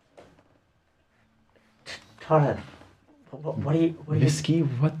 Torah, what do you... Whiskey,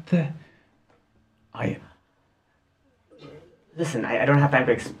 what the... Listen, I don't have time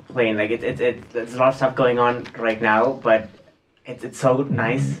to explain. Like, there's a lot of stuff going on right now, but it's so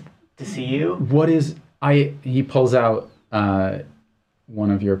nice to see you. What is... He pulls out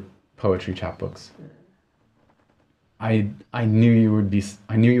one of your poetry chapbooks. I knew you would be...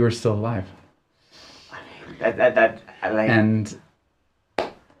 I knew you were still alive. I like... And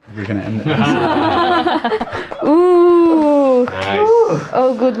we're going to end the episode. Ooh. Nice.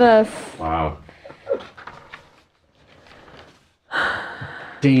 Oh goodness. Wow.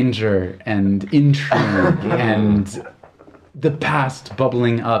 Danger and intrigue and the past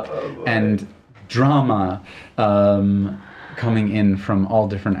bubbling up and drama coming in from all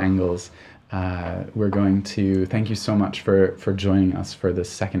different angles. We're going to thank you so much for joining us for this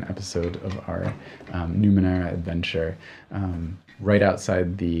second episode of our Numenera adventure. Right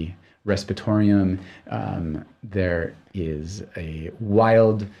outside the Respitorium, there is a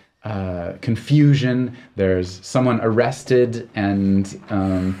wild confusion. There's someone arrested and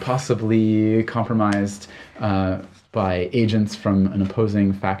possibly compromised by agents from an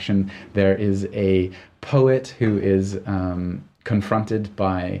opposing faction. There is a poet who is confronted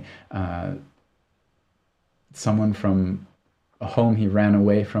by someone from a home he ran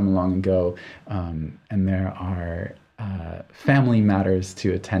away from long ago, and there are family matters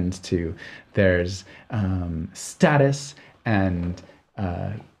to attend to. There's status and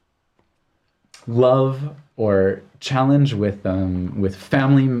love or challenge with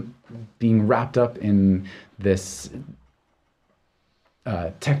family being wrapped up in this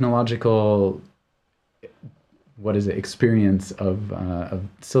technological experience of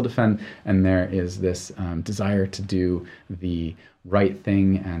Sildafen, and there is this desire to do the right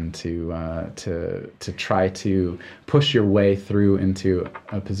thing and to try to push your way through into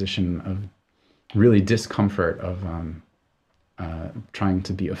a position of really discomfort of trying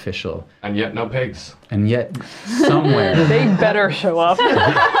to be official. And yet no pigs. And yet somewhere They better show up.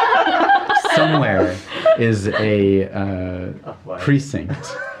 somewhere is a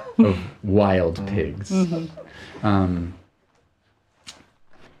precinct of wild pigs.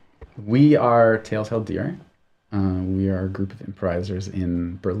 We are Tales Held Dear. We are a group of improvisers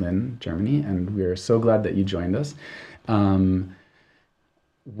in Berlin, Germany, and we are so glad that you joined us.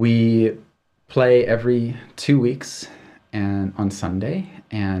 We play every 2 weeks and on Sunday,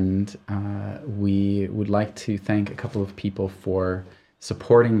 and we would like to thank a couple of people for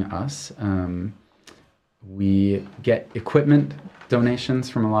supporting us. We get equipment donations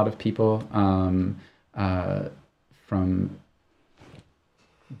from a lot of people, from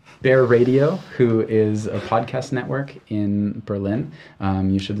Bear Radio, who is a podcast network in Berlin.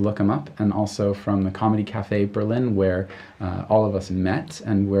 You should look them up. And also from the Comedy Cafe Berlin, where all of us met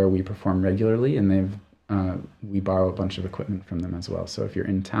and where we perform regularly. And we borrow a bunch of equipment from them as well. So if you're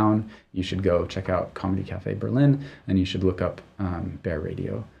in town, you should go check out Comedy Cafe Berlin, and you should look up Bear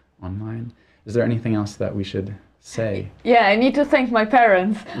Radio online. Is there anything else that we should say? Yeah, I need to thank my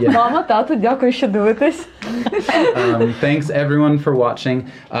parents. Yeah. Mama, tatu, дякую, що дивитесь. Thanks everyone for watching.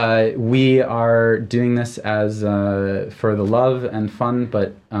 We are doing this as for the love and fun,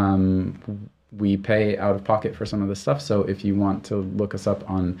 but we pay out of pocket for some of the stuff. So if you want to look us up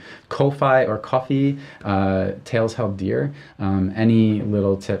on Ko-Fi or Coffee, Tales Held Dear, any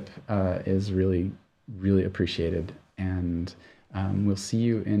little tip is really, really appreciated. And we'll see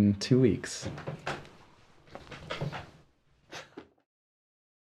you in 2 weeks.